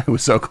 I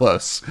was so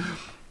close.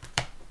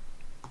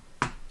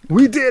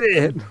 we did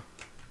it.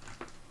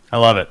 I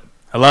love it.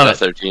 I love Got it.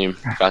 their team.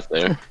 Got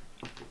there.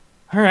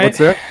 All right. What's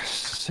that?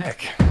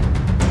 Sick.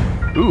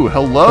 Ooh,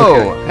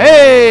 hello.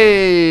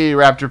 Hey,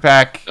 Raptor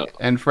Pack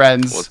and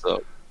friends. What's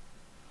up?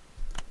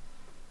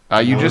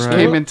 You just Alright.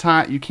 came in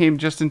time. You came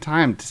just in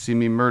time to see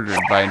me murdered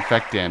by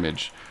infect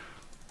damage.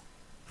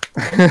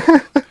 Is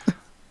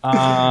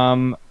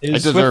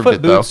deserved Swiftfoot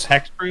it, though. Boots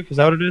hexproof? Is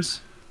that what it is?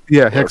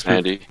 Yeah, Or hex.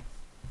 Pandy.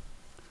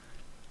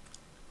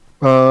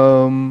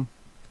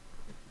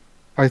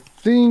 I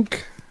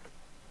think.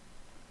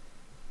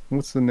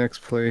 What's the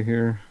next play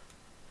here?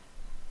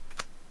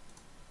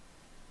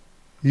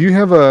 You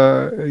have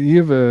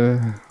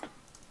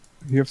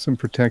some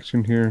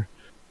protection here.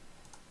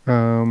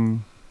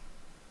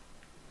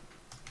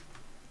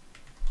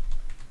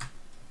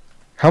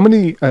 How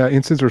many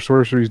instants or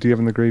sorceries do you have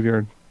in the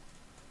graveyard?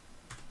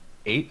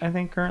 8, I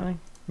think, currently,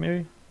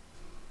 maybe.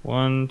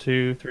 1,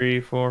 2, 3,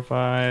 4,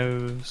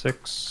 5,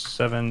 6,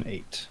 7,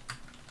 8.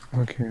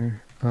 Okay.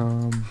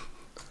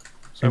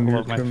 Several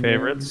of my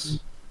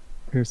favorites.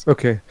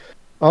 Okay.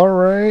 All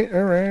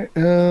right.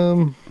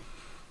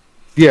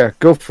 Yeah,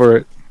 go for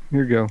it.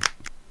 Here you go.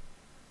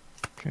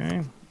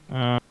 Okay.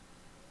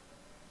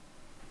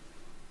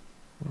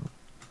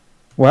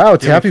 Wow,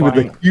 Tappy with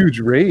a huge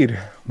raid.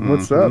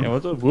 What's up? Yeah,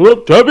 what's up? What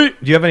up, Tappy?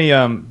 Do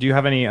you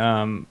have any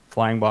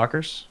flying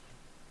blockers?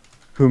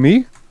 Who,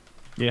 me?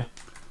 Yeah.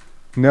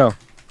 No.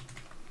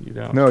 You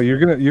don't. No, you're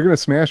gonna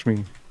smash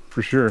me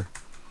for sure.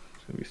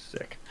 It's gonna be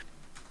sick.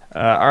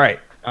 All right.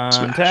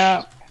 Smash.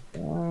 Tap.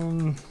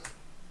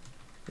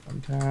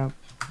 Untap.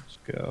 Let's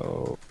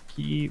go.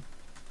 Keep.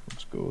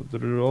 Let's go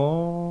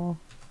draw.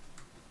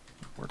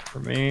 Work for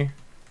me.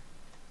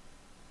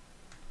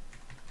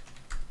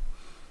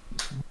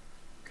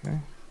 Okay.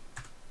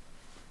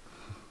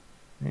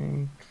 I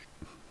think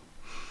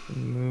the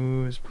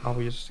move is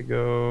probably just to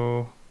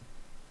go.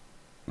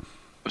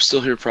 I'm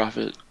still here,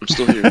 Prophet. I'm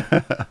still here.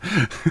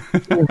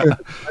 I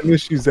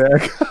miss you,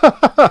 Zach.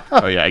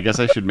 Oh yeah, I guess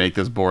I should make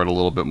this board a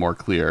little bit more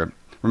clear.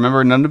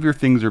 Remember, none of your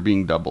things are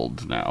being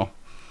doubled now.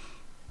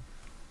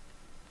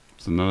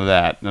 So none of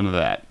that. None of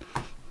that.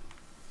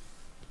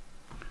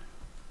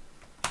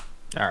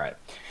 All right.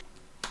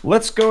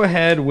 Let's go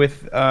ahead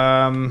with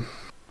 1,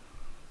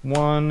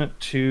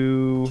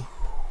 2.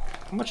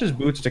 How much is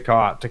Boots to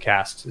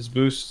cast? Is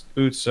Boots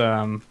Boots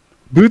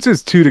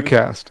is 2 to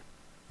cast.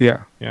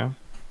 Yeah. Yeah.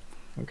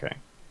 Okay.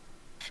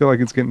 I feel like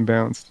it's getting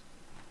bounced.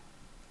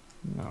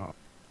 No.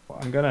 Well,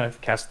 I'm gonna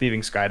cast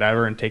Thieving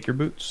Skydiver and take your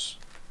boots.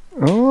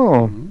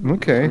 Oh,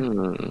 okay.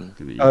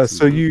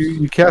 So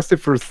you cast it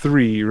for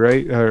 3,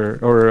 right?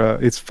 Or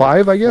it's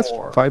 5, I guess.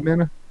 4. 5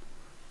 mana.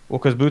 Well,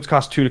 because boots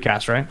cost 2 to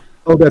cast, right?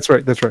 Oh, that's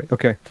right. That's right.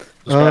 Okay.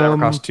 Skydiver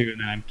costs 2,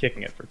 and then I'm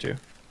kicking it for 2.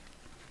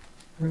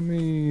 Let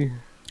me.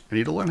 I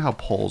need to learn how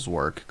polls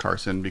work,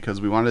 Carson, because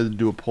we wanted to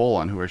do a poll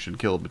on who I should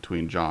kill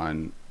between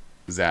John,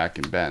 Zack,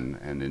 and Ben,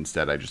 and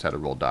instead I just had to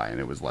roll die, and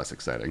it was less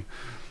exciting.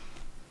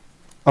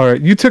 All right,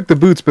 you took the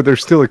boots, but they're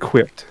still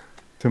equipped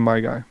to my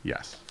guy.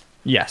 Yes.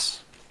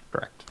 Yes.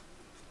 Correct.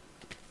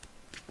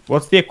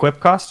 What's the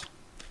equip cost?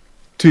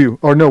 2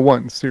 or no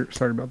 1.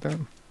 Sorry about that.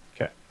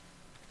 Okay.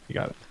 You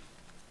got it.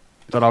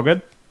 Is that all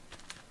good?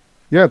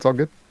 Yeah, it's all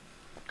good.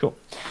 Cool.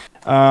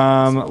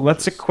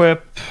 Let's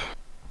equip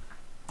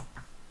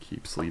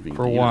Keep sleeving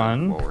for Dina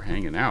 1 while we're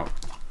hanging out.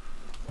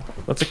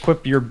 Let's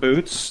equip your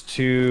boots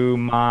to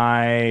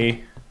my.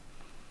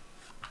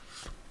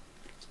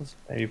 Let's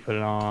maybe put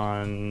it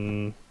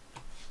on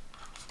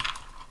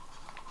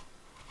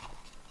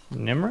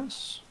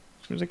Nymris.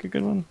 Seems like a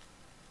good one.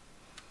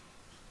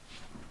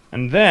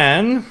 And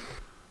then.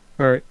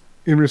 All right.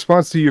 In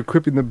response to you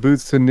equipping the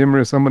boots to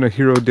Nymris, I'm going to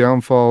hero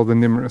downfall the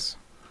Nymris.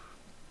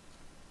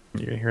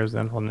 You're gonna Hero's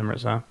Downfall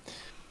Nymris, huh?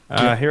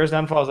 Hero's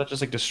Downfall, is that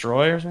just like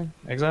destroy or something?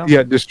 Exile?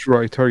 Yeah,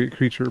 destroy target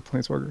creature or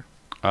planeswalker.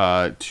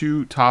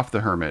 2 Toph the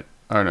Hermit.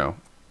 Oh no.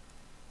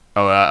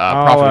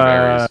 Prophet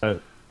of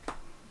Ares.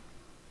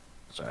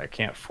 Sorry, I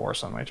can't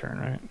force on my turn,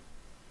 right?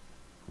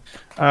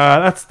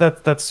 That's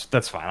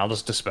fine. I'll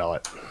just dispel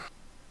it.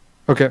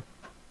 Okay.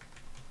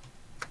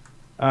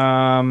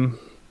 So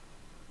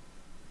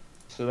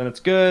then it's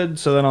good.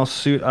 So then I'll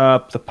suit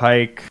up the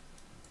pike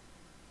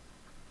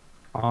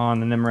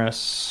on the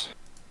Nymris.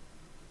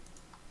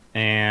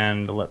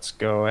 And let's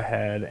go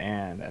ahead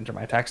and enter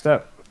my attack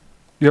step.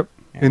 Yep.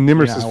 And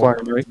Nymris is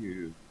flying, right?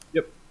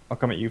 Yep. I'll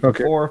come at you for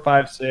Okay. 4,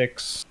 5,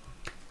 6,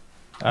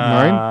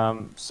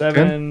 9,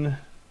 7. 10?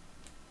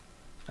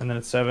 And then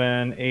it's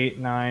 7, 8,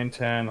 9,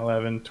 10,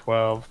 11,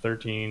 12,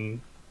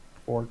 13,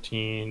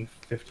 14,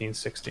 15,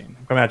 16.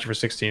 I'm coming at you for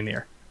 16 in the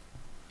air.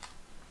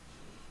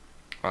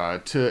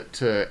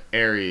 To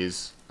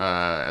Ares,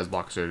 as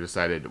Blockster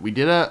decided, we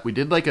did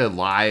like a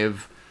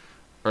live,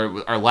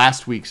 or our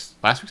last week's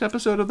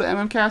episode of the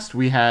MMcast.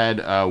 We had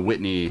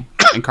Whitney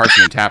and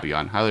Carson and Tappy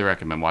on. Highly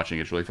recommend watching.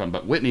 It's really fun.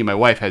 But Whitney, my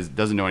wife,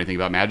 doesn't know anything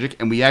about Magic,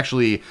 and we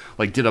actually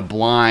did a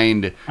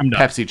blind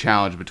Pepsi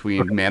challenge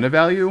between mana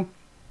value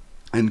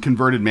and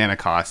converted mana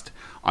cost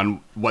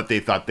on what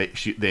they thought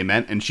they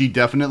meant, and she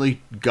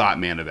definitely got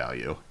mana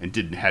value and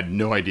had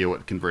no idea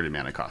what converted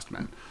mana cost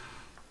meant.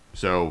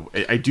 So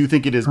I do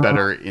think it is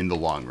better in the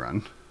long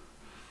run.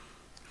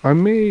 I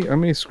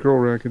may scroll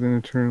rack it in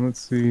a turn. Let's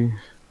see.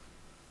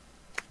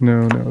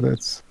 No,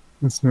 that's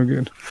no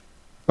good.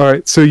 All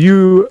right, so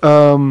you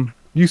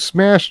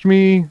smashed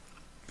me.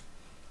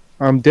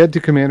 I'm dead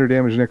to commander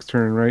damage next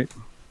turn, right?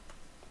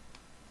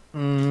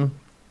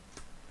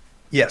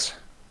 Yes.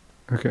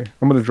 Okay,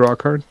 I'm gonna draw a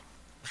card.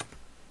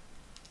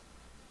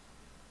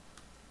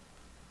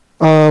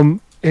 And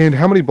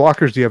how many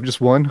blockers do you have?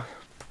 Just 1?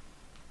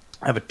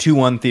 I have a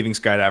 2/1 Thieving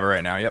Skydiver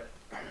right now. Yep.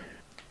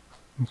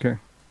 Okay.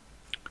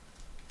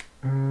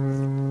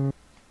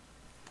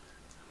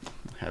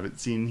 Haven't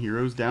seen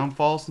Hero's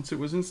Downfall since it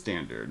was in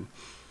Standard.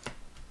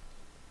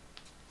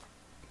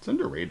 It's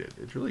underrated.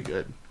 It's really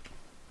good.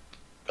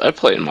 I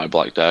play in my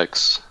black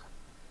decks.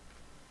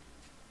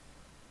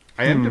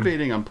 I am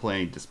debating on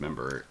playing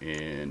Dismember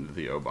in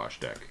the Obosh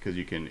deck because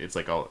you can. It's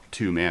like a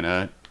 2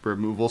 mana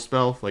removal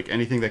spell. Like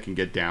anything that can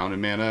get down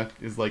in mana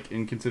is like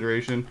in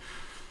consideration.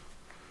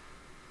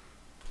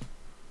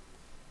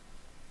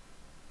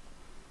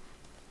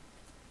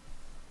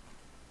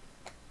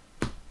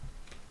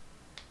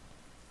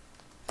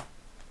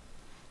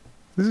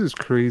 This is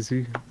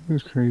crazy.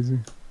 This is crazy.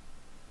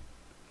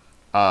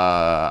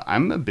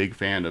 I'm a big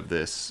fan of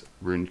this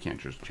Rune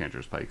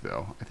Chanter's Pike,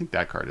 though. I think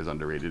that card is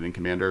underrated in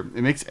Commander.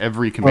 It makes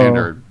every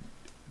commander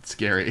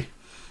scary.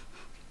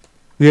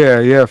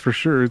 Yeah, for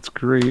sure. It's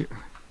great.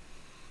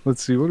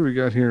 Let's see. What do we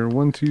got here?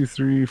 1, 2,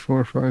 3,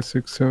 4, 5,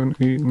 6, 7,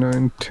 8,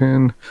 9,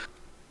 10,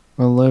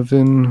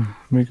 11.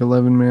 Make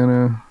 11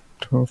 mana.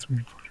 12,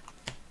 13,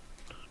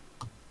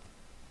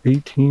 14.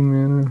 18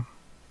 mana.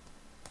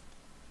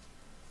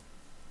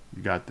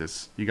 You got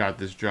this. You got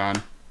this, John.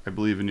 I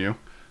believe in you.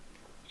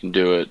 Can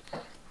do it.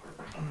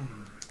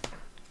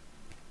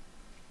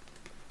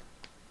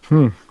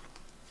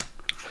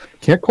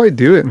 Can't quite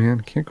do it,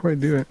 man. Can't quite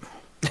do it.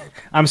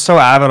 I'm so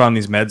avid on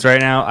these meds right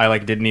now. I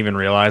like didn't even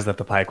realize that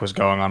the pike was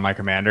going on my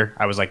commander.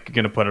 I was like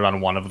gonna put it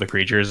on one of the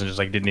creatures and just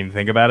like didn't even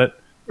think about it.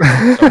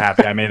 I'm so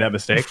happy I made that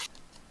mistake.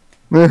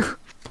 Let's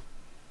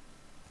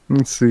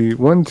see.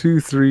 1, 2,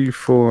 3,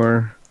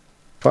 4,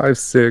 5,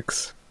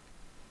 6,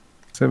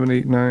 7,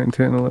 8, 9,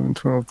 10, 11,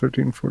 12,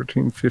 13,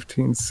 14,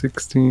 15,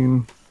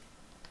 16,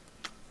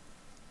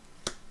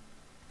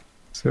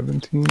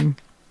 17.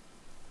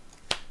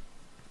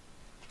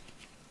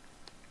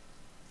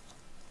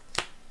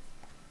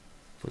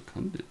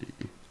 Fecundity.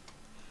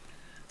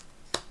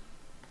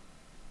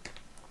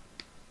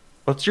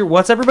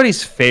 What's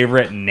everybody's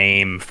favorite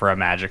name for a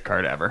Magic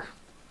card ever?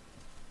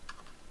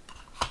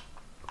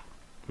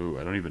 Ooh,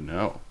 I don't even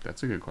know.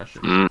 That's a good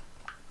question.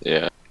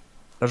 Yeah.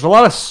 There's a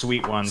lot of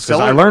sweet ones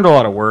because I learned a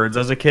lot of words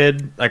as a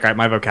kid. Like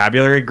my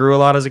vocabulary grew a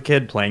lot as a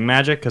kid playing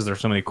Magic because there's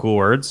so many cool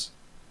words.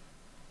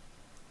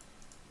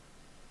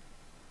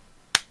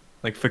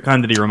 Like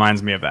fecundity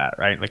reminds me of that,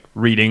 right? Like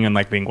reading and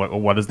like being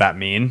what does that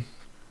mean?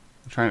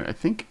 I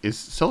think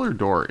Cellar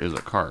Door is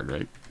a card,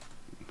 right?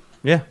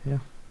 Yeah.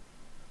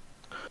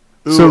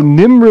 Ooh. So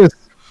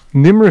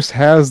Nymris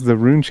has the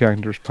Rune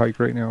Chanter's Pike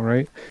right now,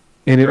 right?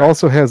 And it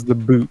also has the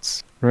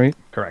boots, right?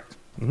 Correct.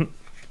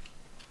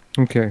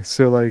 Okay,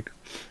 so like,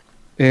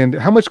 and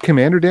how much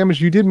commander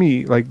damage you did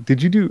me? Like,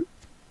 did you do?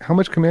 How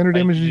much commander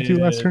damage did you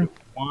do last turn?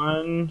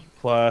 1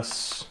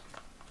 plus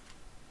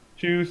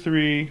 2,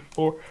 3,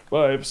 4,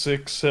 5,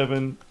 6,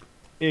 7,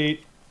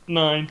 8,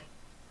 9,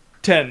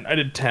 10. I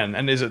did 10.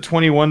 And is it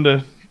 21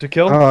 to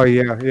kill? Oh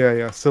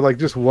yeah. So like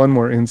just one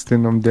more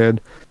instant, I'm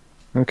dead.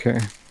 Okay.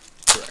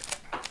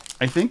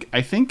 I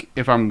think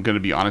if I'm going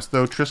to be honest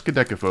though,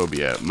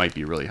 Triskaidekaphobia might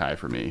be really high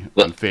for me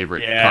on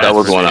favorite. Yeah, cards That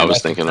was for the one I names.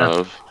 was thinking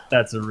of.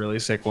 That's a really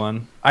sick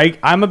one.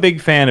 I'm a big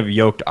fan of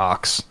Yoked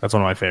Ox. That's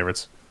one of my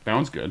favorites.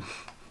 Sounds good.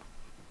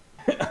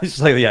 It's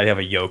just like the idea of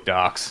a Yoked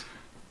Ox.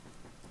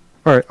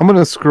 All right, I'm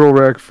gonna scroll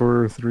rack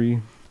for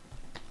 3.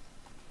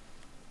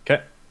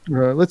 Okay.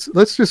 Let's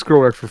just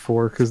scroll rack for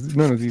 4 because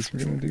none of these are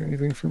gonna do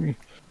anything for me.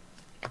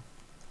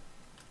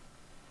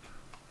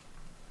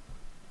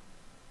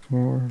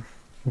 4.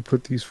 We'll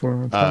put these 4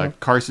 on top.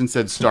 Carson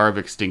said Star of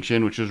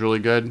Extinction, which is really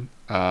good.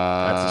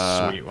 That's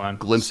a sweet one.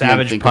 Glimpse the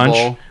Savage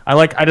Unthinkable.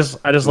 Punch. I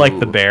just like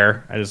the Ooh.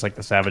 bear. I just like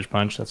the Savage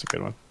Punch. That's a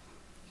good one.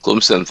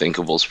 Glimpse the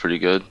Unthinkable is pretty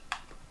good.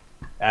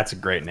 That's a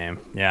great name.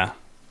 Yeah.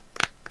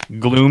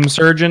 Gloom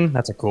Surgeon.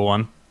 That's a cool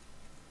one.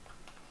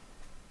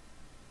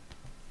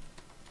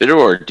 Bitter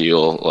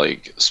Ordeal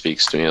like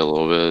speaks to me a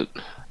little bit.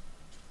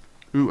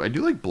 Ooh, I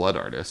do like Blood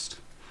Artist.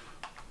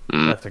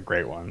 That's a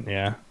great one.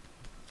 Yeah.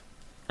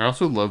 I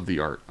also love the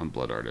art on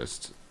Blood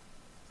Artist.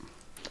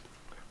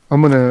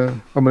 I'm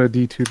gonna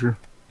D-tutor.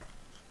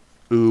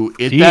 Ooh,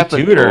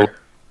 D-tutor.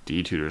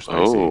 D-tutor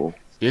spicy. Oh.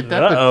 It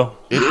Uh-oh.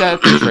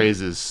 that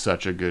betrays is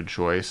such a good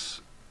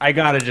choice. I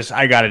gotta just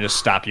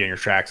stop you in your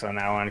tracks on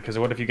that one because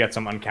what if you get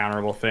some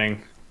uncounterable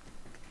thing?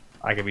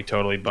 I could be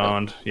totally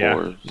boned.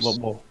 Yeah,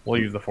 we'll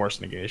use the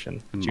force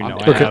negation. Which you know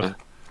I Okay. have.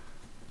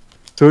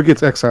 So it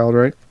gets exiled,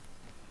 right?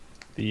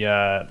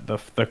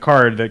 The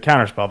card, the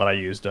counterspell that I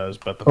use does,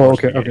 but the Oh, force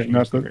okay, negation not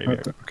goes to the, the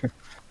graveyard. okay.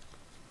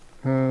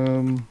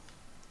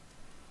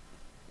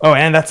 Oh,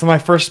 and that's my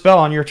first spell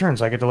on your turn,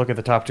 so I get to look at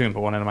the top two and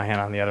put one in my hand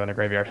on the other in the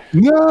graveyard.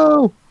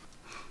 No.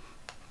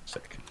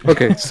 Sick.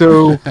 Okay,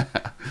 so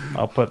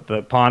I'll put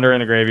the ponder in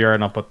the graveyard,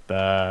 and I'll put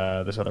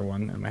this other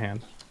one in my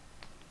hand.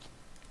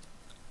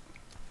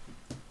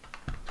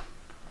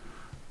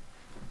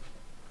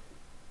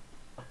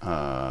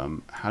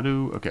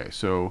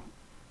 So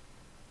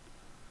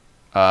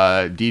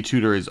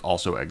D-tutor is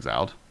also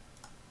exiled.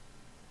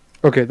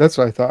 okay, that's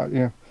what I thought.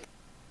 Yeah.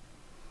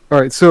 All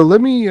right, so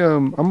let me.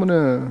 I'm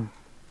gonna.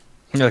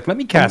 You're like, let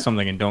me cast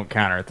something and don't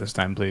counter it this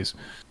time, please.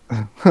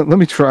 Let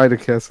me try to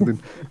cast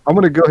something. I'm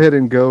gonna go ahead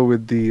and go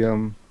with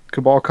the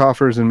Cabal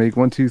Coffers and make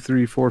 1, 2,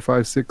 3, 4,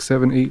 5, 6,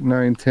 7, 8,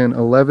 9, 10,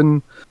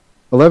 11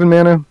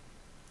 mana.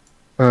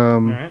 All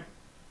right.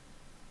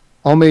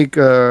 I'll make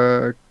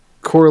Korlash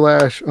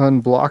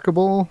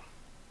unblockable.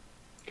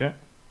 Okay.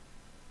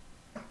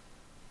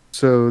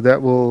 So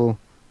that will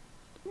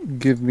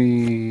give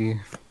me...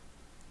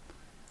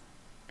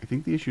 I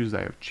think the issue is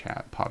I have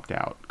chat popped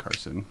out,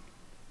 Carson.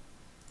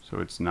 So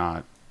it's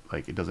not,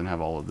 like, it doesn't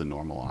have all of the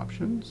normal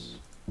options.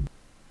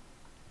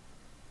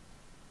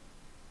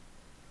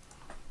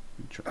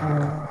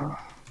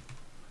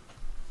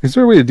 Is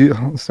there a way to do...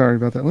 Oh, sorry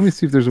about that. Let me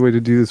see if there's a way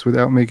to do this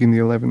without making the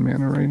 11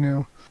 mana right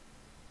now.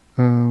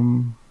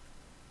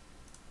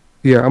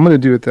 Yeah, I'm going to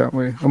do it that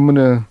way. I'm going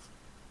to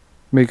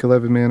make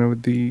 11 mana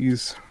with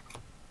these.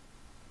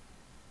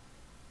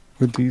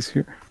 With these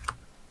here.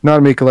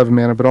 Not make 11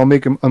 mana, but I'll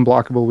make them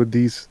unblockable with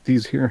these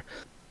here.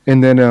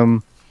 And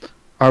then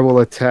I will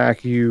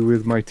attack you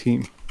with my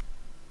team.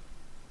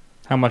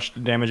 How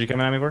much damage you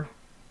coming at me for?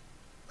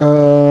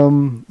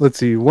 Let's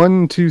see.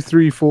 1, 2,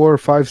 3, 4,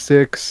 5,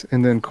 6,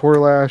 and then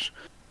Korlash,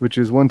 which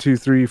is 1, 2,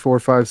 3, 4,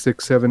 5,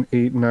 6, 7,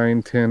 8,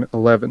 9, 10,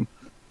 11.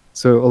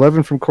 So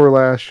 11 from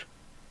Korlash,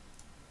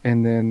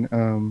 and then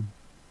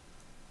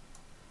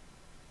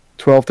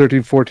 12,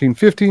 13, 14,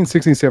 15,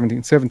 16,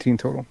 17. 17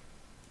 total.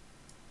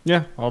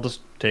 Yeah, I'll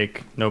just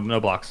take no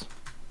blocks.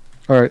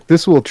 All right,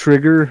 this will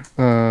trigger.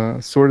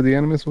 Sword of the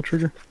Animus will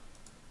trigger.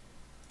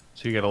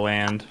 So you get a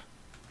land.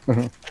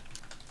 Uh-huh.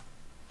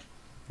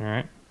 All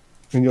right.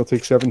 And you'll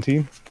take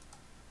 17.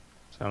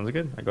 Sounds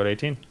good. I go to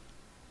 18.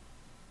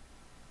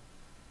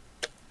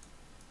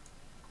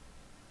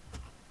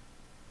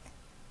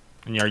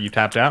 And are you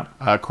tapped out?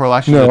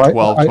 Korlash is a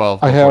 12,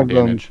 12 I have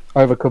damage. I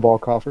have a Cabal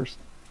Coffers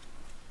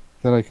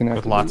that I can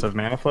activate. With lots of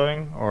mana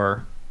floating,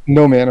 or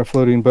No mana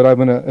floating, but I'm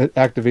gonna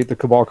activate the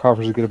Cabal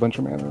Coffers to get a bunch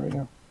of mana right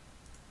now.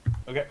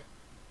 okay.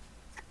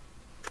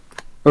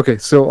 Okay,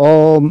 so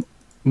I'll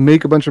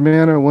make a bunch of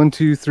mana. 1,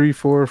 2, 3,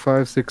 4,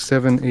 5, 6,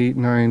 7, 8,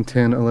 9,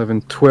 10,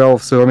 11,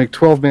 12. So I'll make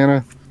 12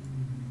 mana.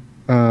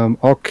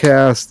 I'll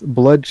cast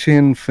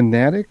Bloodchin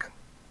Fanatic.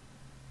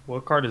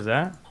 What card is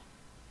that?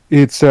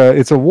 It's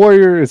a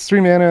warrior. It's 3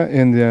 mana,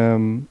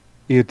 and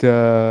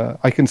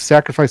I can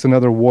sacrifice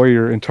another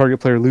warrior, and target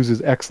player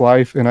loses X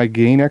life, and I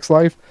gain X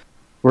life,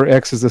 where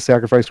X is the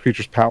sacrificed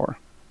creature's power.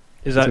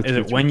 Is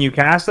it when you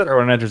cast it or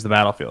when it enters the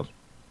battlefield?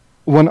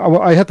 When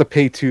I have to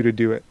pay 2 to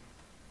do it.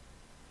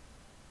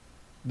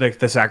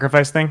 The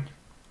sacrifice thing?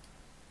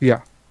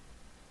 Yeah.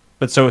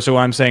 But so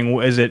I'm saying,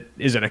 is it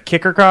a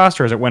kicker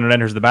cost, or is it when it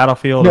enters the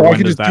battlefield? No, or I when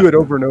can does just do it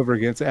over and over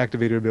again. It's an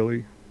activated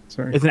ability.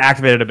 Sorry. It's an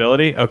activated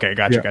ability? Okay,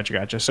 gotcha, Yeah.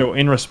 gotcha. So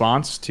in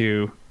response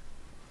to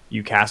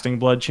you casting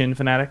Bloodchin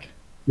Fanatic,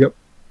 Yep.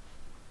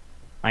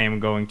 I am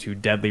going to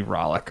Deadly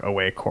Rollick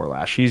away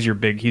Korlash. He's your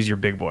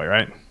big boy,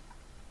 right?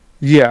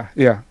 Yeah.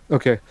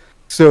 Okay.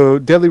 So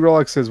Deadly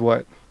Rollick says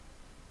what?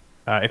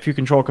 If you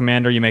control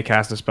commander, you may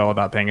cast a spell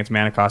without paying its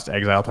mana cost to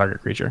exile target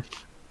creature.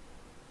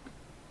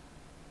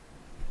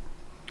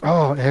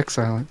 Oh,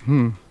 exile it.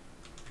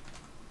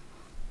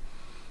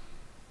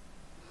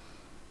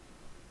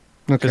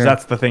 Because Okay.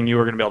 that's the thing you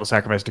were going to be able to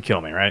sacrifice to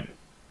kill me, right?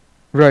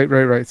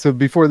 Right. So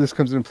before this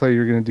comes into play,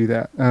 you're going to do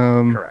that.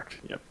 Correct.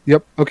 Yep.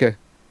 Yep. Okay.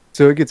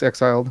 So it gets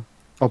exiled.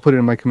 I'll put it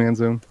in my command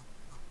zone.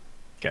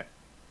 Okay.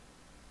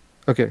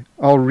 Okay.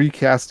 I'll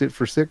recast it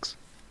for 6.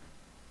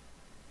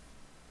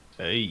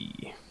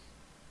 Hey.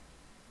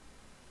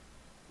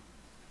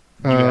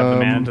 Do you have the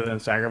mana Um, to then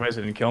sacrifice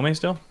it and kill me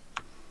still?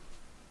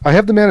 I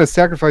have the mana to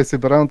sacrifice it,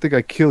 but I don't think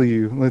I kill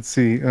you. Let's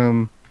see.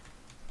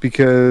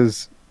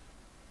 Because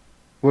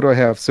what do I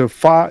have? So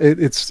 5.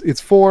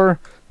 It's 4.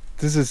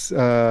 This is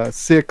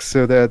 6.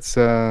 So that's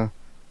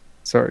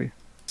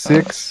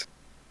 6,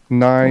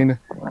 9,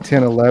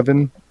 10,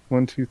 11.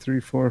 1, 2, 3,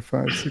 4,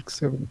 5, 6,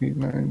 7, 8,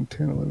 9,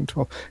 10, 11,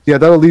 12. Yeah,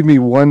 that'll leave me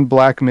 1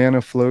 black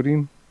mana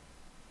floating.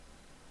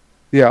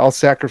 Yeah, I'll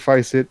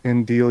sacrifice it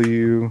and deal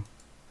you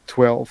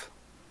 12.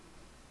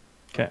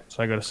 Okay,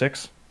 so I go to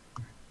 6.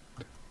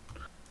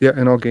 Yeah,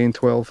 and I'll gain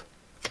 12.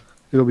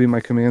 It'll be my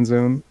command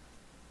zone.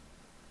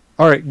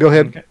 All right, go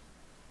ahead.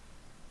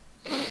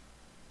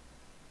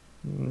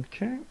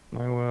 Okay,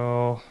 I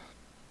will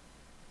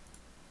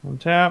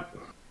untap.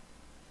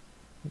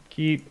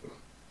 Keep.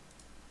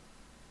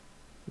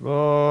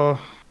 Do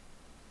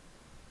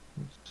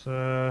you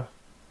have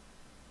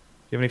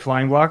any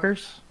flying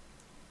blockers?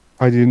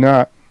 I do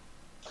not.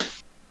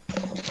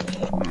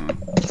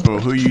 Well,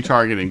 who are you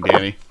targeting,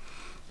 Danny?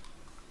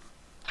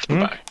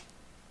 Bye.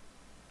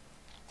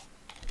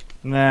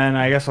 And then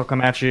I guess I'll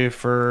come at you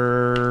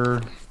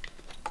for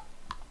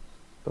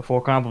the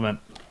full complement.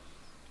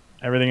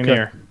 Everything in Okay.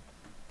 here.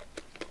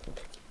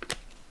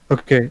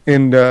 Okay,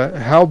 and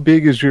how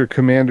big is your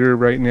commander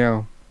right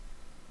now?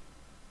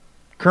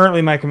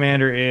 Currently, my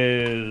commander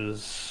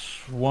is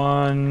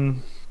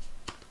 1,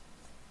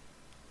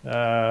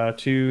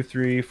 2,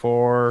 3,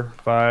 4,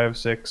 5,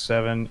 6,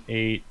 7,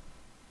 8,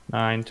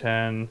 9,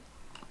 10,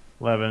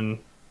 11,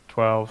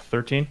 12,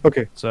 13.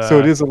 Okay, So, so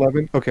it is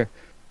 11. Okay.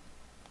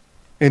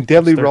 And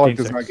Deadly It's Relic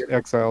does 13-6. not get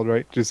exiled,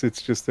 right?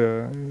 It's just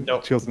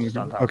Nope, chills in just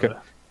the on top Okay. of it.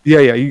 Yeah,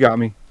 you got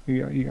me.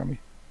 You got me.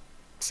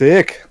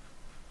 Sick.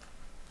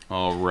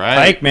 All right.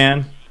 Pike,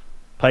 man.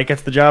 Pike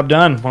gets the job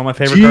done. One of my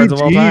favorite cards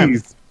of all time.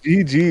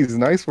 GG's.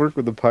 Nice work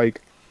with the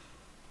Pike.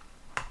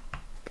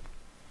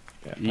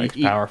 Yeah, Pike's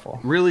powerful.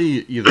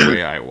 Really, either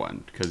way I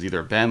won, because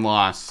either Ben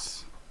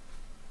lost,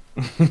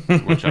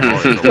 which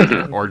I've already told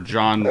you, or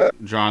John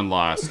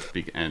lost,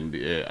 and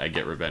I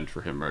get revenge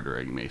for him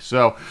murdering me.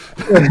 So,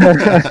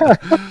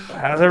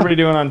 how's everybody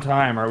doing on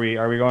time? Are we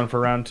going for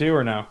round 2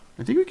 or no?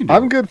 I think we can do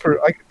I'm good for.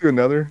 I can do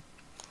another.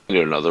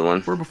 Do another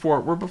one. We're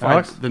before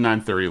Alex? the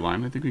 9:30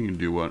 line. I think we can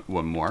do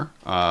one more.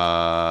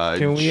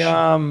 Can we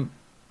oh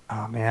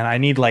man, I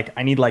need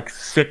like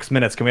 6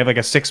 minutes. Can we have like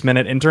a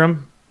 6-minute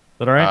interim?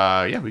 Is that all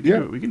right? Yeah,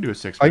 we can do a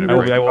 6 I minute. can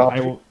break. I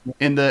will.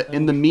 In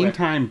the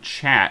meantime,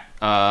 chat.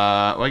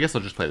 Well, I guess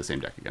I'll just play the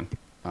same deck again.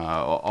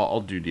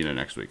 I'll do Dina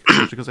next week,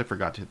 especially because I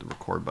forgot to hit the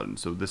record button.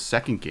 So the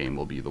second game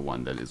will be the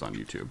one that is on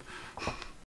YouTube.